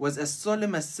was a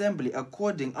solemn assembly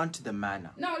according unto the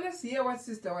manner. Now let's hear what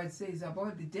Sister White says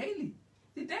about the daily.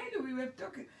 The daily we were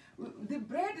talking, the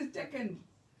bread is taken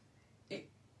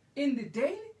in the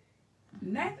daily,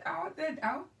 9th hour, 3rd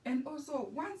hour, and also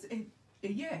once a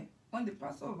year on the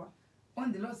Passover,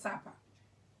 on the Lord's Supper.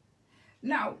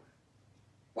 Now,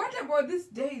 what about this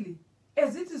daily,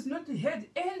 as it is not heard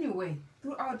anyway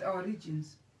throughout our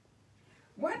regions?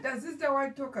 What does Sister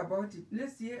White talk about it?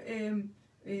 Let's hear in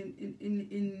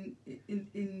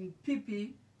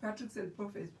PP, Patrick's and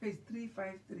Prophets, page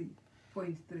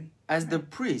 353.3. As the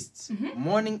priests,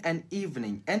 morning and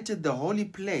evening, entered the holy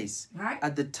place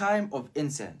at the time of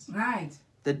incense,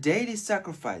 the daily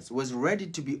sacrifice was ready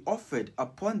to be offered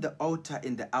upon the altar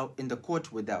in the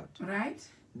court without.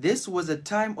 This was a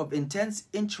time of intense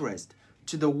interest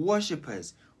to the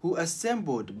worshippers who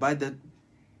assembled by the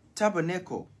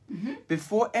tabernacle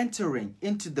before entering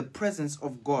into the presence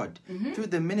of God through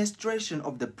the ministration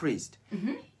of the priest.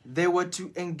 They were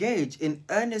to engage in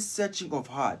earnest searching of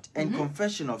heart and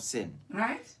confession of sin.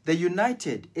 They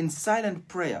united in silent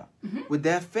prayer with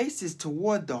their faces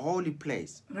toward the holy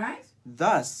place.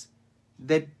 Thus,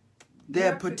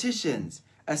 their petitions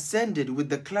ascended with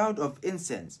the cloud of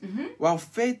incense, while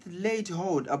faith laid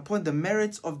hold upon the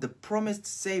merits of the promised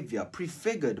Savior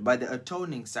prefigured by the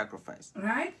atoning sacrifice.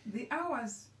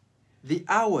 The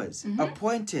hours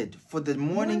appointed for the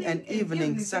morning and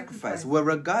evening sacrifice were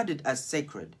regarded as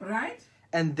sacred,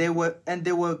 and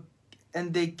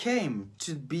they came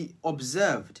to be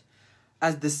observed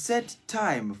as the set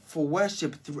time for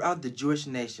worship throughout the Jewish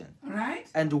nation.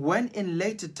 And when in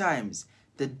later times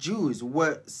the Jews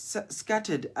were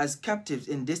scattered as captives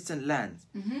in distant lands,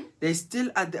 they still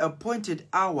at the appointed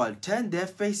hour turned their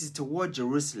faces toward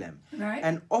Jerusalem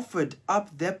and offered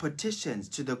up their petitions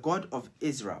to the God of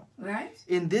Israel.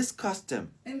 In this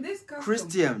custom,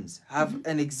 Christians have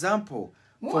an example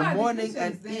for morning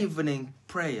and evening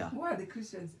prayer. Who are the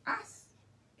Christians? Us.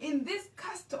 In this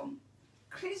custom,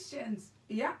 Christians,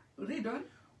 read on.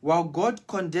 While God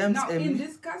condemns in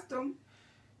this custom,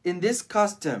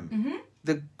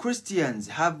 the Christians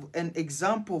have an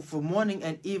example for morning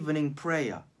and evening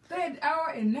prayer. 3rd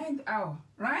hour and 9th hour,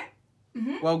 right?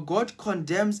 While God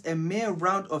condemns a mere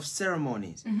round of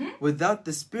ceremonies without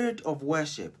the spirit of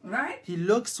worship, He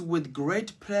looks with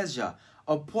great pleasure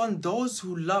upon those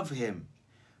who love Him,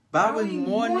 bowing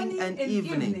morning and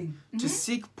evening to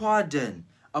seek pardon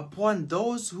upon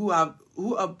those who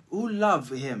love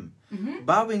Him,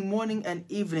 bowing morning and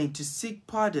evening to seek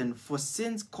pardon for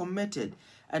sins committed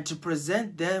and to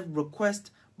present their request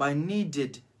by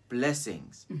needed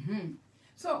blessings.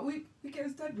 So we can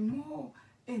study more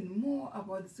and more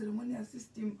about the ceremonial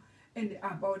system and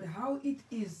about how it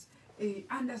is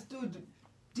understood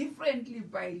differently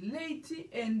by laity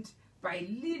and by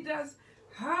leaders,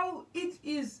 how it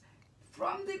is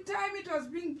from the time it was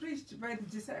being preached by the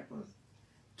disciples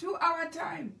to our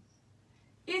time.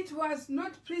 It was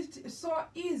not preached so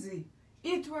easy.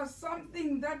 It was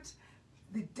something that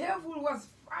the devil was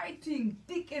fighting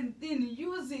thick and thin,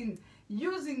 using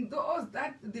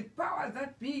the powers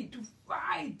that be to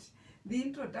fight the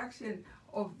introduction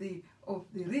of the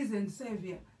risen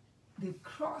Savior. The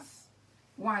cross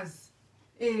was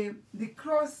a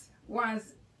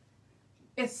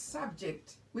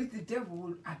subject which the devil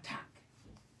would attack.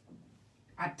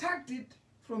 Attacked it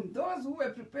from those who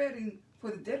were preparing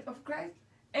for the death of Christ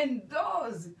and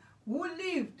those who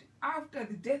lived after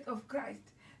the death of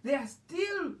Christ. They are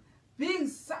still being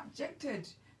subjected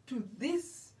to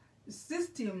this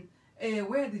system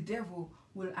where the devil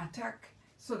will attack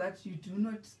so that you do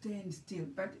not stand still.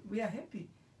 But we are happy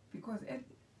because at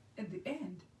the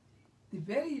end, the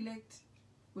very elect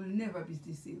will never be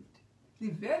deceived. The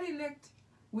very elect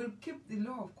will keep the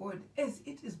law of God as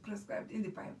it is prescribed in the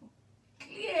Bible,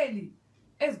 clearly,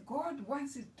 as God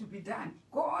wants it to be done.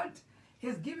 God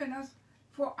has given us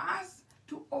for us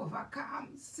to overcome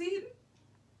sin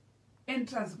and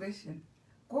transgression.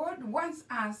 God wants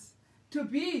us to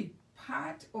be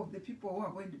part of the people who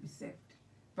are going to be saved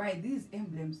by these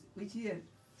emblems which He has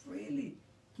freely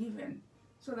given.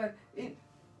 So that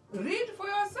read for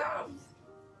yourselves.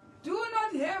 Do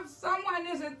not have someone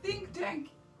as a think tank.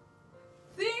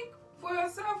 Think for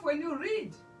yourself when you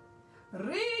read.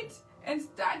 Read and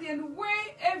study and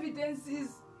weigh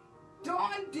evidences.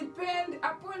 Don't depend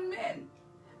upon men,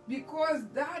 because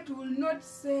that will not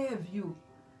save you.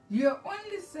 You are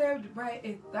only saved by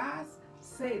a thus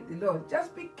said the Lord.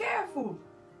 Just be careful.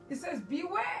 It says,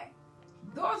 beware.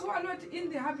 Those who are not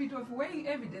in the habit of weighing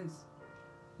evidence,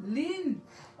 lean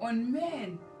on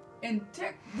men and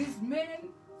take this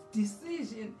man's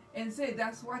decision and say,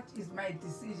 that's what is my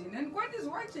decision. And God is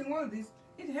watching all this.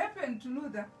 It happened to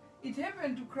Luther. It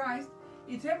happened to Christ.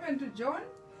 It happened to John.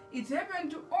 It happened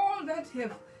to all that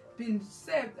have been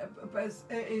saved,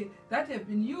 that have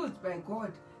been used by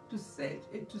God to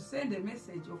send a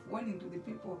message of warning to the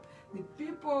people. The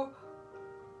people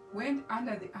went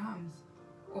under the arms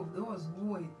of those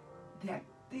who were their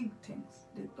think tanks.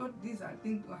 They thought these are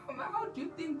think. How do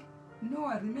you think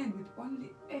Noah remained with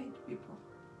only 8 people?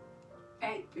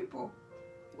 8 people.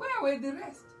 Where were the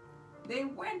rest? They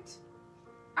went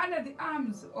under the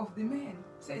arms of the men.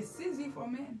 Says, "Cease ye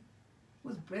from men,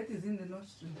 whose breath is in the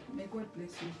nostrils." May God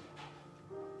bless you.